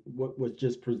is what was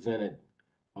just presented.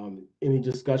 Any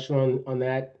discussion on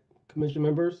that, commission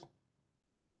members?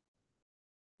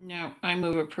 No, I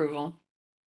move approval.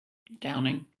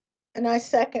 Downing. And I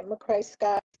second McCray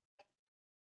Scott.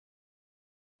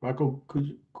 Michael,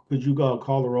 could you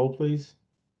call the roll, please?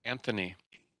 Anthony,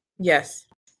 Yes.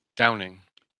 Downing,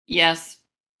 Yes.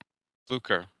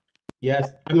 Fluker, Yes,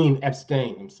 I mean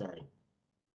abstain, I'm sorry.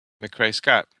 McCray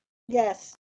Scott,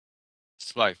 Yes.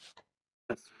 Slife.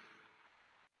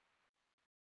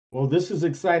 Well, this is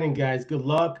exciting, guys. Good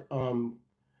luck.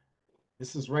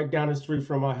 This is right down the street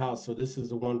from my house, so this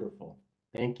is wonderful.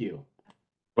 Thank you.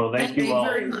 Well, thank you all.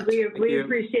 very much. We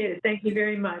appreciate it. Thank you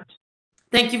very much.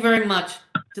 Thank you very much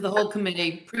to the whole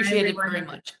committee. Appreciate it very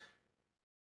much.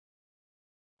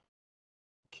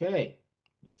 Okay,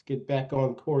 let's get back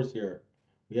on course here.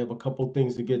 We have a couple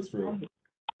things to get through.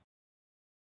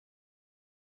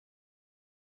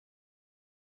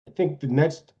 I think the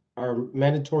next are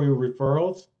mandatory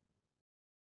referrals.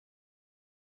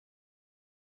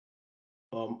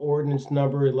 Ordinance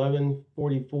number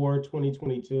 1144,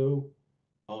 2022.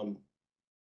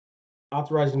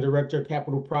 Authorizing Director of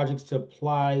Capital Projects to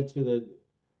apply to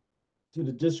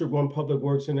the District 1 Public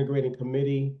Works Integrating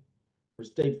Committee for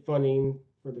state funding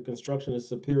for the construction of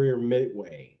Superior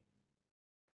Midway.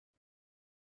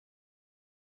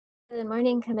 Good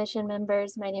morning, Commission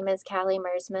members. My name is Callie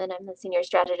Mersman. I'm the Senior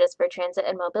Strategist for Transit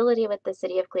and Mobility with the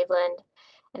City of Cleveland,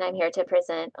 and I'm here to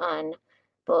present on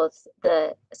both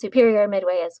the Superior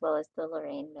Midway as well as the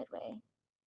Lorraine Midway.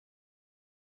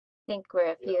 I think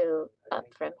we're a few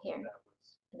up from here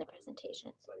in the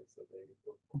presentation.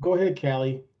 Go ahead,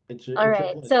 Callie. All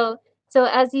right, so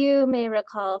as you may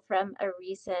recall from a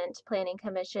recent Planning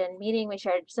Commission meeting, we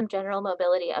shared some general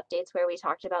mobility updates where we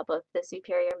talked about both the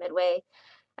Superior Midway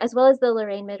as well as the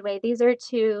Lorraine Midway. These are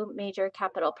two major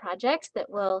capital projects that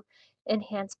will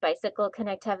enhance bicycle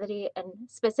connectivity and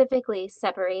specifically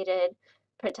separated,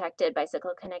 protected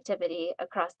bicycle connectivity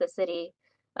across the city.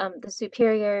 The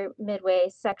Superior Midway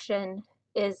section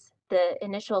is the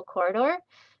initial corridor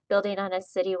building on a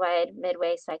citywide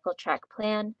midway cycle track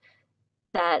plan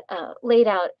that laid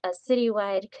out a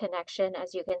citywide connection,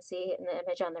 as you can see in the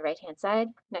image on the right-hand side.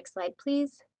 Next slide,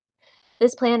 please.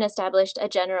 This plan established a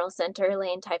general center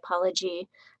lane typology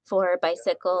for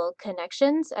bicycle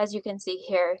connections, as you can see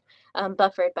here,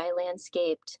 buffered by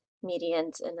landscaped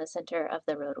medians in the center of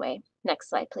the roadway. Next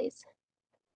slide, please.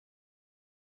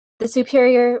 The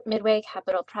Superior Midway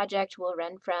Capital Project will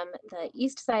run from the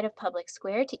east side of Public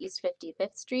Square to East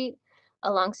 55th Street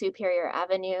along Superior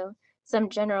Avenue. Some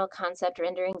general concept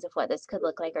renderings of what this could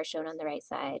look like are shown on the right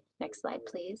side. Next slide,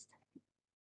 please.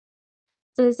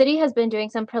 So the city has been doing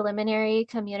some preliminary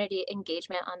community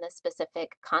engagement on this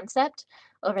specific concept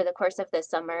over the course of this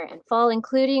summer and fall,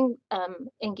 including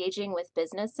engaging with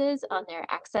businesses on their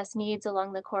access needs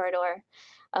along the corridor.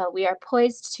 We are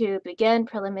poised to begin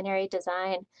preliminary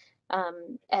design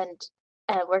and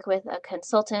work with a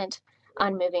consultant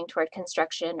on moving toward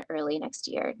construction early next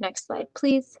year. Next slide,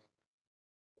 please.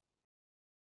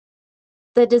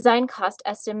 The design cost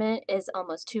estimate is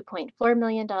almost $2.4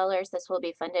 million. This will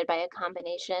be funded by a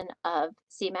combination of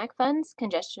CMAQ funds,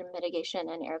 congestion mitigation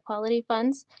and air quality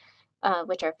funds,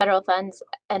 which are federal funds,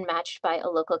 and matched by a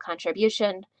local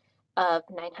contribution of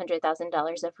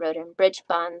 $900,000 of road and bridge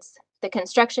bonds. The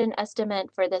construction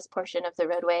estimate for this portion of the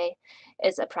roadway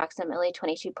is approximately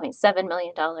 $22.7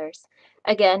 million,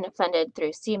 again funded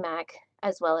through CMAQ,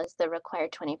 as well as the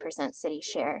required 20% city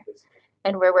share.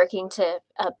 And we're working to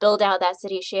build out that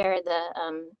city share.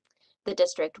 The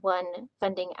District 1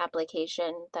 funding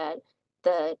application that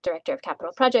the Director of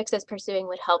Capital Projects is pursuing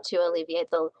would help to alleviate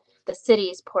the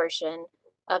city's portion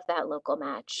of that local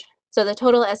match. So the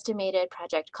total estimated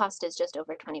project cost is just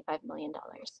over $25 million.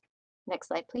 Next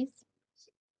slide, please.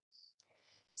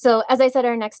 So as I said,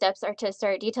 our next steps are to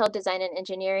start detailed design and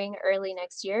engineering early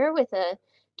next year with a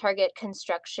target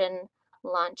construction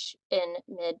launch in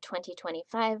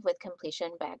mid-2025 with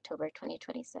completion by October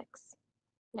 2026.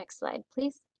 Next slide,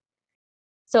 please.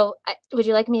 So would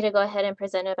you like me to go ahead and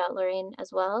present about Lorraine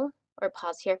as well, or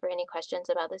pause here for any questions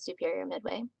about the Superior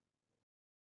Midway?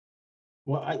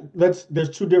 Well, there's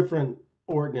two different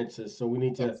ordinances, so we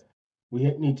need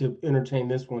to entertain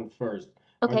this one first.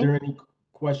 Okay. Are there any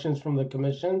questions from the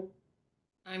commission?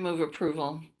 I move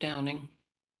approval, Downing.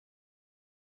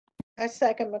 I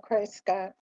second McCray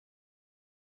Scott.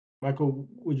 Michael,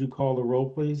 would you call the roll,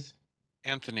 please?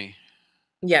 Anthony,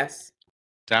 Yes.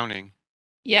 Downing,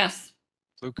 Yes.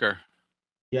 Fluker,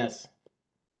 Yes.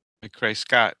 McCray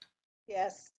Scott,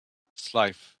 Yes.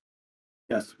 Schleif.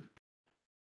 Yes.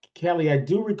 Kelly, I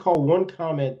do recall one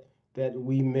comment that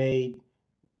we made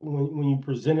when you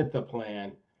presented the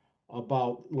plan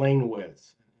about lane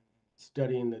widths,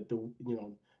 studying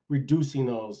reducing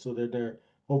those so that they're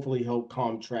hopefully help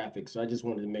calm traffic. So I just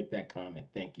wanted to make that comment.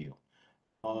 Thank you.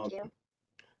 Thank you.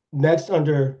 Next,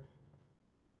 under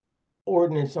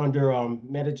ordinance, under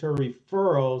mandatory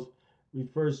referrals,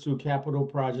 refers to capital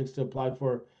projects to apply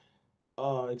for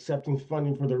accepting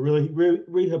funding for the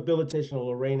rehabilitation of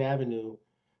Lorraine Avenue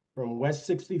from West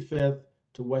 65th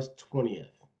to West 20th.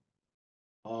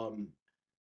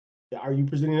 Are you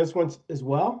presenting this one as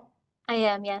well? I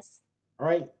am, yes. All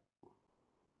right.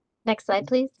 Next slide,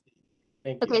 please.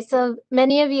 Thank you. Okay, so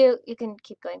many of you can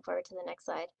keep going forward to the next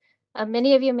slide.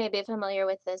 Many of you may be familiar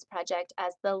with this project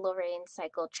as the Lorraine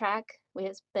Cycle Track. We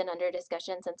have been under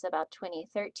discussion since about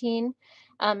 2013.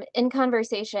 In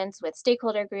conversations with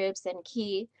stakeholder groups and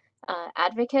key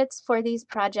advocates for these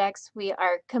projects, we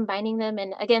are combining them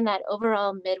in, again, that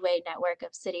overall Midway network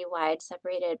of citywide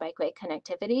separated bikeway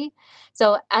connectivity.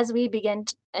 So as we begin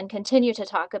and continue to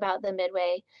talk about the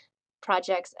Midway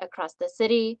projects across the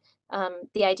city,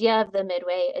 the idea of the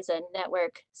Midway is a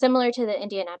network similar to the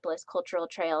Indianapolis Cultural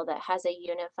Trail that has a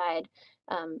unified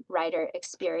rider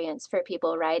experience for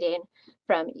people riding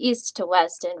from east to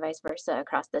west and vice versa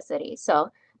across the city. So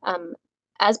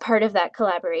as part of that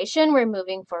collaboration, we're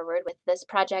moving forward with this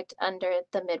project under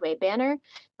the Midway banner,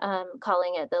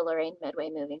 calling it the Lorraine Midway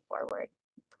Moving Forward.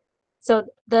 So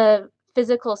the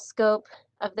physical scope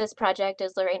of this project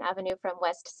is Lorraine Avenue from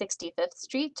West 65th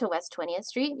Street to West 20th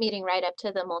Street, meeting right up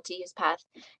to the multi-use path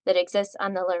that exists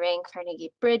on the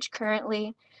Lorraine-Carnegie Bridge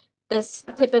currently. This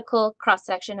typical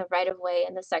cross-section of right-of-way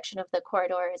in the section of the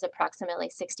corridor is approximately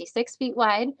 66 feet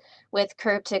wide, with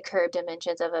curb-to-curb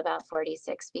dimensions of about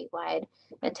 46 feet wide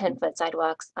and 10-foot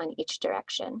sidewalks on each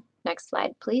direction. Next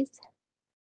slide, please.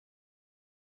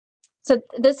 So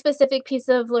this specific piece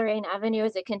of Lorraine Avenue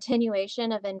is a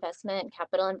continuation of investment,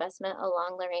 capital investment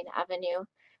along Lorraine Avenue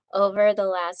over the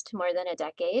last more than a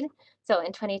decade. So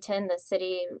in 2010, the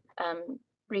city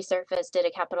resurfaced, did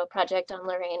a capital project on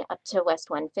Lorraine up to West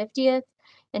 150th.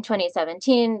 In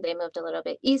 2017, they moved a little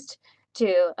bit east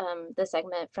to the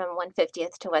segment from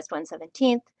 150th to West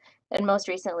 117th. And most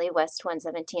recently, West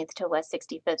 117th to West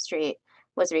 65th Street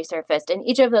was resurfaced. And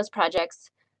each of those projects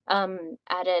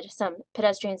added some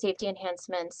pedestrian safety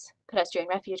enhancements, pedestrian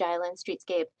refuge islands,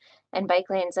 streetscape, and bike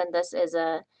lanes. And this is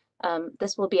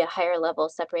this will be a higher level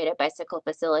separated bicycle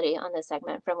facility on the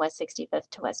segment from West 65th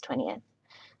to West 20th.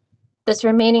 This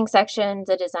remaining section,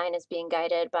 the design is being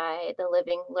guided by the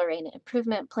Living Lorraine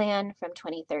Improvement Plan from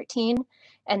 2013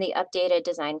 and the updated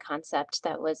design concept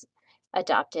that was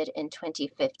adopted in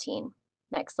 2015.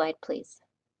 Next slide, please.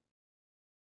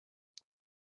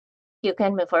 you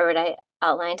can move forward, I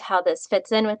outlined how this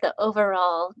fits in with the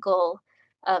overall goal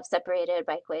of separated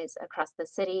bikeways across the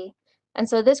city. And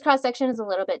so this cross section is a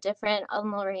little bit different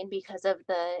on Lorraine because of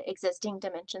the existing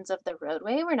dimensions of the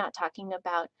roadway. We're not talking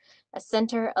about a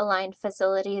center aligned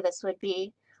facility. This would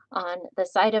be on the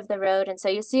side of the road. And so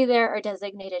you see there are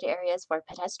designated areas for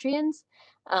pedestrians.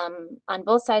 On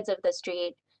both sides of the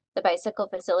street, the bicycle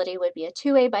facility would be a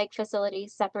two-way bike facility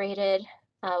separated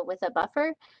with a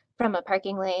buffer from a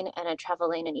parking lane and a travel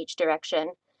lane in each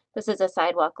direction. This is a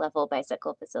sidewalk level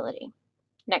bicycle facility.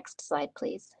 Next slide,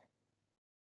 please.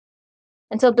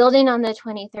 And so building on the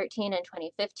 2013 and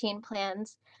 2015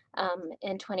 plans,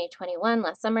 in 2021,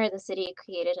 last summer, the city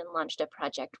created and launched a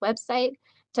project website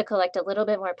to collect a little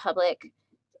bit more public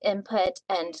input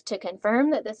and to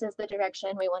confirm that this is the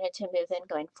direction we wanted to move in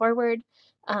going forward.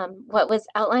 What was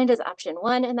outlined as option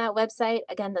 1 in that website,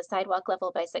 again, the sidewalk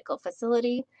level bicycle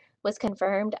facility, was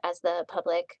confirmed as the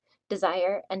public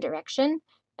desire and direction.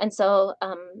 And so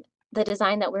the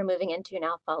design that we're moving into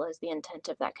now follows the intent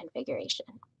of that configuration.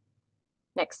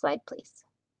 Next slide, please.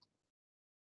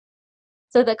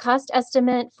 So the cost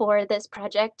estimate for this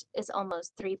project is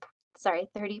almost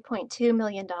 $30.2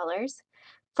 million.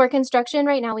 For construction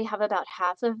right now, we have about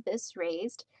half of this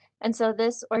raised. And so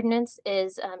this ordinance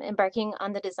is embarking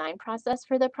on the design process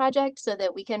for the project so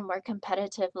that we can more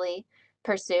competitively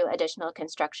pursue additional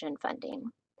construction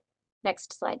funding.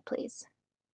 Next slide, please.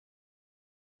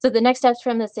 So the next steps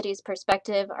from the city's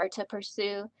perspective are to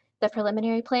pursue the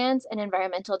preliminary plans and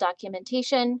environmental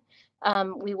documentation.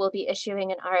 We will be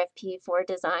issuing an RFP for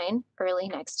design early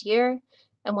next year,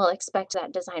 and we'll expect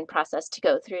that design process to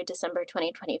go through December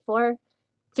 2024.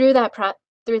 Through that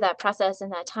process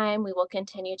and that time, we will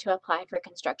continue to apply for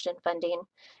construction funding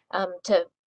to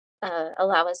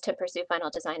allow us to pursue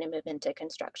final design and move into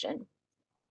construction.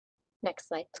 Next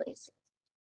slide, please.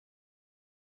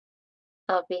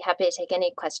 I'll be happy to take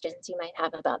any questions you might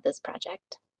have about this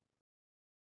project.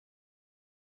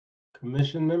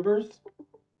 Commission members?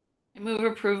 I move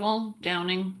approval.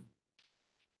 Downing.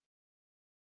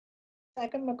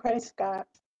 Second, McCray Scott.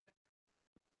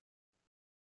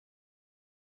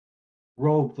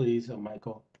 Roll, please,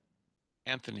 Michael.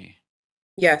 Anthony,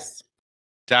 Yes.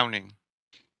 Downing,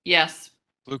 Yes.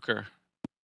 Blucher,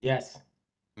 Yes.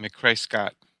 McCray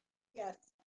Scott, Yes.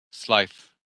 Slife.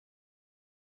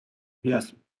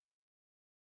 Yes.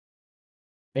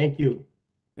 Thank you.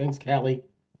 Thanks, Callie.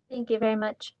 Thank you very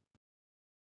much.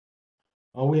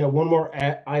 We have one more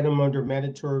item under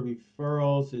mandatory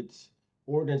referrals. It's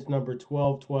ordinance number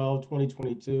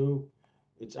 1212/2022.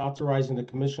 It's authorizing the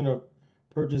Commissioner of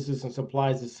Purchases and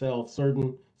Supplies to sell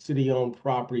certain city-owned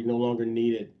property no longer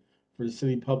needed for the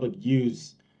city public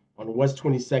use on West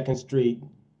 22nd Street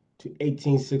to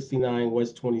 1869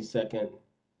 West 22nd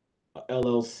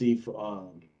LLC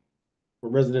for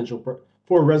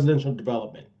residential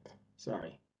development.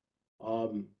 Sorry.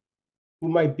 Who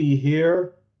might be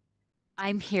here?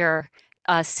 I'm here,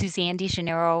 Suzanne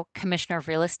DeGennaro, Commissioner of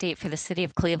Real Estate for the City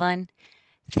of Cleveland.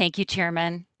 Thank you,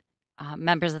 Chairman,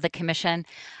 members of the Commission.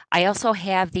 I also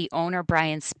have the owner,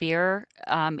 Brian Spear,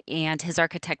 and his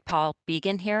architect, Paul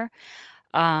Began, here.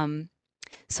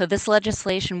 So this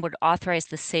legislation would authorize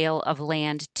the sale of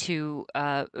land to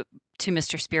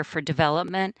Mr. Spear for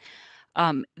development.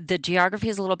 The geography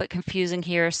is a little bit confusing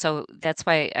here, so that's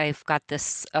why I've got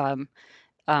this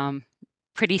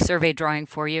pretty survey drawing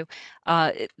for you.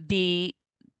 The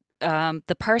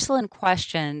parcel in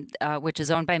question, which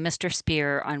is owned by Mr.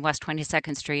 Spear on West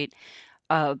 22nd Street,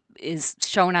 is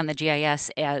shown on the GIS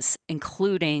as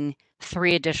including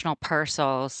 3 additional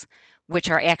parcels, which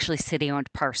are actually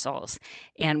city-owned parcels.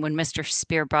 And when Mr.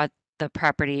 Spear bought the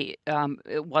property,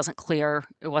 it wasn't clear,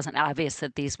 it wasn't obvious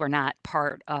that these were not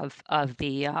part of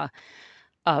the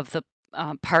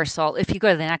parcel. If you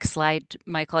go to the next slide,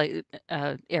 Michael,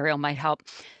 Ariel might help.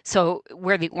 So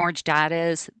where the orange dot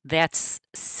is, that's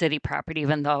city property,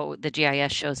 even though the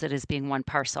GIS shows it as being one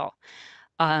parcel.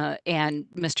 And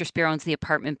Mr. Spear owns the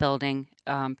apartment building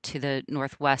to the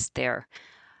northwest there.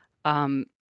 If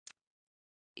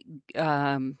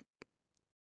you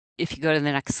go to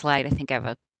the next slide, I think I have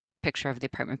a picture of the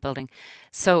apartment building.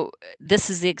 So this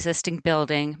is the existing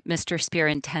building. Mr. Spear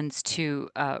intends to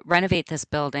renovate this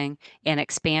building and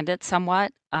expand it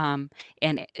somewhat and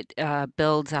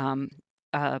build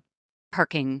a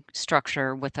parking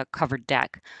structure with a covered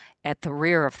deck at the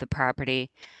rear of the property,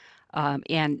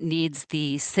 and needs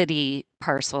the city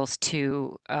parcels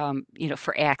to,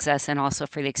 for access and also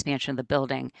for the expansion of the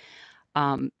building.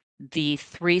 The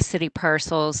 3 city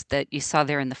parcels that you saw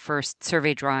there in the first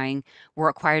survey drawing were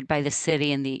acquired by the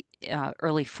city in the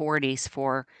early 40s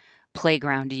for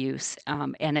playground use.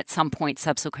 And at some point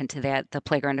subsequent to that, the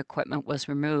playground equipment was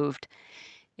removed.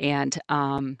 And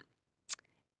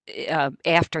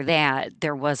after that,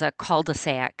 there was a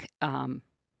cul-de-sac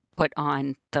put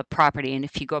on the property. And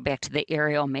if you go back to the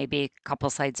aerial, maybe a couple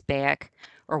sides back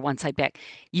or one side back,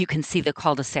 you can see the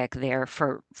cul-de-sac there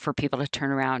for people to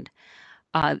turn around.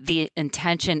 The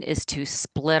intention is to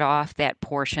split off that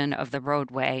portion of the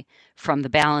roadway from the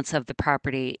balance of the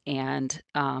property, and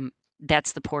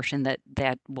that's the portion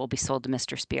that will be sold to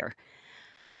Mr. Spear.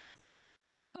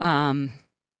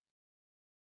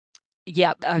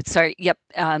 Yep, sorry, yep,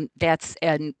 that's,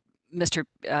 and Mr.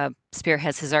 Spear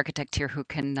has his architect here who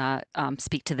can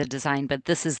speak to the design, but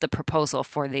this is the proposal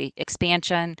for the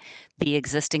expansion. The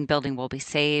existing building will be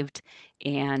saved,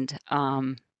 and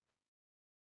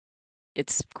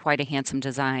it's quite a handsome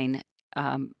design.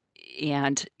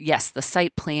 And yes, the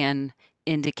site plan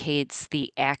indicates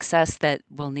the access that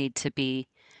will need to be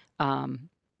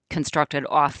constructed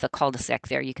off the cul-de-sac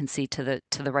there. You can see to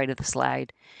the right of the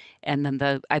slide. And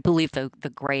then I believe the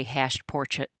gray hashed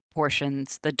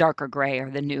portions, the darker gray, are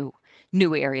the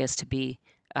new areas to be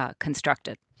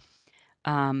constructed.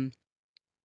 The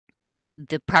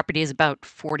property is about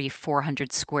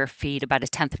 4,400 square feet, about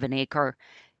 1/10 of an acre,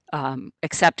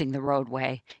 accepting the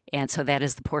roadway. And so that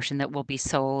is the portion that will be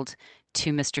sold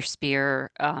to Mr. Spear.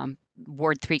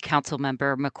 Ward 3 Council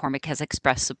Member McCormick has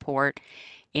expressed support.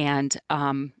 And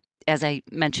as I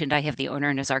mentioned, I have the owner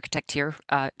and his architect here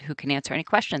who can answer any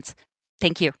questions.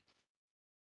 Thank you.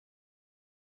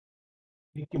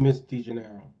 Thank you, Ms.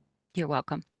 DeGennaro. You're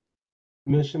welcome.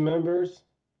 Commission members?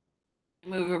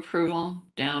 Move approval,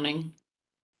 Downing.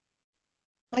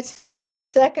 I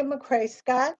second McCray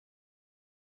Scott.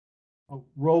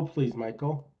 Roll, please,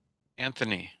 Michael.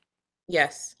 Anthony,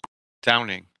 Yes.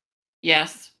 Downing,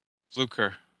 Yes.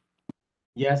 Fluker,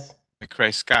 Yes.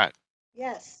 McCray Scott,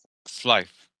 Yes.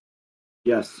 Slife.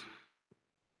 Yes.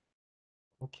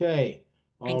 Okay.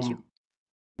 Thank you.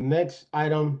 Next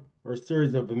item or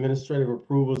series of administrative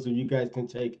approvals, if you guys can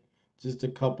take just a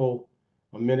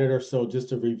minute or so just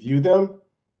to review them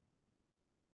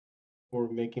or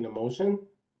making a motion.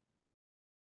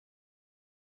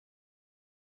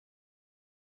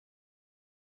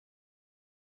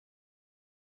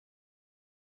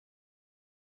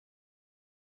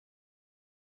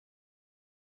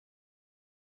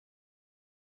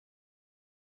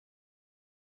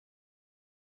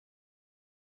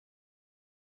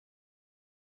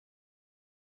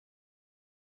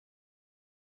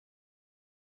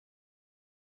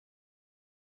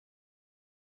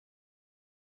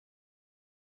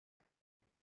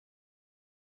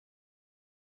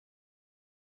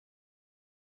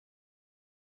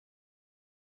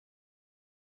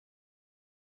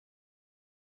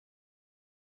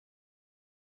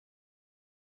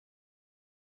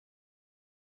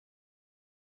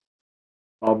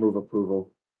 I'll move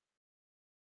approval.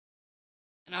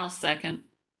 And I'll second.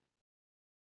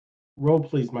 Roll,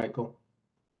 please, Michael.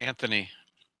 Anthony,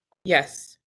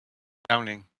 Yes.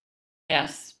 Downing,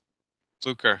 Yes.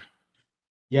 Fluker,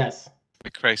 Yes.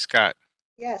 McCray Scott,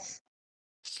 Yes.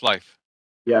 Slife.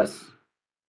 Yes.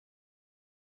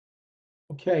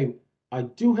 Okay, I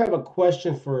do have a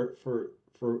question for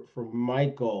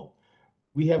Michael.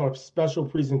 We have a special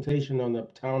presentation on the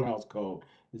townhouse code.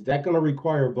 Is that going to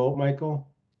require a vote, Michael?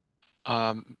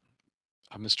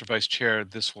 Mr. Vice Chair,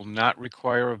 this will not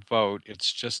require a vote.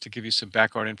 It's just to give you some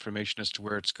background information as to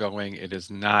where it's going. It is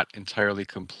not entirely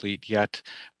complete yet,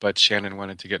 but Shannon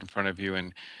wanted to get in front of you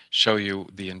and show you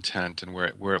the intent and where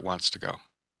it wants to go.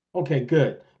 Okay,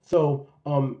 good. So,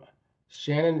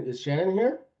 Shannon, is Shannon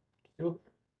here?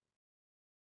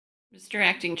 Mr.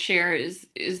 Acting Chair,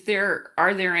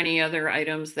 are there any other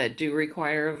items that do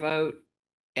require a vote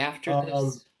after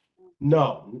this?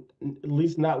 No, at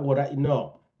least not what I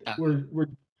know.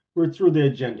 We're through the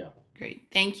agenda. Great,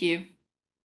 thank you.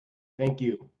 Thank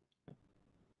you.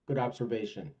 Good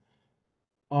observation.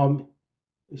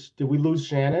 Did we lose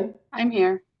Shannon? I'm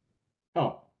here.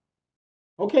 Oh,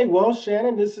 okay. Well,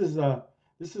 Shannon, this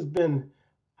has been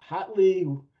hotly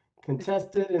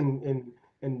contested and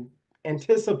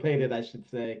anticipated, I should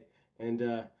say. And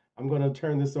I'm going to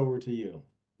turn this over to you.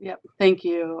 Yep. Thank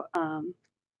you,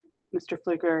 Mr.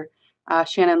 Fluker.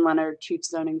 Shannon Leonard, Chief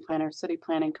Zoning Planner, City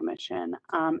Planning Commission.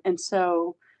 And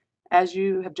so, as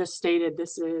you have just stated,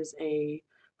 this is a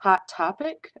hot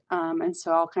topic. And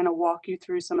so I'll kind of walk you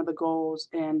through some of the goals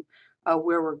and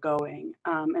where we're going.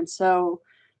 And so,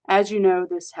 as you know,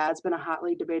 this has been a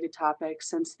hotly debated topic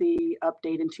since the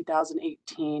update in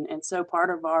 2018. And so part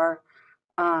of our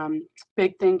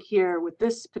big thing here with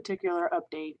this particular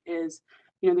update is,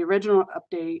 the original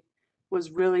update was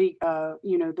really,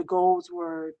 the goals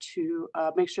were to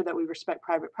make sure that we respect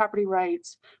private property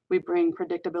rights. We bring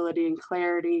predictability and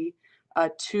clarity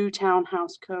to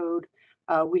townhouse code.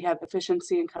 We have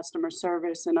efficiency in customer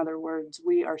service. In other words,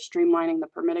 we are streamlining the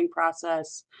permitting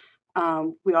process.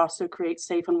 We also create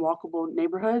safe and walkable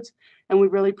neighborhoods, and we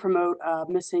really promote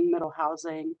missing middle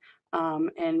housing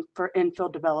and for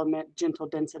infill development, gentle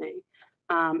density.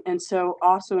 And so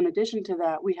also in addition to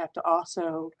that, we have to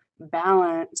also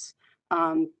balance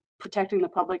protecting the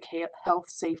public health,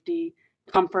 safety,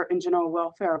 comfort, and general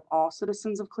welfare of all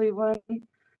citizens of Cleveland.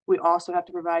 We also have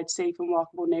to provide safe and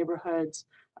walkable neighborhoods.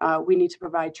 We need to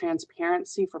provide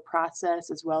transparency for process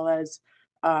as well as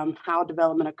how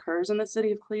development occurs in the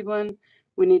city of Cleveland.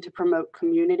 We need to promote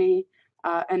community.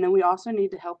 And then we also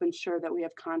need to help ensure that we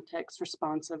have context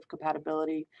responsive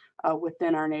compatibility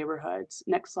within our neighborhoods.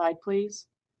 Next slide, please.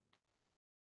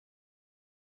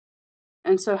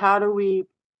 And so how do we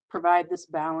provide this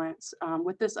balance?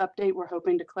 With this update, we're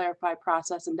hoping to clarify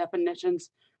process and definitions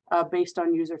based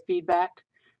on user feedback.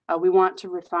 We want to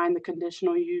refine the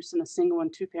conditional use in a single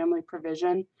and two-family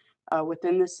provision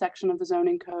within this section of the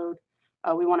zoning code.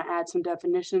 We want to add some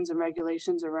definitions and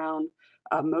regulations around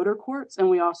motor courts, and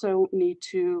we also need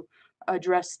to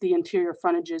address the interior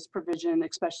frontages provision,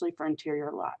 especially for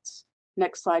interior lots.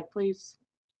 Next slide, please.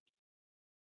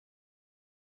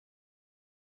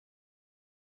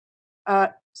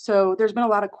 So there's been a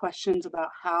lot of questions about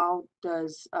how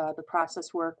does the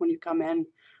process work when you come in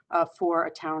for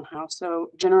a townhouse.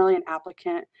 So generally an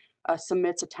applicant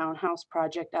submits a townhouse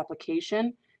project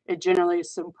application. It generally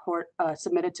is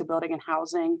submitted to Building and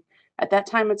Housing. At that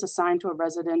time, it's assigned to a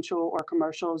residential or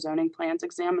commercial zoning plans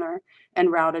examiner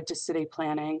and routed to city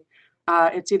planning.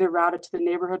 It's either routed to the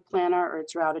neighborhood planner or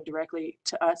it's routed directly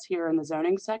to us here in the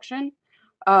zoning section.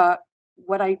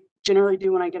 What I generally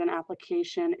do when I get an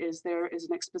application is there is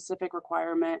a specific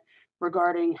requirement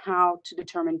regarding how to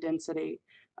determine density.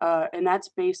 And that's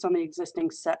based on the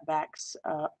existing setbacks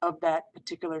of that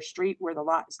particular street where the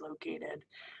lot is located.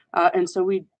 And so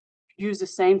we use the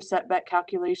same setback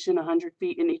calculation, 100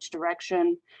 feet in each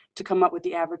direction, to come up with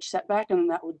the average setback. And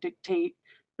that would dictate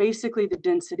basically the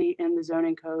density in the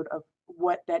zoning code of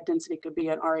what that density could be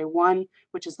at RA1,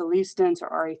 which is the least dense, or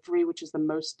RA3, which is the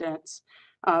most dense,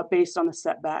 based on the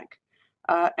setback.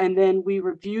 And then we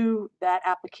review that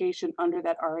application under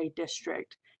that RA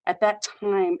district. At that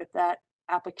time, if that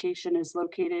application is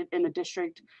located in a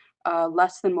district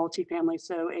less than multifamily,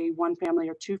 so a one family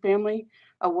or two family,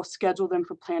 we'll schedule them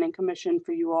for Planning Commission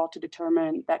for you all to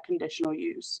determine that conditional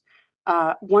use.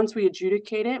 Once we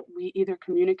adjudicate it, we either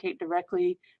communicate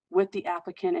directly with the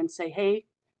applicant and say, hey,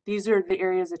 these are the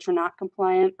areas that you're not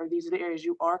compliant, or these are the areas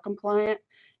you are compliant.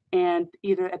 And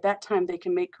either at that time they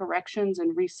can make corrections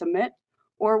and resubmit,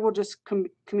 or we'll just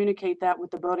communicate that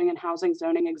with the Building and Housing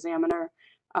zoning examiner,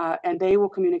 and they will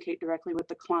communicate directly with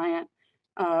the client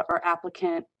or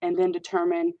applicant, and then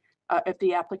determine if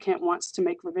the applicant wants to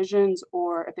make revisions,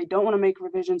 or if they don't want to make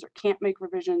revisions or can't make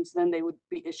revisions, then they would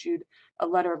be issued a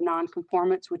letter of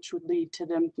non-conformance, which would lead to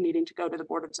them needing to go to the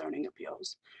Board of Zoning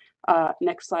Appeals.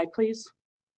 Next slide, please.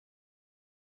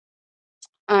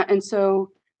 And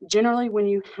so generally when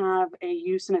you have a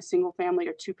use in a single family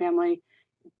or two family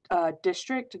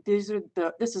district, this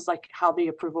is like how the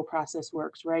approval process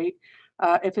works, right?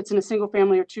 If it's in a single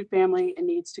family or two family, it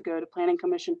needs to go to Planning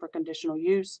Commission for conditional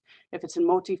use. If it's in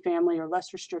multifamily or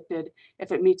less restricted,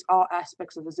 if it meets all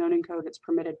aspects of the zoning code, it's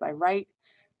permitted by right.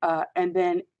 And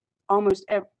then almost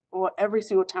every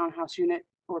single townhouse unit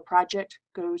or project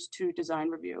goes to design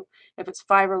review. If it's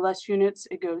 5 or less units,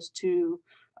 it goes to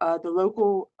the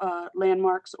local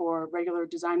landmarks or regular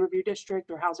design review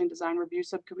district or housing design review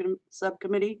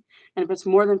subcommittee. And if it's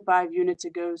more than 5 units,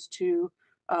 it goes to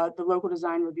the local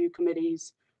design review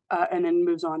committees and then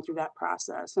moves on through that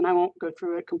process. And I won't go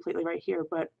through it completely right here,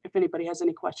 but if anybody has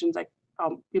any questions,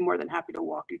 I'll be more than happy to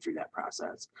walk you through that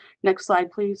process. Next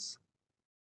slide, please.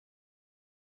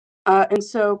 And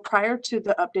so prior to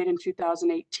the update in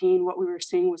 2018, what we were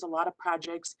seeing was a lot of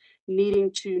projects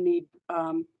need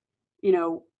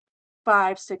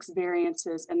 5, 6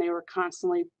 variances, and they were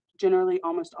constantly, generally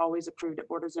almost always approved at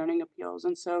Board of Zoning Appeals.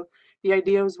 And so the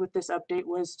idea was with this update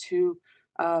was to,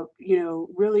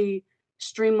 really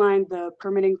streamline the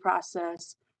permitting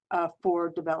process for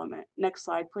development. Next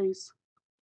slide, please.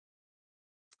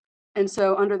 And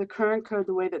so under the current code,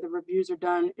 the way that the reviews are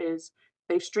done is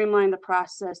they've streamlined the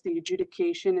process. The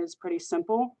adjudication is pretty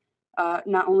simple,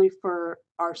 not only for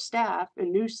our staff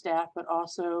and new staff, but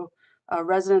also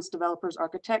residents, developers,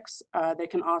 architects. They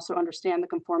can also understand the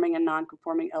conforming and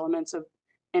non-conforming elements of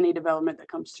any development that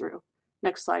comes through.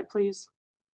 Next slide, please.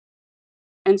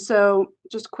 And so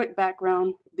just quick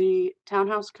background, the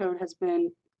townhouse code has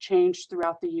been changed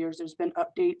throughout the years. There's been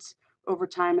updates over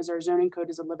time as our zoning code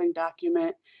is a living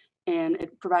document, and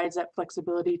it provides that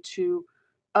flexibility to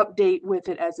update with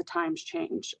it as the times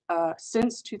change.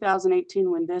 Since 2018,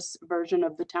 when this version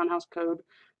of the townhouse code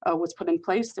was put in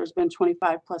place, there's been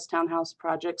 25 plus townhouse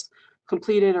projects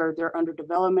completed or they're under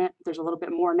development. There's a little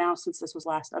bit more now since this was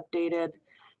last updated.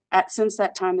 Since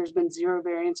that time, there's been 0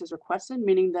 variances requested,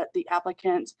 meaning that the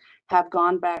applicants have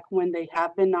gone back when they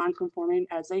have been non-conforming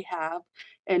as they have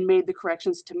and made the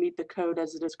corrections to meet the code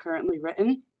as it is currently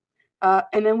written.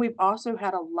 And then we've also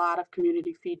had a lot of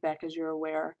community feedback, as you're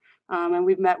aware. And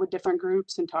we've met with different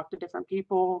groups and talked to different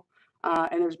people.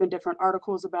 And there's been different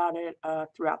articles about it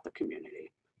throughout the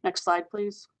community. Next slide,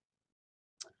 please.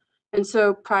 And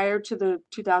so prior to the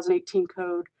 2018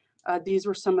 code, these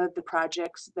were some of the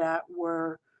projects that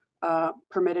were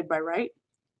permitted by right.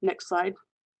 Next slide.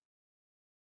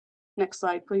 Next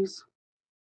slide, please.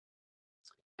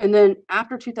 And then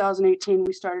after 2018,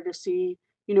 we started to see,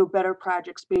 you know, better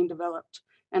projects being developed.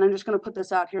 And I'm just going to put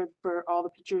this out here for all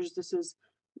the pictures. This is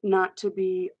not to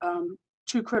be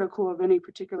too critical of any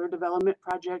particular development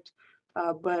project,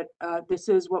 but this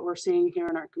is what we're seeing here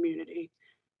in our community.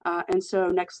 And so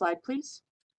next slide, please.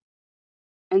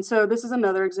 And so this is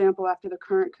another example after the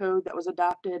current code that was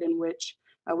adopted, in which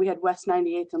we had West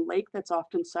 98th and Lake that's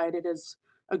often cited as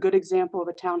a good example of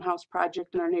a townhouse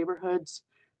project in our neighborhoods.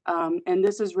 And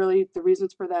this is really, the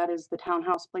reasons for that is the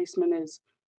townhouse placement is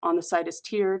on the site is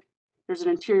tiered. There's an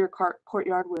interior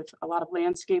courtyard with a lot of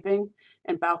landscaping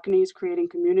and balconies creating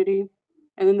community.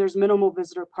 And then there's minimal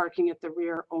visitor parking at the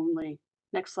rear only.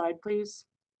 Next slide, please.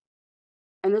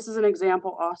 And this is an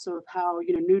example also of how,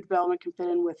 you know, new development can fit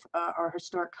in with our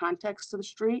historic context of the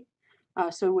street.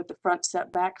 So with the front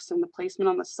setbacks and the placement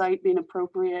on the site being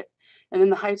appropriate, and then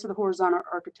the heights of the horizontal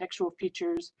architectural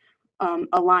features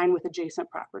align with adjacent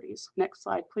properties. Next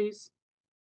slide, please.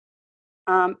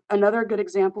 Another good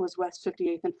example is West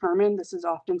 58th and Furman. This is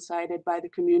often cited by the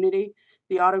community.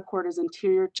 The auto court is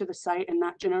interior to the site and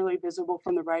not generally visible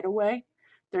from the right of way.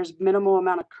 There's minimal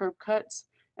amount of curb cuts.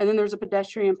 And then there's a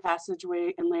pedestrian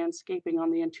passageway and landscaping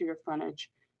on the interior frontage.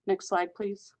 Next slide,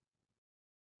 please.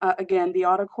 Again, the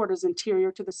auto court is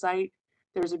interior to the site.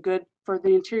 There's a good, for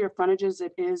the interior frontages,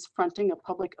 it is fronting a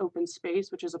public open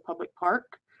space, which is a public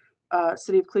park,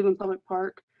 City of Cleveland Public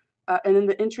Park. And then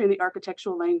the entry and the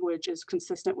architectural language is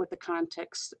consistent with the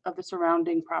context of the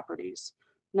surrounding properties.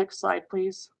 Next slide,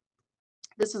 please.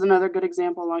 This is another good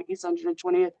example along East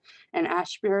 120th and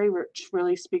Ashbury, which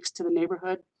really speaks to the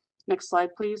neighborhood. Next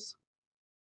slide, please.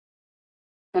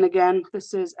 And again,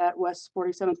 this is at West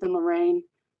 47th and Lorraine.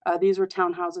 These were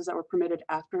townhouses that were permitted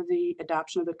after the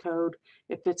adoption of the code.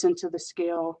 It fits into the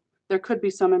scale. There could be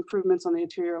some improvements on the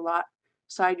interior lot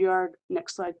side yard.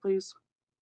 Next slide, please.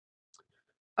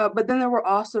 But then there were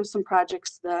also some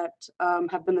projects that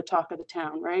have been the talk of the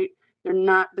town, right? They're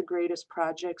not the greatest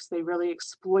projects. They really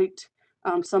exploit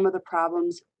some of the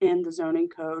problems in the zoning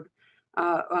code.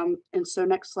 And so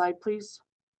next slide, please.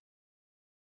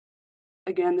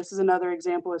 Again, this is another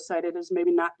example as cited as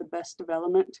maybe not the best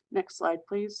development. Next slide,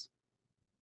 please.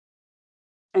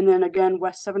 And then again,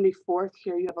 West 74th,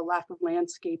 here you have a lack of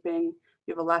landscaping,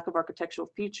 you have a lack of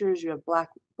architectural features, you have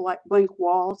blank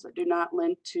walls that do not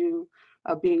lend to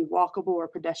being walkable or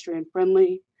pedestrian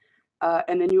friendly.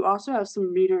 And then you also have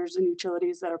some meters and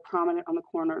utilities that are prominent on the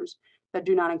corners that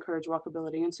do not encourage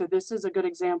walkability. And so this is a good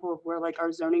example of where like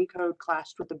our zoning code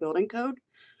clashed with the building code.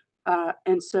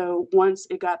 And so once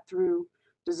it got through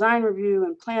design review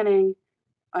and planning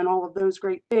and all of those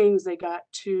great things, they got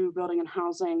to building and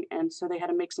housing. And so they had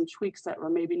to make some tweaks that were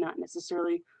maybe not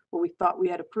necessarily what we thought we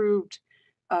had approved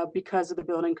because of the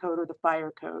building code or the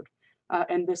fire code.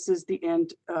 And this is the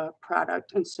end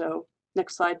product. And so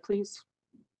next slide, please.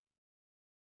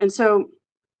 And so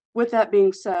with that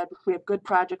being said, we have good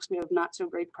projects, we have not so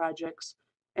great projects,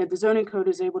 and the zoning code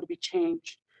is able to be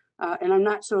changed. And I'm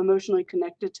not so emotionally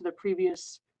connected to the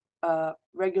previous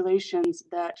regulations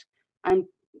that I'm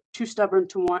too stubborn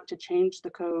to want to change the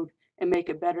code and make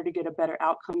it better to get a better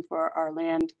outcome for our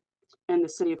land and the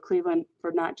city of Cleveland,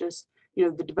 for not just, you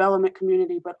know, the development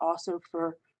community, but also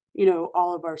for, you know,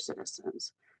 all of our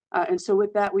citizens. And so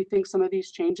with that, we think some of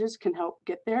these changes can help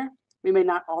get there. We may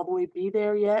not all the way be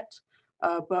there yet,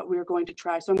 but we're going to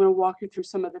try. So I'm going to walk you through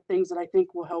some of the things that I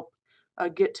think will help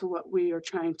get to what we are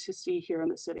trying to see here in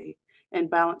the city and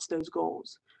balance those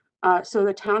goals. So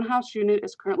the townhouse unit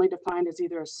is currently defined as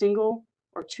either a single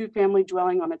or two-family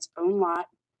dwelling on its own lot,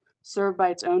 served by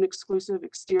its own exclusive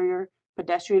exterior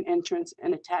pedestrian entrance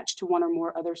and attached to one or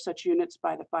more other such units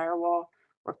by the firewall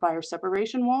or fire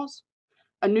separation walls.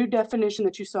 A new definition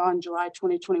that you saw in July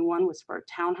 2021 was for a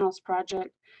townhouse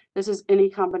project. This is any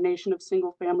combination of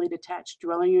single-family detached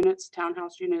dwelling units,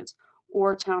 townhouse units,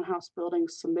 or townhouse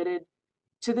buildings submitted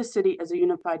to the city as a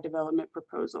unified development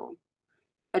proposal.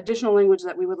 Additional language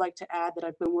that we would like to add that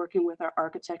I've been working with our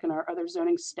architect and our other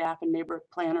zoning staff and neighborhood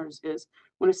planners is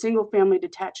when a single-family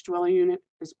detached dwelling unit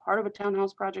is part of a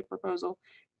townhouse project proposal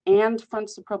and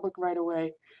fronts the public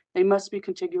right-of-way, they must be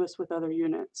contiguous with other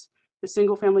units. The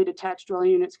single-family detached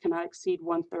dwelling units cannot exceed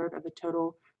 1/3 of the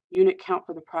total unit count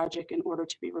for the project in order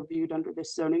to be reviewed under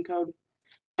this zoning code.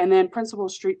 And then principal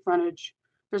street frontage.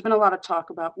 There's been a lot of talk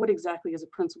about what exactly is a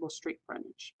principal street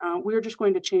frontage. We're just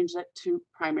going to change that to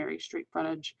primary street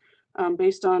frontage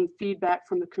based on feedback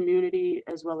from the community,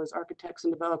 as well as architects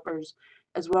and developers,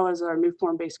 as well as our new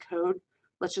form-based code.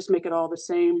 Let's just make it all the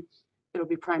same. It'll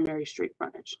be primary street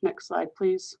frontage. Next slide,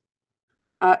 please.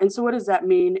 And so what does that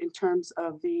mean in terms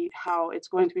of how it's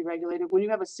going to be regulated? When you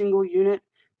have a single unit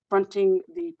fronting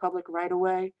the public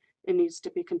right-of-way, it needs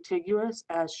to be contiguous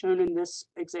as shown in this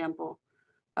example.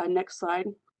 Next slide.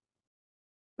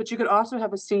 But you could also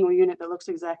have a single unit that looks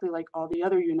exactly like all the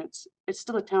other units. It's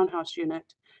still a townhouse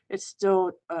unit. It's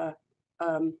still a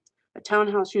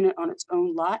townhouse unit on its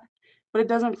own lot, but it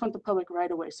doesn't front the public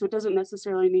right-of-way. So it doesn't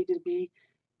necessarily need to be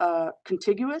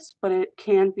contiguous, but it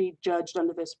can be judged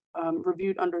under this,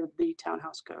 reviewed under the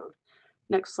townhouse code.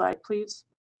 Next slide, please.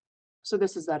 So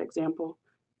this is that example.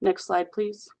 Next slide,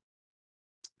 please.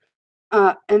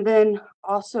 And then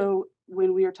also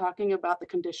when we are talking about the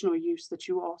conditional use that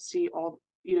you all see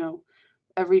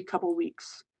every couple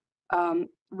weeks,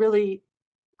 really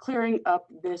clearing up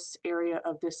this area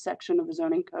of this section of the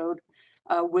zoning code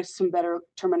with some better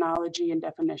terminology and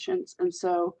definitions. And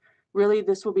so really,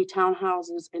 this will be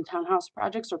townhouses and townhouse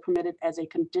projects are permitted as a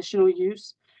conditional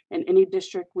use in any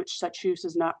district which such use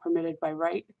is not permitted by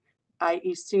right,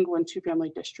 i.e. single and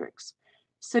two-family districts.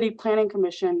 City Planning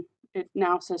Commission, it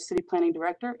now says City Planning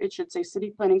Director. It should say City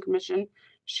Planning Commission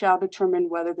shall determine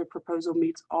whether the proposal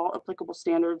meets all applicable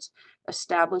standards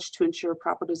established to ensure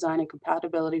proper design and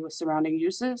compatibility with surrounding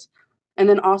uses. And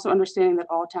then also understanding that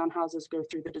all townhouses go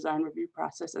through the design review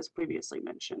process as previously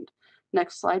mentioned.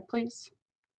 Next slide, please.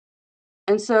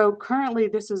 And so currently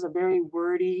this is a very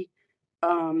wordy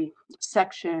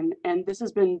section, and this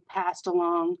has been passed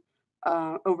along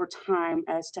over time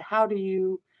as to how do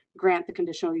you grant the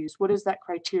conditional use? What is that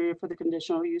criteria for the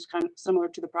conditional use, kind of similar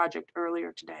to the project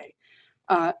earlier today?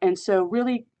 And so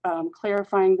really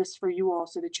clarifying this for you all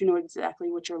so that you know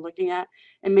exactly what you're looking at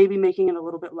and maybe making it a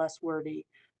little bit less wordy.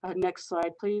 Next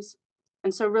slide, please.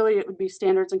 And so really it would be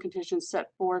standards and conditions set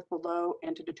forth below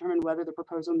and to determine whether the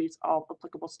proposal meets all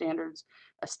applicable standards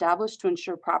established to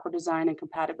ensure proper design and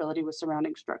compatibility with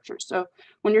surrounding structures. So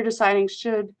when you're deciding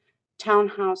should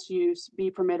townhouse use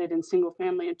be permitted in single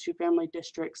family and two family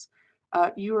districts,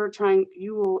 you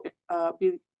will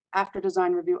be after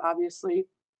design review, obviously,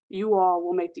 you all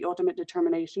will make the ultimate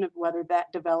determination of whether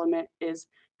that development is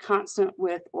constant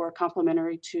with or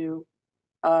complementary to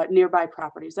nearby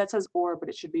properties. That says or, but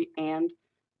it should be and.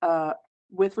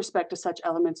 With respect to such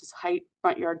elements as height,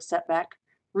 front yard setback,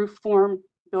 roof form,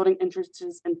 building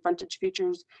entrances and frontage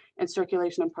features, and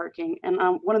circulation and parking. And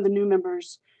one of the new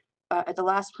members at the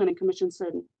last planning commission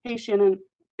said, hey, Shannon,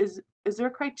 is there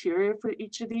criteria for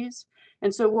each of these?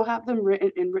 And so we'll have them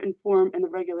written in written form in the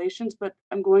regulations, but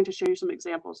I'm going to show you some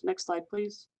examples. Next slide,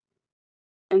 please.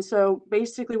 And so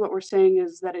basically what we're saying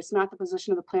is that it's not the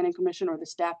position of the planning commission or the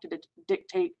staff to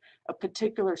dictate a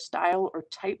particular style or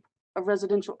type of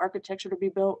residential architecture to be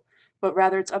built, but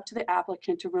rather it's up to the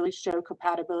applicant to really show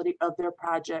compatibility of their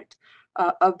project,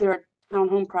 of their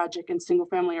townhome project in single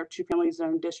family or two family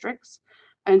zone districts.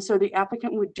 And so the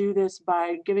applicant would do this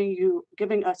by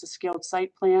giving us a scaled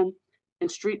site plan and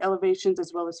street elevations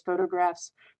as well as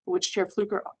photographs, which Chair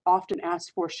Fluker often asks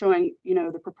for, showing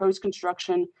the proposed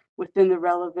construction within the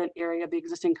relevant area of the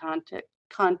existing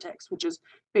context, which is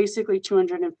basically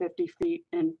 250 feet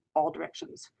in all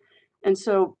directions. And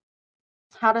so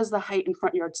how does the height and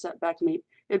front yard setback meet?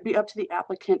 It'd be up to the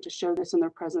applicant to show this in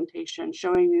their presentation,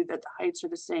 showing you that the heights are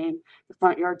the same, the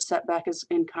front yard setback is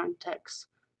in context.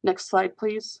 Next slide,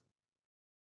 please.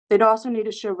 They'd also need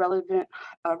to show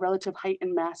relative height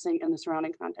and massing in the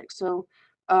surrounding context. So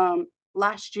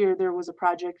last year there was a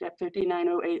project at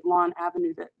 5908 Lawn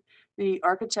Avenue that the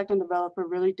architect and developer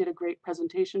really did a great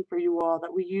presentation for you all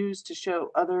that we use to show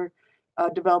other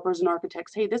developers and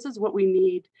architects, hey, this is what we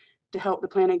need to help the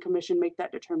planning commission make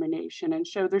that determination. And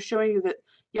they're showing you that,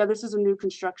 yeah, this is a new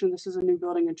construction, this is a new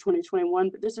building in 2021,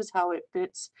 but this is how it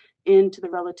fits into the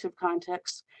relative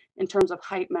context in terms of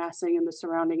height massing in the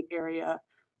surrounding area.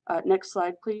 Next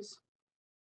slide, please.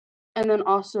 And then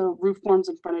also roof forms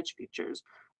and frontage features.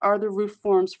 Are the roof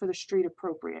forms for the street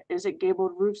appropriate? Is it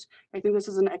gabled roofs? I think this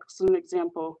is an excellent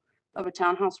example of a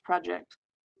townhouse project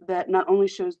that not only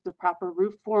shows the proper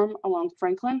roof form along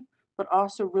Franklin, but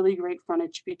also really great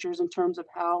frontage features in terms of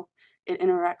how it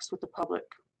interacts with the public.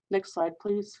 Next slide,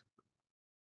 please.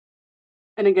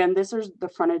 And again, this is the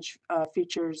frontage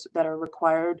features that are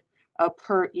required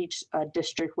per each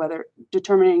district, whether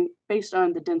determining based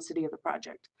on the density of the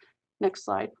project. Next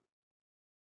slide.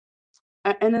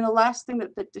 And then the last thing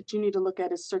that you need to look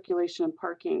at is circulation and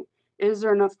parking. Is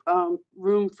there enough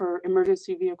room for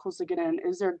emergency vehicles to get in?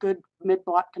 Is there good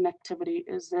mid-block connectivity?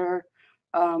 Is there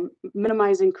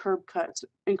minimizing curb cuts,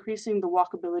 increasing the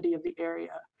walkability of the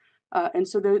area? And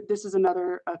so this is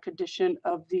another condition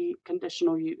of the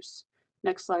conditional use.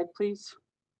 Next slide, please.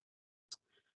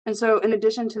 And so in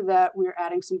addition to that, we're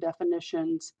adding some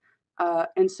definitions.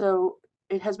 And so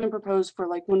it has been proposed for,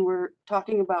 like, when we're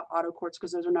talking about auto courts,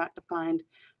 because those are not defined,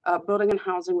 Building and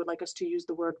Housing would like us to use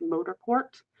the word motor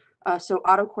court. So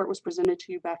auto court was presented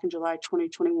to you back in July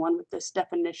 2021 with this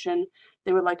definition.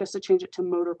 They would like us to change it to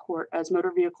motor court, as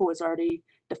motor vehicle is already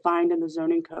defined in the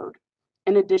zoning code.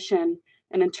 In addition,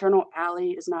 an internal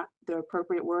alley is not the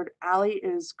appropriate word. Alley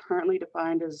is currently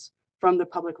defined as from the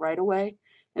public right of way.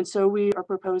 And so we are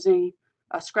proposing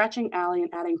scratching alley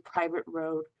and adding private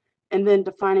road, and then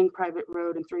defining private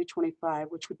road in 325,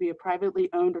 which would be a privately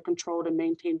owned or controlled and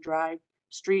maintained drive,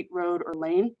 street, road, or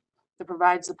lane that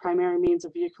provides the primary means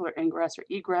of vehicular ingress or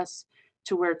egress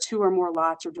to where 2 or more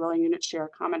lots or dwelling units share a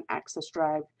common access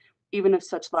drive, even if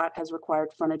such lot has required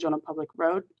frontage on a public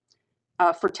road,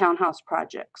 for townhouse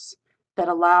projects that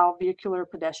allow vehicular,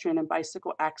 pedestrian, and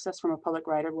bicycle access from a public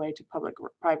right-of-way to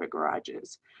private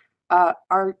garages.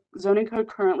 Our zoning code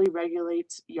currently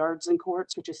regulates yards and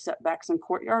courts, which is setbacks and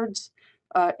courtyards,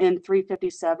 in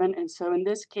 357. And so in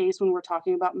this case, when we're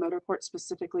talking about motor court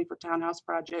specifically for townhouse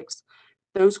projects,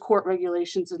 those court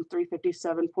regulations in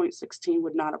 357.16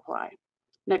 would not apply.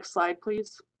 Next slide,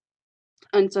 please.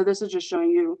 And so this is just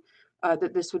showing you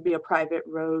that this would be a private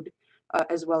road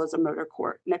as well as a motor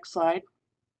court. Next slide.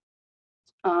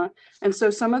 And so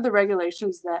some of the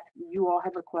regulations that you all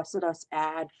have requested us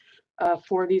add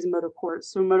for these motor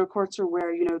courts. So motor courts are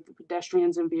where, you know, the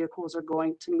pedestrians and vehicles are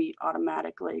going to meet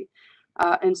automatically.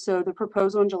 And so the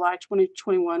proposal in July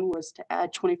 2021 was to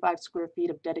add 25 square feet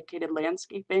of dedicated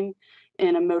landscaping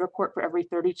in a motor court for every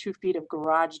 32 feet of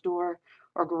garage door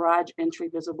or garage entry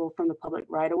visible from the public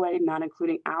right of way, not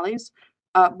including alleys.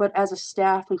 But as a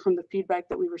staff and from the feedback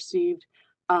that we received,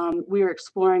 we are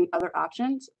exploring other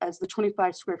options, as the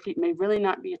 25 square feet may really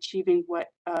not be achieving what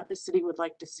the city would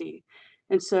like to see.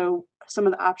 And so some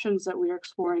of the options that we are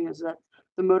exploring is that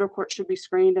the motor court should be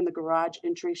screened and the garage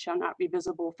entry shall not be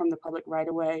visible from the public right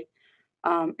of way.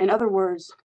 In other words,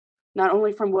 not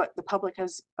only from what the public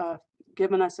has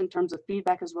given us in terms of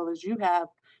feedback as well as you have,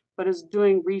 but is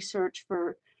doing research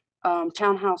for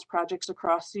townhouse projects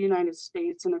across the United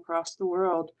States and across the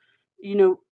world. You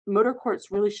know, motor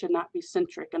courts really should not be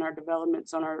centric in our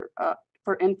developments on our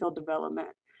for infill development.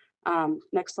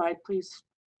 Next slide, please.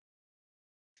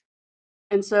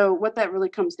 And so what that really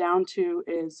comes down to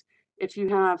is if you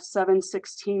have 7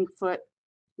 16-foot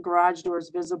garage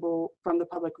doors visible from the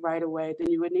public right of way,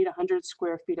 then you would need 100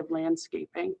 square feet of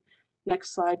landscaping.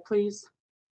 Next slide, please.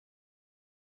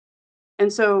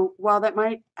 And so while that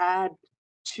might add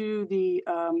to the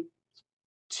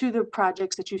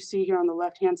projects that you see here on the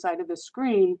left-hand side of the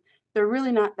screen, they're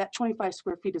really not, that 25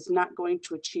 square feet is not going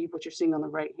to achieve what you're seeing on the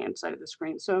right-hand side of the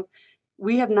screen. So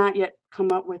we have not yet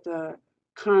come up with a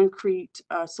concrete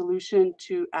solution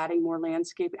to adding more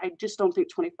landscape. I just don't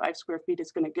think 25 square feet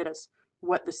is going to get us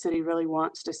what the city really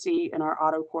wants to see in our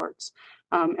auto courts.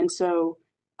 And so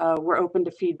we're open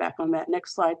to feedback on that.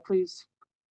 Next slide, please.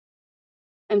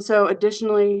 And so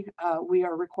additionally, we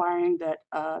are requiring that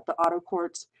the auto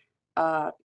courts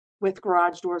with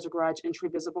garage doors or garage entry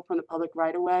visible from the public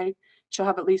right of way shall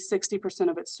have at least 60%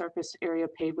 of its surface area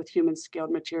paved with human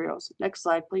scaled materials. Next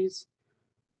slide, please.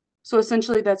 So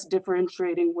essentially that's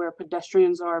differentiating where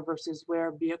pedestrians are versus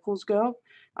where vehicles go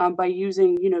by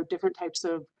using, you know, different types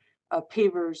of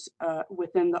pavers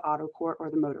within the auto court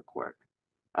or the motor court.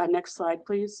 Next slide,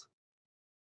 please.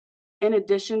 In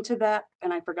addition to that,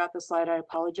 and I forgot the slide, I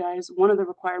apologize. One of the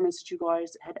requirements that you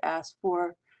guys had asked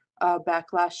for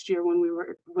back last year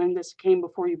when this came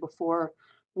before you before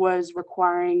was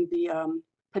requiring the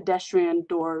pedestrian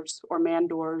doors or man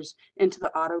doors into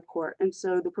the auto court. And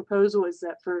so the proposal is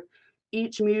that for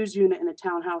each Muse unit in a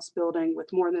townhouse building with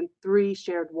more than 3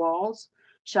 shared walls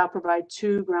shall provide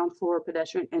 2 ground floor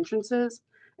pedestrian entrances.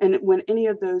 And when any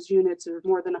of those units are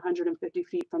more than 150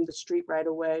 feet from the street right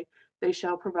away, they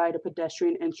shall provide a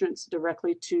pedestrian entrance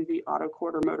directly to the auto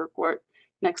court or motor court.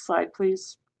 Next slide,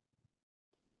 please.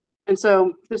 And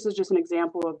so this is just an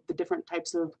example of the different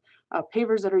types of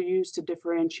pavers that are used to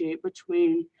differentiate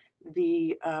between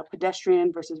the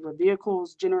pedestrian versus where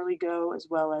vehicles generally go, as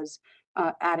well as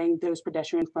adding those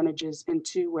pedestrian frontages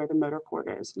into where the motor court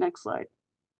is. Next slide.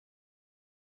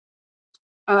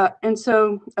 And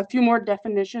so a few more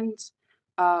definitions.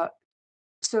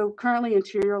 So currently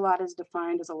interior lot is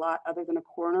defined as a lot other than a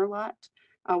corner lot.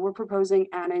 We're proposing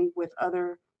adding with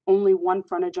other only one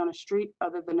frontage on a street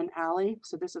other than an alley.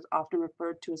 So this is often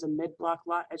referred to as a mid-block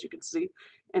lot, as you can see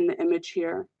in the image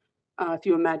here. If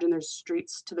you imagine there's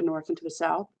streets to the north and to the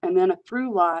south. And then a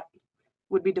through lot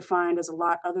would be defined as a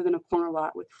lot other than a corner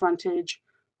lot with frontage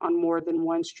on more than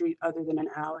one street other than an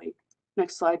alley.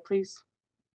 Next slide, please.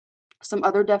 Some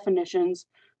other definitions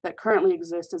that currently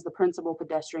exist is the principal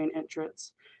pedestrian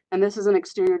entrance. And this is an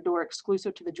exterior door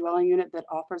exclusive to the dwelling unit that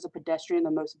offers a pedestrian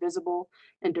the most visible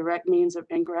and direct means of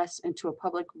ingress into a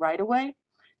public right-of-way.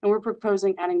 And we're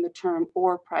proposing adding the term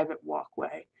or private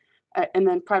walkway. And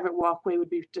then private walkway would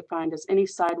be defined as any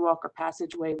sidewalk or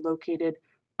passageway located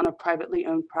on a privately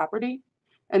owned property.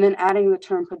 And then adding the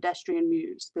term pedestrian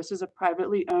mews. This is a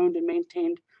privately owned and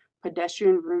maintained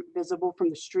pedestrian route visible from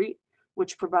the street,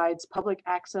 which provides public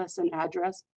access and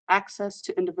access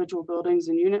to individual buildings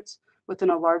and units within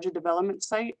a larger development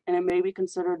site, and it may be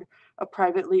considered a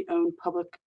privately owned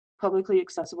publicly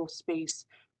accessible space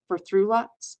for through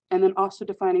lots. And then also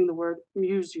defining the word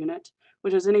mews unit,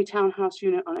 which is any townhouse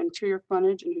unit on interior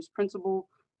frontage and whose principal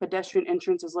pedestrian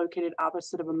entrance is located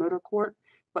opposite of a motor court,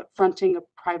 but fronting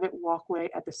a private walkway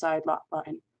at the side lot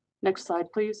line. Next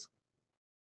slide, please.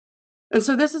 And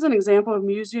so this is an example of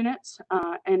mews units.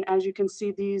 And as you can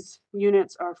see, these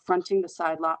units are fronting the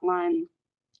side lot line,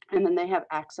 and then they have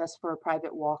access for a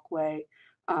private walkway,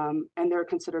 and they're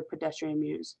considered pedestrian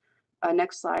mews.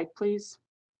 Next slide, please.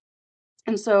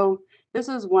 And so this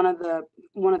is one of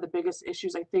the biggest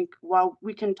issues, I think. While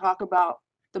we can talk about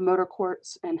the motor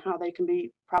courts and how they can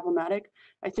be problematic,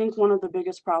 I think one of the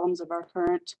biggest problems of our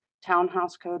current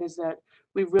townhouse code is that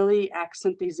we really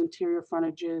accent these interior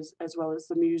frontages as well as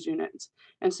the mews units.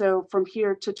 And so from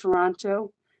here to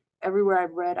Toronto, everywhere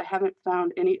I've read, I haven't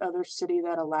found any other city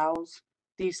that allows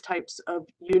these types of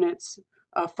units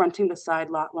fronting the side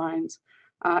lot lines.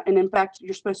 And in fact,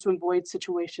 you're supposed to avoid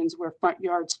situations where front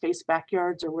yards face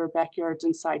backyards or where backyards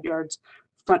and side yards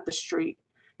front the street.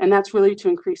 And that's really to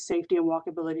increase safety and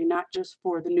walkability, not just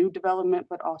for the new development,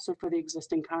 but also for the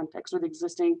existing context or the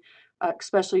existing,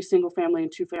 especially single family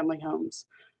and two family homes.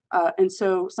 And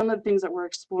so some of the things that we're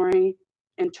exploring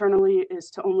internally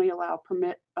is to only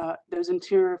permit those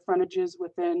interior frontages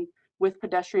with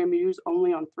pedestrian mews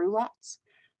only on through lots.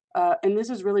 And this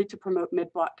is really to promote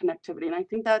mid-block connectivity. And I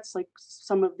think that's like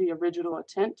some of the original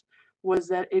intent was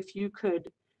that if you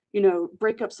could,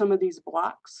 break up some of these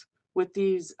blocks with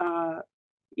these,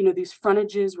 these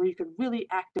frontages where you could really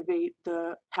activate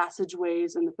the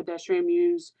passageways and the pedestrian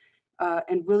mews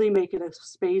and really make it a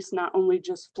space not only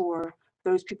just for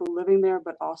those people living there,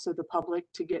 but also the public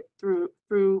to get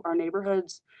through our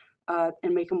neighborhoods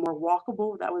and make them more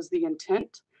walkable. That was the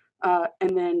intent.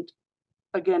 And then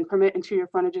again, permit interior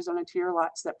frontages on interior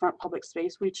lots that front public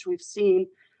space, which we've seen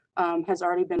has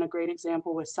already been a great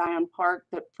example with Scion Park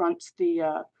that fronts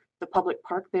the public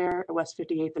park there at West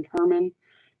 58th and Herman.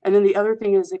 And then the other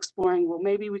thing is exploring, well,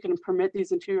 maybe we can permit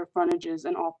these interior frontages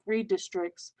in all three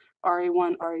districts,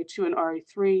 RA1, RA2, and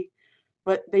RA3,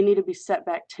 but they need to be set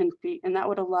back 10 feet. And that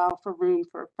would allow for room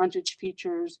for frontage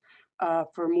features,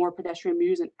 for more pedestrian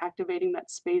mews and activating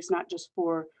that space, not just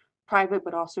for private,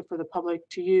 but also for the public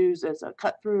to use as a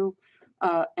cut through,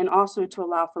 and also to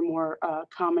allow for more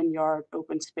common yard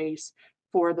open space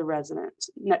for the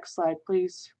residents. Next slide,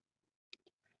 please.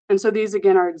 And so these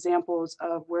again are examples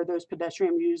of where those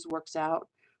pedestrian mews works out.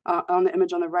 On the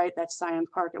image on the right, that's Scion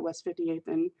Park at West 58th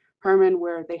and Herman,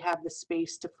 where they have the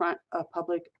space to front a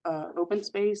public open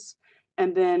space.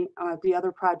 And then the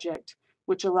other project,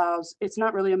 which allows, it's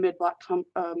not really a mid-block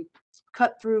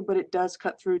cut through, but it does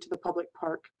cut through to the public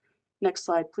park. Next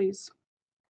slide, please.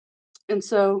 And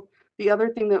so the other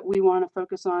thing that we want to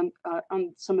focus on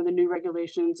some of the new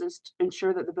regulations is to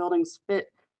ensure that the buildings fit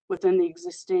within the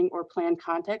existing or planned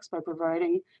context by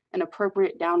providing an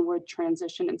appropriate downward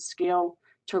transition and scale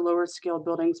to lower scale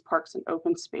buildings, parks, and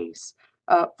open space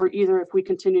for either if we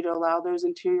continue to allow those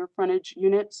interior frontage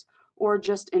units or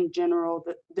just in general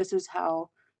that this is how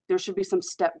there should be some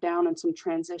step down and some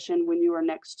transition when you are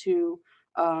next to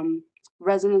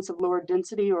residents of lower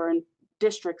density or in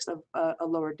districts of a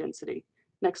lower density.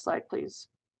 Next slide, please.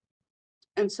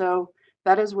 And so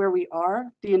that is where we are.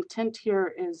 The intent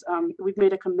here is we've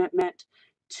made a commitment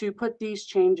to put these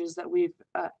changes that we've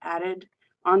added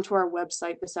onto our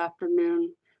website this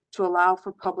afternoon to allow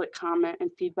for public comment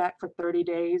and feedback for 30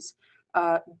 days.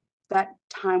 That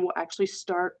time will actually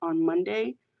start on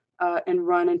Monday and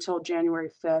run until January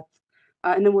 5th.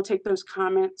 And then we'll take those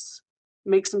comments,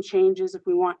 make some changes if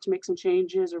we want to make some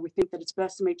changes, or we think that it's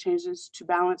best to make changes to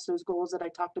balance those goals that I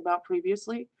talked about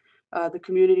previously, the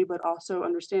community, but also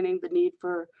understanding the need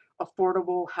for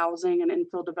affordable housing and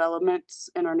infill developments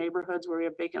in our neighborhoods where we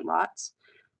have vacant lots,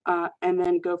 and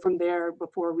then go from there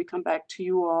before we come back to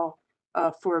you all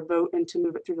for a vote and to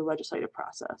move it through the legislative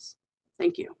process.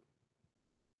 Thank you.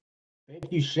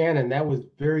 Thank you, Shannon. That was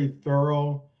very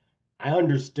thorough. I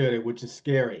understood it, which is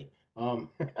scary.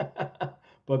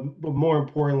 But more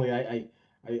importantly, I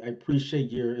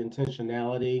appreciate your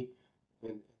intentionality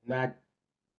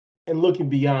and looking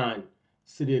beyond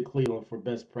City of Cleveland for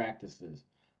best practices.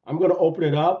 I'm going to open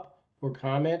it up for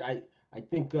comment. I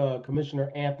think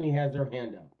Commissioner Anthony has their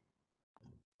hand up.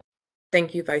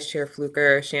 Thank you, Vice Chair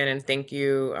Fluker. Shannon, thank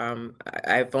you.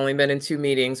 I've only been in 2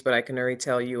 meetings, but I can already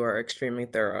tell you are extremely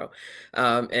thorough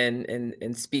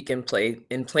and speak in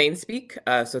plain speak.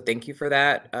 So thank you for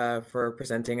that, for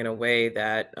presenting in a way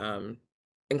that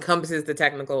encompasses the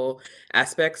technical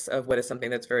aspects of what is something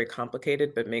that's very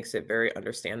complicated, but makes it very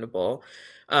understandable.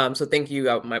 So thank you.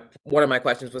 One of my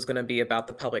questions was going to be about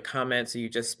the public comment, so you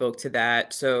just spoke to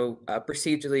that. So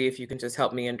procedurally, if you can just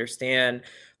help me understand,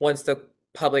 once the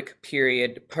public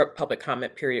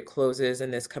comment period closes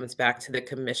and this comes back to the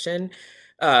commission,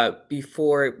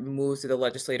 before it moves to the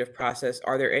legislative process,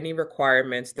 are there any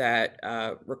requirements that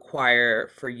require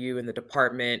for you in the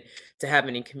department to have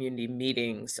any community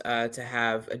meetings to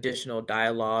have additional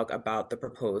dialogue about the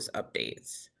proposed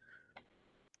updates?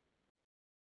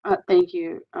 Thank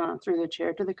you, through the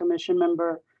chair to the commission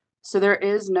member. So there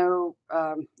is no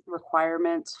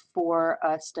requirements for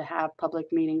us to have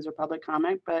public meetings or public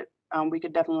comment, but we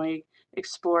could definitely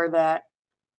explore that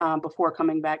before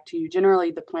coming back to you.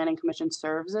 Generally, the Planning Commission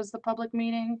serves as the public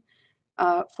meeting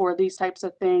for these types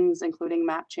of things, including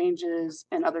map changes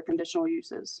and other conditional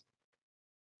uses.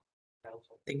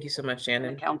 Thank you so much,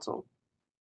 Shannon. Council.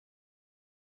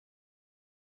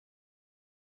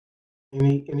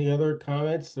 Any other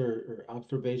comments or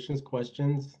observations,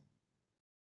 questions?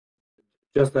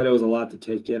 Just that it was a lot to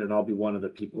take in, and I'll be one of the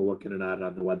people looking at it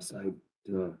on the website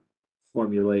to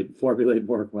formulate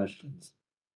more questions.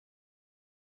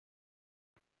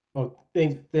 Oh,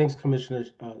 thanks, Commissioner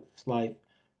Slife.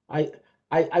 I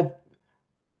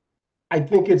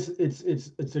think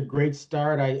it's a great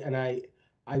start. I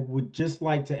would just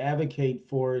like to advocate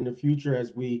for in the future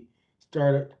as we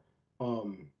start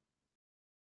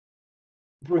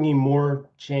bringing more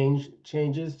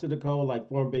changes to the code, like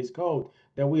form-based code,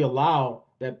 that we allow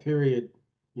that period,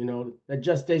 that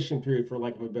gestation period, for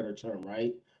lack of a better term,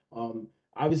 right?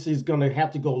 Obviously, it's going to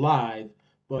have to go live,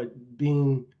 but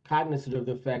being cognizant of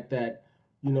the fact that,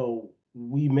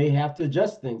 we may have to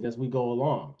adjust things as we go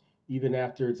along, even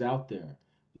after it's out there,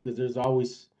 because there's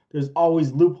always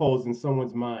loopholes in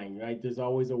someone's mind, right? There's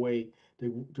always a way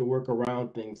to work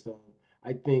around things. So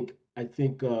I think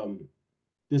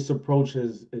this approach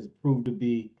has proved to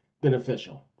be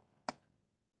beneficial.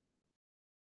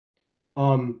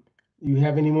 You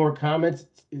have any more comments,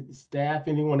 staff?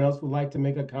 Anyone else would like to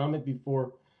make a comment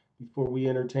before we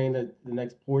entertain the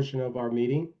next portion of our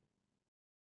meeting?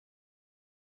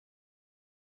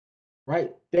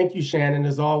 Right. Thank you, Shannon.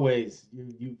 As always,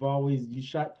 you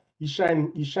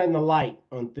shine the light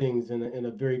on things in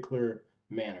a very clear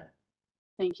manner.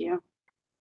 Thank you.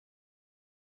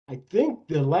 I think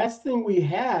the last thing we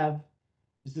have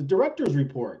is the director's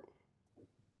report.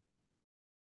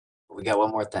 We got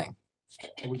one more thing.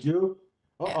 We do?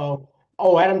 Uh-oh.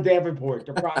 Oh, Adam Davenport,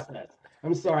 the process.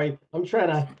 I'm sorry. I'm trying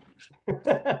to.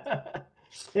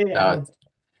 Hey, Adam. No,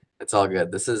 it's all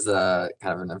good. This is kind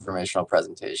of an informational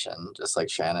presentation, just like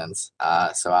Shannon's.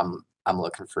 So I'm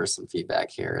looking for some feedback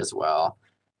here as well.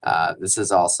 This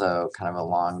is also kind of a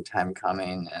long time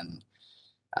coming, and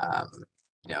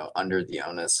under the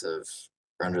onus of,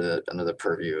 or under the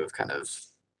purview of kind of,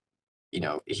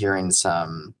 hearing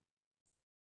some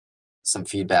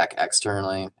feedback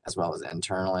externally as well as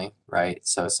internally, right?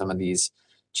 So some of these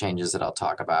changes that I'll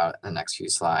talk about in the next few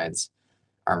slides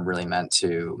are really meant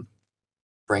to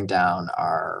bring down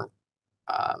our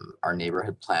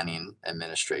neighborhood planning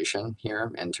administration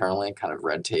here internally, kind of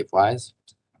red tape wise,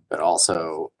 but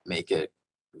also make it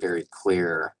very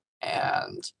clear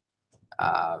and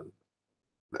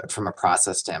from a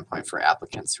process standpoint for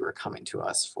applicants who are coming to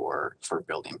us for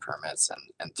building permits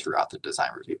and throughout the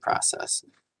design review process.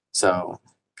 So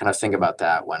kind of think about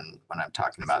that when I'm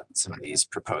talking about some of these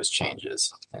proposed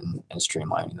changes and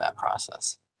streamlining that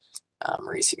process.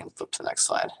 Maurice, you can flip to the next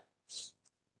slide.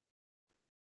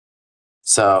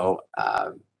 So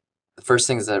the first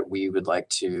things that we would like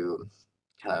to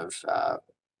kind of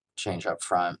change up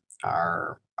front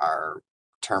are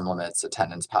term limits,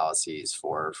 attendance policies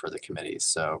for the committees.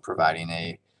 So providing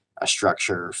a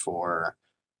structure for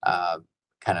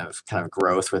kind of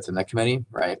growth within the committee,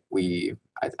 right?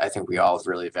 I think we all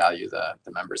really value the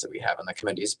members that we have in the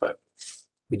committees, but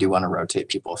we do want to rotate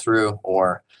people through,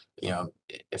 or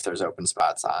if there's open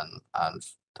spots on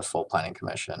the full planning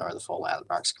commission or the full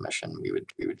landmarks commission, we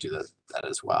would do that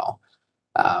as well.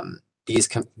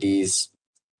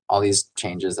 All these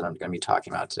changes that I'm going to be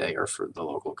talking about today are for the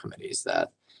local committees, the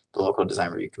local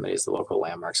design review committees, the local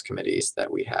landmarks committees that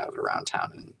we have around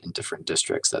town in different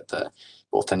districts that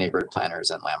both the neighborhood planners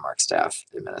and landmark staff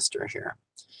administer here.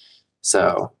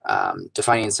 So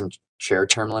defining some chair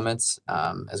term limits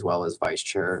as well as vice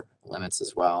chair limits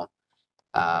as well.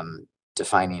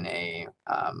 Defining a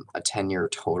 10-year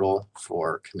total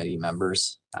for committee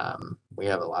members. We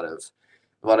have a lot of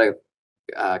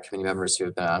committee members who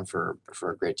have been on for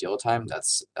a great deal of time.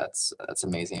 That's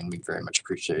amazing. We very much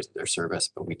appreciate their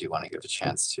service, but we do want to give a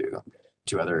chance to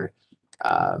other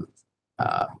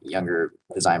younger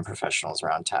design professionals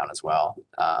around town as well,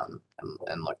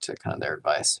 and look to kind of their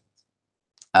advice.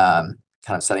 Kind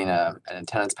of setting an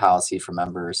attendance policy for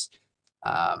members,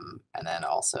 and then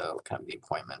also kind of the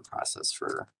appointment process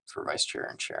for vice chair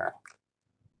and chair.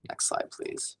 Next slide,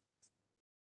 please.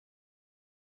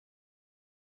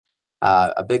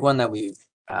 A big one that we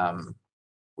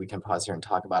can pause here and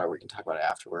talk about, or we can talk about it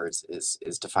afterwards,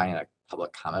 is defining a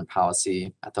public comment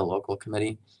policy at the local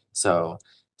committee. So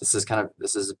this is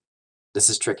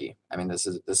tricky. I mean, this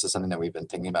is something that we've been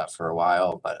thinking about for a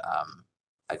while, but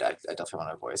I definitely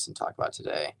want to voice and talk about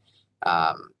today.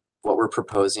 What we're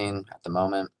proposing at the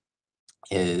moment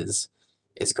is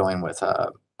going with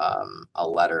a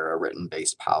written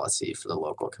based policy for the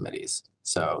local committees.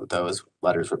 So those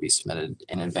letters would be submitted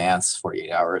in advance,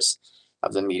 48 hours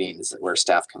of the meetings, where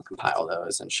staff can compile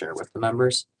those and share with the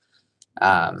members.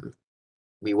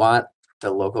 We want the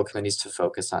local committees to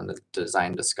focus on the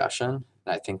design discussion.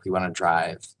 And I think we want to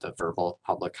drive the verbal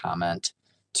public comment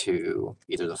to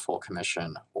either the full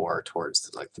commission or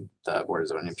towards the Board of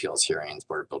Zoning Appeals hearings,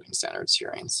 Board of Building Standards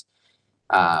hearings.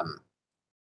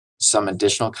 Some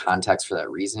additional context for that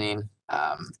reasoning.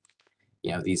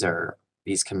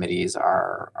 These committees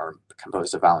are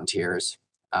composed of volunteers.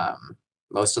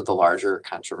 Most of the larger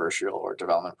controversial or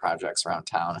development projects around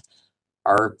town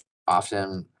are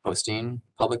often hosting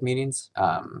public meetings,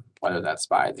 whether that's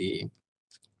by the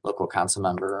local council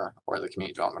member or the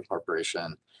Community Development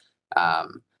Corporation.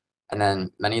 And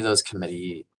then many of those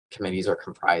committees are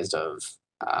comprised of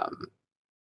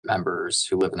members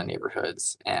who live in the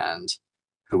neighborhoods and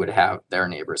who would have their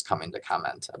neighbors coming to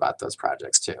comment about those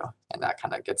projects too. And that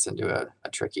kind of gets into a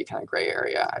tricky kind of gray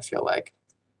area, I feel like.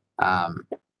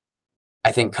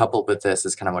 I think coupled with this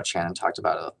is kind of what Shannon talked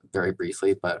about very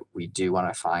briefly, but we do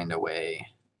want to find a way.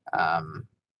 The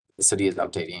city is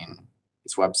updating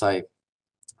its website.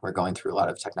 We're going through a lot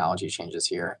of technology changes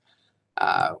here.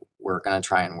 We're going to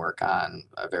try and work on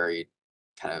a very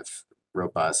kind of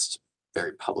robust,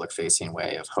 very public facing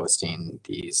way of hosting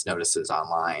these notices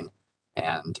online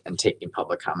and taking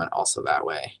public comment also that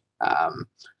way.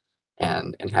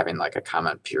 And having like a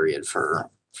comment period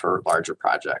for larger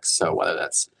projects. So whether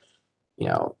that's,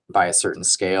 by a certain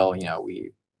scale,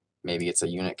 maybe it's a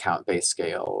unit count based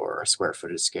scale or a square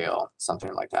footage scale,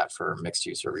 something like that for mixed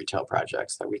use or retail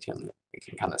projects that we can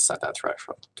kind of set that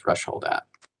threshold at.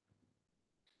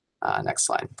 Next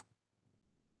slide.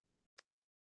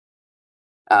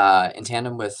 In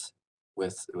tandem with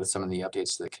some of the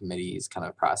updates to the committee's kind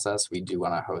of process, we do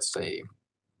want to host a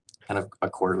kind of a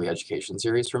quarterly education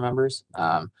series for members.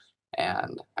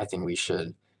 And I think we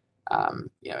should,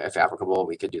 if applicable,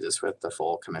 we could do this with the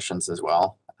full commissions as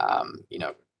well.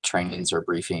 Trainings or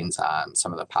briefings on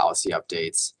some of the policy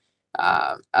updates,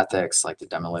 ethics, like the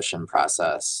demolition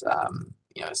process,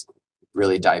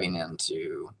 really diving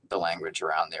into the language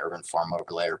around the urban form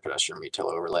overlay or pedestrian retail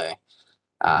overlay.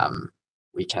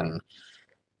 We're going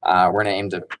to aim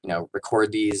to,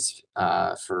 record these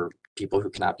for people who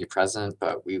cannot be present,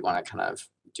 but we want to kind of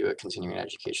do a continuing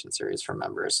education series for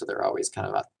members so they're always kind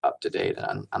of up to date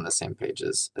and on the same page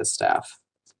as staff.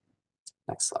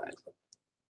 Next slide.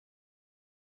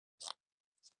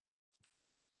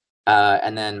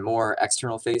 And then more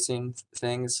external facing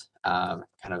things, kind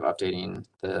of updating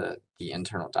the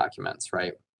internal documents,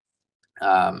 right?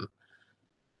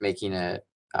 Making it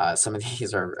some of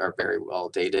these are very well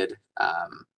dated.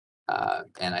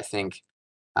 And I think,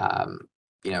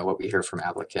 what we hear from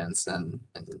applicants and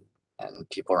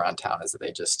people around town is that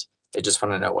they just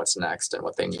want to know what's next and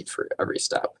what they need for every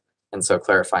step. And so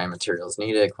clarifying materials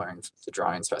needed, clarifying the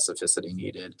drawing specificity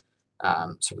needed,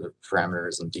 sort of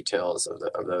parameters and details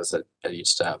of those at each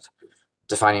step,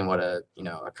 defining what a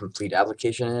complete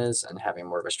application is, and having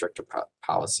more of a stricter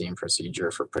policy and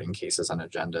procedure for putting cases on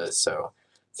agendas. So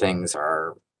things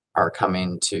are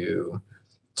coming to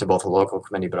both the local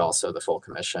committee, but also the full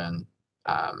commission,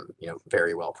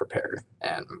 very well prepared.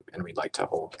 And we'd like to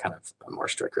hold kind of a more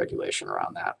strict regulation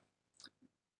around that.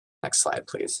 Next slide,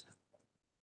 please.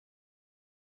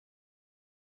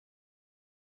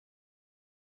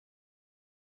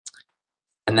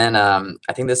 And then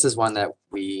I think this is one that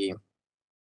we've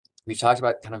talked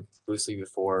about kind of loosely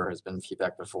before, has been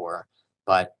feedback before,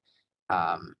 but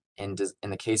in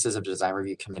the cases of design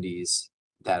review committees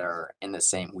that are in the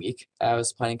same week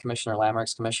as Planning Commission or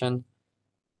Landmarks Commission,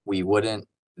 we wouldn't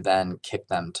then kick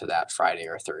them to that Friday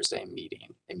or Thursday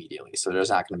meeting immediately. So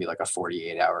there's not going to be like a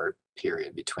 48-hour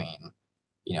period between,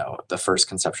 the first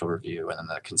conceptual review and then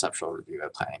the conceptual review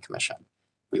at Planning Commission.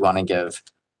 We want to give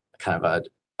kind of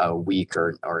a week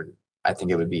or I think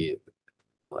it would be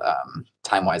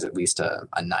time-wise at least a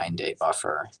 9-day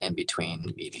buffer in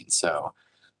between meetings. So,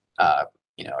 a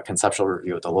conceptual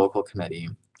review at the local committee,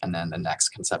 and then the next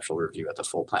conceptual review at the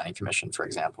full Planning Commission, for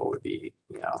example, would be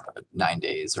 9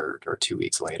 days or 2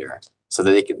 weeks later, so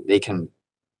that they can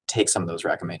take some of those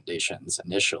recommendations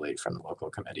initially from the local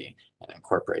committee and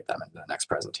incorporate them into the next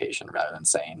presentation, rather than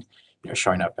saying,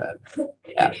 showing up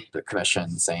at the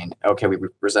commission saying, okay, we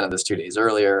presented this 2 days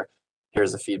earlier,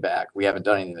 here's the feedback, we haven't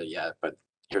done anything yet, but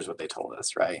here's what they told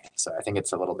us, right? So I think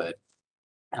it's a little bit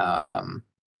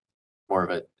more of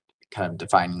a kind of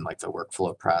defining like the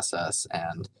workflow process,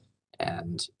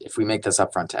 and if we make this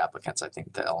upfront to applicants, I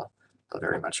think they'll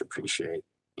very much appreciate,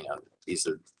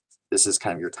 this is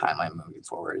kind of your timeline moving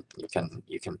forward.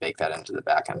 You can bake that into the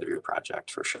back end of your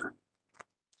project for sure.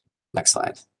 Next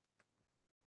slide.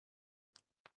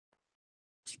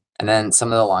 And then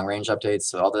some of the long range updates.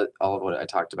 So all of what I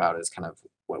talked about is kind of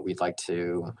what we'd like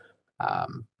to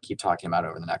keep talking about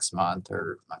over the next month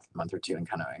or two, and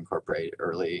kind of incorporate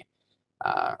early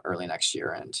next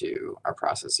year into our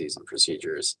processes and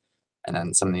procedures. And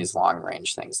then some of these long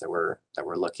range things that we're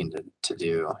looking to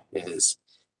do is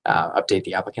update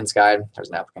the applicant's guide. There's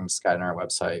an applicant's guide on our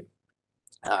website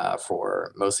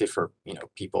mostly for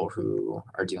people who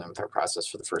are dealing with our process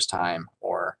for the first time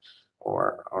or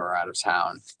out of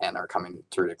town and are coming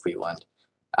through to Cleveland.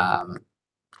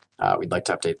 We'd like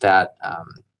to update that.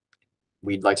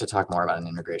 We'd like to talk more about an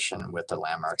integration with the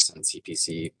landmarks and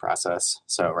CPC process.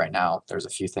 So right now, there's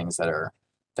a few things that are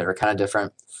kind of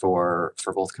different for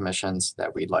both commissions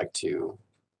that we'd like to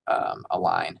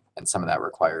align, and some of that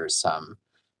requires some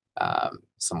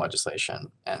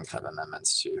legislation and kind of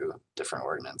amendments to different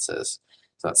ordinances.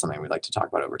 So that's something we'd like to talk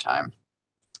about over time.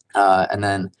 And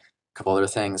then a couple other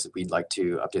things, we'd like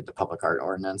to update the public art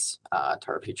ordinance.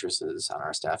 Tara Petrus on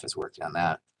our staff is working on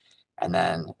that. And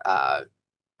then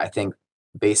I think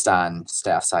based on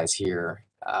staff size here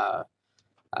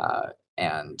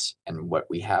and what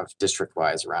we have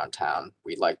district-wise around town,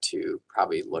 we'd like to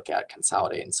probably look at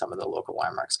consolidating some of the local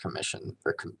landmarks commission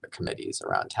or committees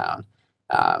around town.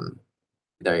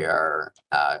 They are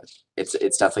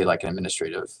it's definitely like an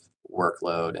administrative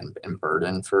workload and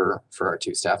burden for our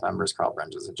two staff members, Carl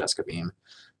Brenges and Jessica Beam.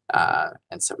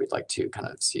 And so we'd like to kind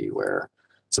of see where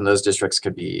some of those districts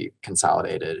could be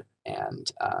consolidated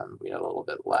and we have a little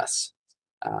bit less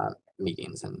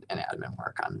meetings and admin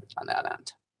work on that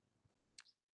end.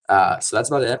 So that's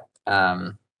about it.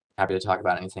 Happy to talk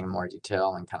about anything in more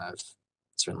detail, and kind of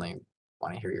certainly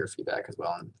want to hear your feedback as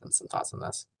well and some thoughts on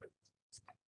this.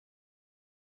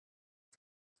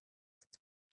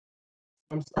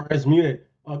 I'm sorry, it's muted.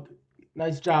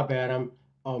 Nice job, Adam.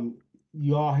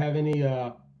 You all have any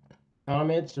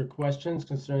comments or questions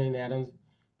concerning Adam's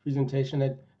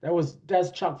presentation?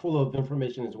 That's chock full of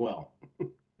information as well.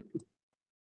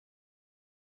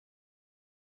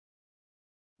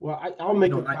 Well, I'll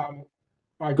make a comment.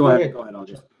 All right, go ahead. I'll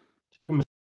just.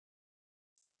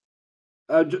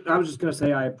 I was just going to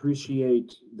say I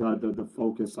appreciate the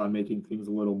focus on making things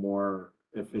a little more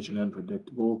efficient and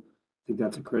predictable. I think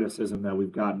that's a criticism that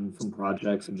we've gotten from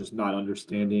projects, and just not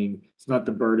understanding. It's not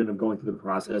the burden of going through the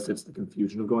process; it's the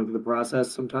confusion of going through the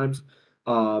process sometimes.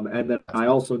 And then I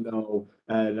also know,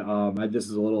 and this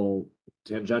is a little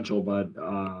tangential, but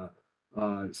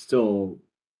still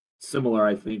similar,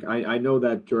 I think. I know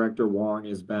that Director Wong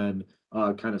has been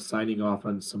kind of signing off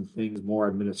on some things more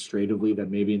administratively that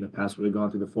maybe in the past would have gone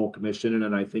through the full commission.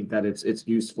 And I think that it's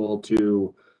useful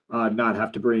to not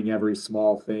have to bring every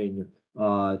small thing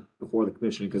before the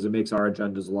commission because it makes our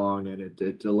agendas long and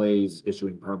it delays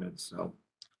issuing permits. So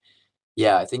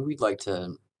Yeah, I think we'd like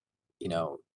to, you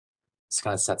know, just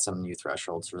kind of set some new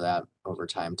thresholds for that over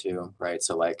time too, right?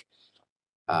 So like,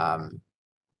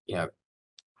 you know,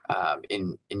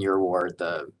 in your ward,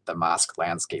 the mosque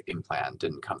landscaping plan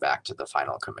didn't come back to the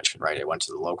final commission, right? It went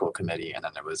to the local committee and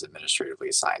then it was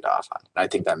administratively signed off on. And I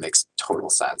think that makes total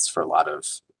sense for a lot of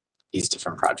these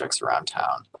different projects around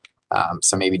town.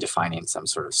 So maybe defining some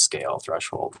sort of scale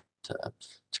threshold to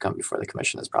come before the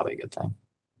commission is probably a good thing.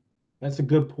 That's a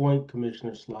good point,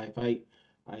 Commissioner Slife.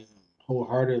 I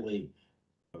wholeheartedly,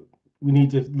 we need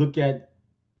to look at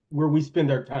where we spend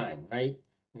our time, right?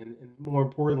 And more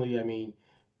importantly, I mean,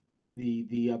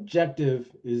 the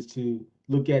objective is to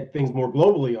look at things more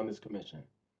globally on this commission.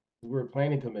 We're a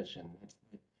planning commission. That's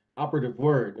the operative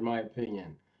word, in my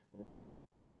opinion.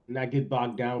 Not get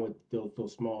bogged down with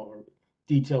those small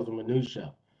details and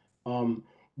minutia.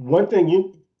 One thing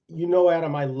you know,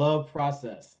 Adam, I love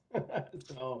process.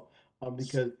 So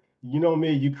because you know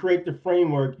me, you create the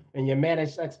framework and you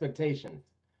manage expectations.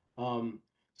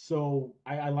 So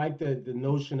I like the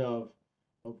notion of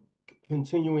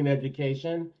continuing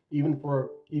education, even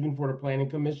for the planning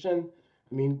commission.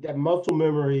 I mean, that muscle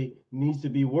memory needs to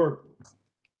be worked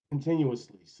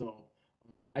continuously. So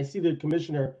I see that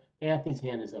Commissioner Anthony's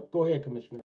hand is up. Go ahead,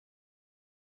 Commissioner.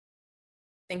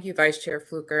 Thank you, Vice Chair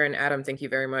Fluker, and Adam, thank you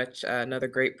very much. Another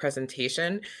great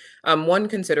presentation. One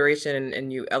consideration,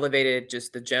 and you elevated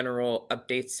just the general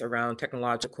updates around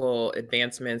technological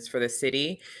advancements for the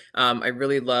city. I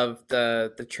really love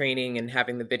the training and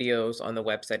having the videos on the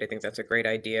website. I think that's a great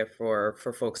idea for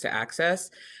folks to access.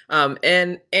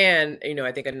 And you know,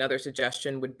 I think another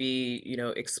suggestion would be, you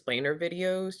know, explainer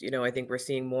videos. You know, I think we're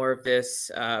seeing more of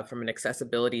this from an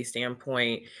accessibility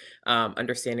standpoint,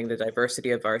 understanding the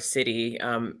diversity of our city.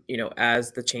 You know,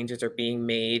 as the changes are being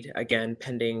made, again,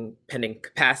 pending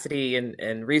capacity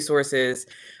and resources,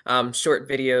 short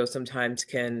videos sometimes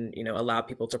can, you know, allow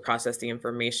people to process the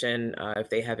information if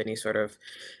they have any sort of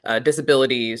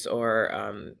disabilities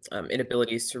or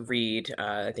inabilities to read.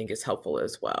 I think is helpful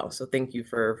as well. So thank you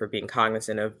for being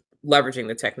cognizant of leveraging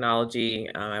the technology.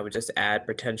 I would just add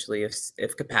potentially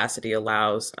if capacity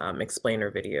allows, explainer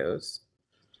videos.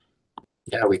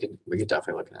 Yeah, we could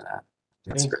definitely look into that.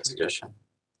 That's a Thanks, great suggestion.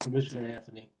 Commissioner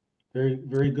Anthony.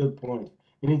 Very good point.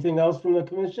 Anything else from the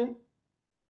commission?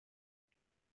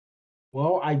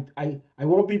 Well, I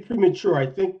won't be premature. I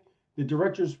think the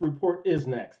director's report is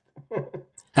next.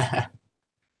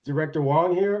 Director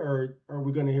Wong here, or are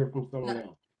we going to hear from someone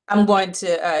else? I'm going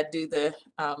to do the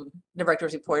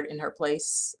director's report in her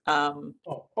place. Oh,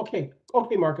 okay.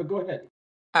 Okay, Marka, go ahead.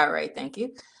 All right, thank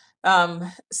you.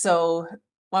 So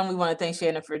one, we want to thank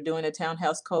Shannon for doing the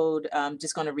townhouse code.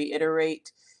 Just going to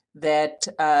reiterate that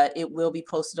it will be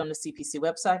posted on the CPC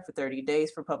website for 30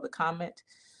 days for public comment.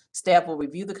 Staff will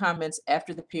review the comments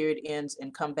after the period ends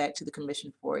and come back to the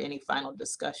commission for any final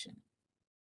discussion.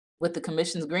 With the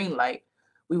commission's green light,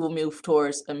 we will move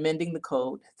towards amending the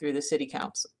code through the city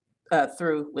council,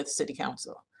 with city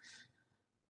council.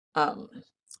 Then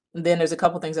there's a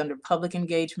couple things under public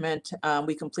engagement.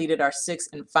 We completed our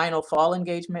 6th and final fall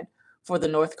engagement for the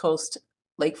North Coast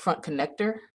Lakefront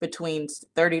Connector. Between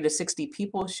 30 to 60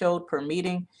 people showed per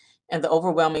meeting, and the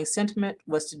overwhelming sentiment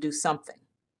was to do something.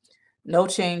 No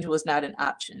change was not an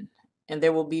option, and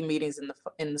there will be meetings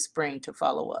in the spring to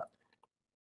follow up.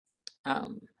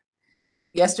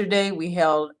 Yesterday, we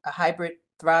held a hybrid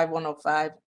Thrive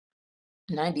 105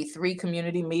 93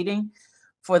 community meeting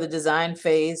for the design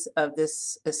phase of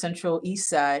this Central East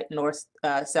Side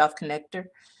North-South connector.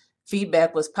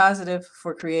 Feedback was positive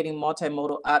for creating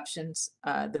multimodal options.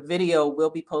 The video will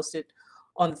be posted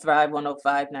on the Thrive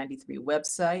 105 93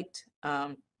 website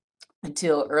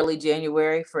until early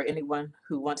January for anyone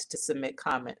who wants to submit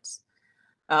comments.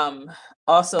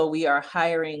 Also, we are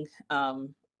hiring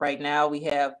right now. We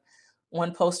have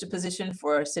one posted position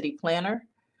for a city planner,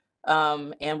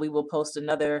 and we will post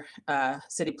another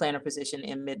city planner position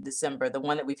in mid-December. The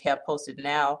one that we have posted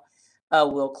now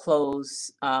will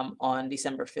close on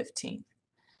December 15th.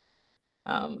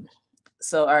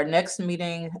 So our next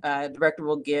meeting, director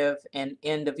will give an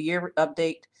end of year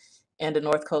update and a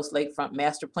North Coast Lakefront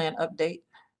Master Plan update.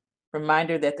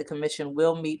 Reminder that the commission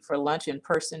will meet for lunch in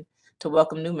person to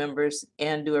welcome new members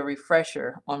and do a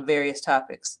refresher on various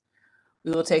topics.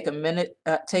 We will take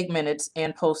minutes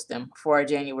and post them for our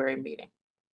January meeting.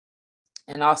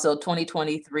 And also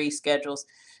 2023 schedules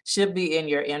should be in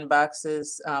your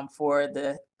inboxes for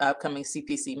the upcoming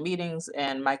CPC meetings,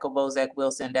 and Michael Bozak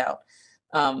will send out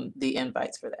the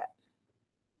invites for that.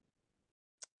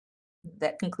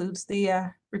 That concludes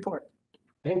the report.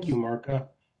 Thank you, Marka.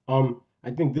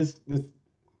 I think this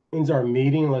ends our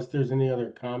meeting unless there's any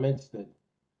other comments that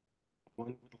one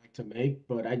would like to make.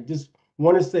 But I just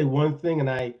want to say one thing, and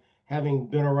I, having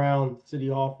been around City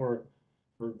Hall for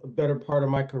a better part of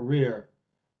my career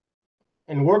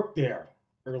and worked there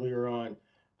earlier on,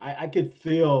 I could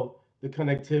feel the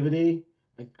connectivity.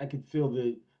 I could feel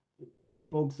the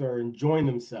folks are enjoying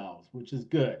themselves, which is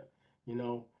good. You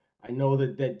know, I know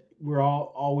that we're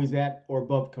all always at or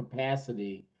above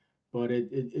capacity, but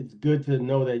it's good to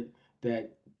know that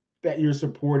you're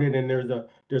supported and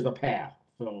there's a path.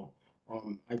 So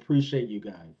I appreciate you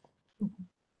guys.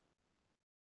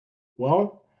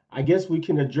 Well, I guess we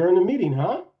can adjourn the meeting,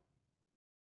 huh?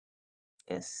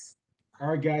 Yes. All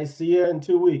right, guys. See you in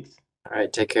 2 weeks. All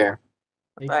right, take care.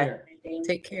 Take Bye. care.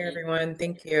 Take care, everyone.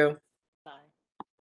 Thank you.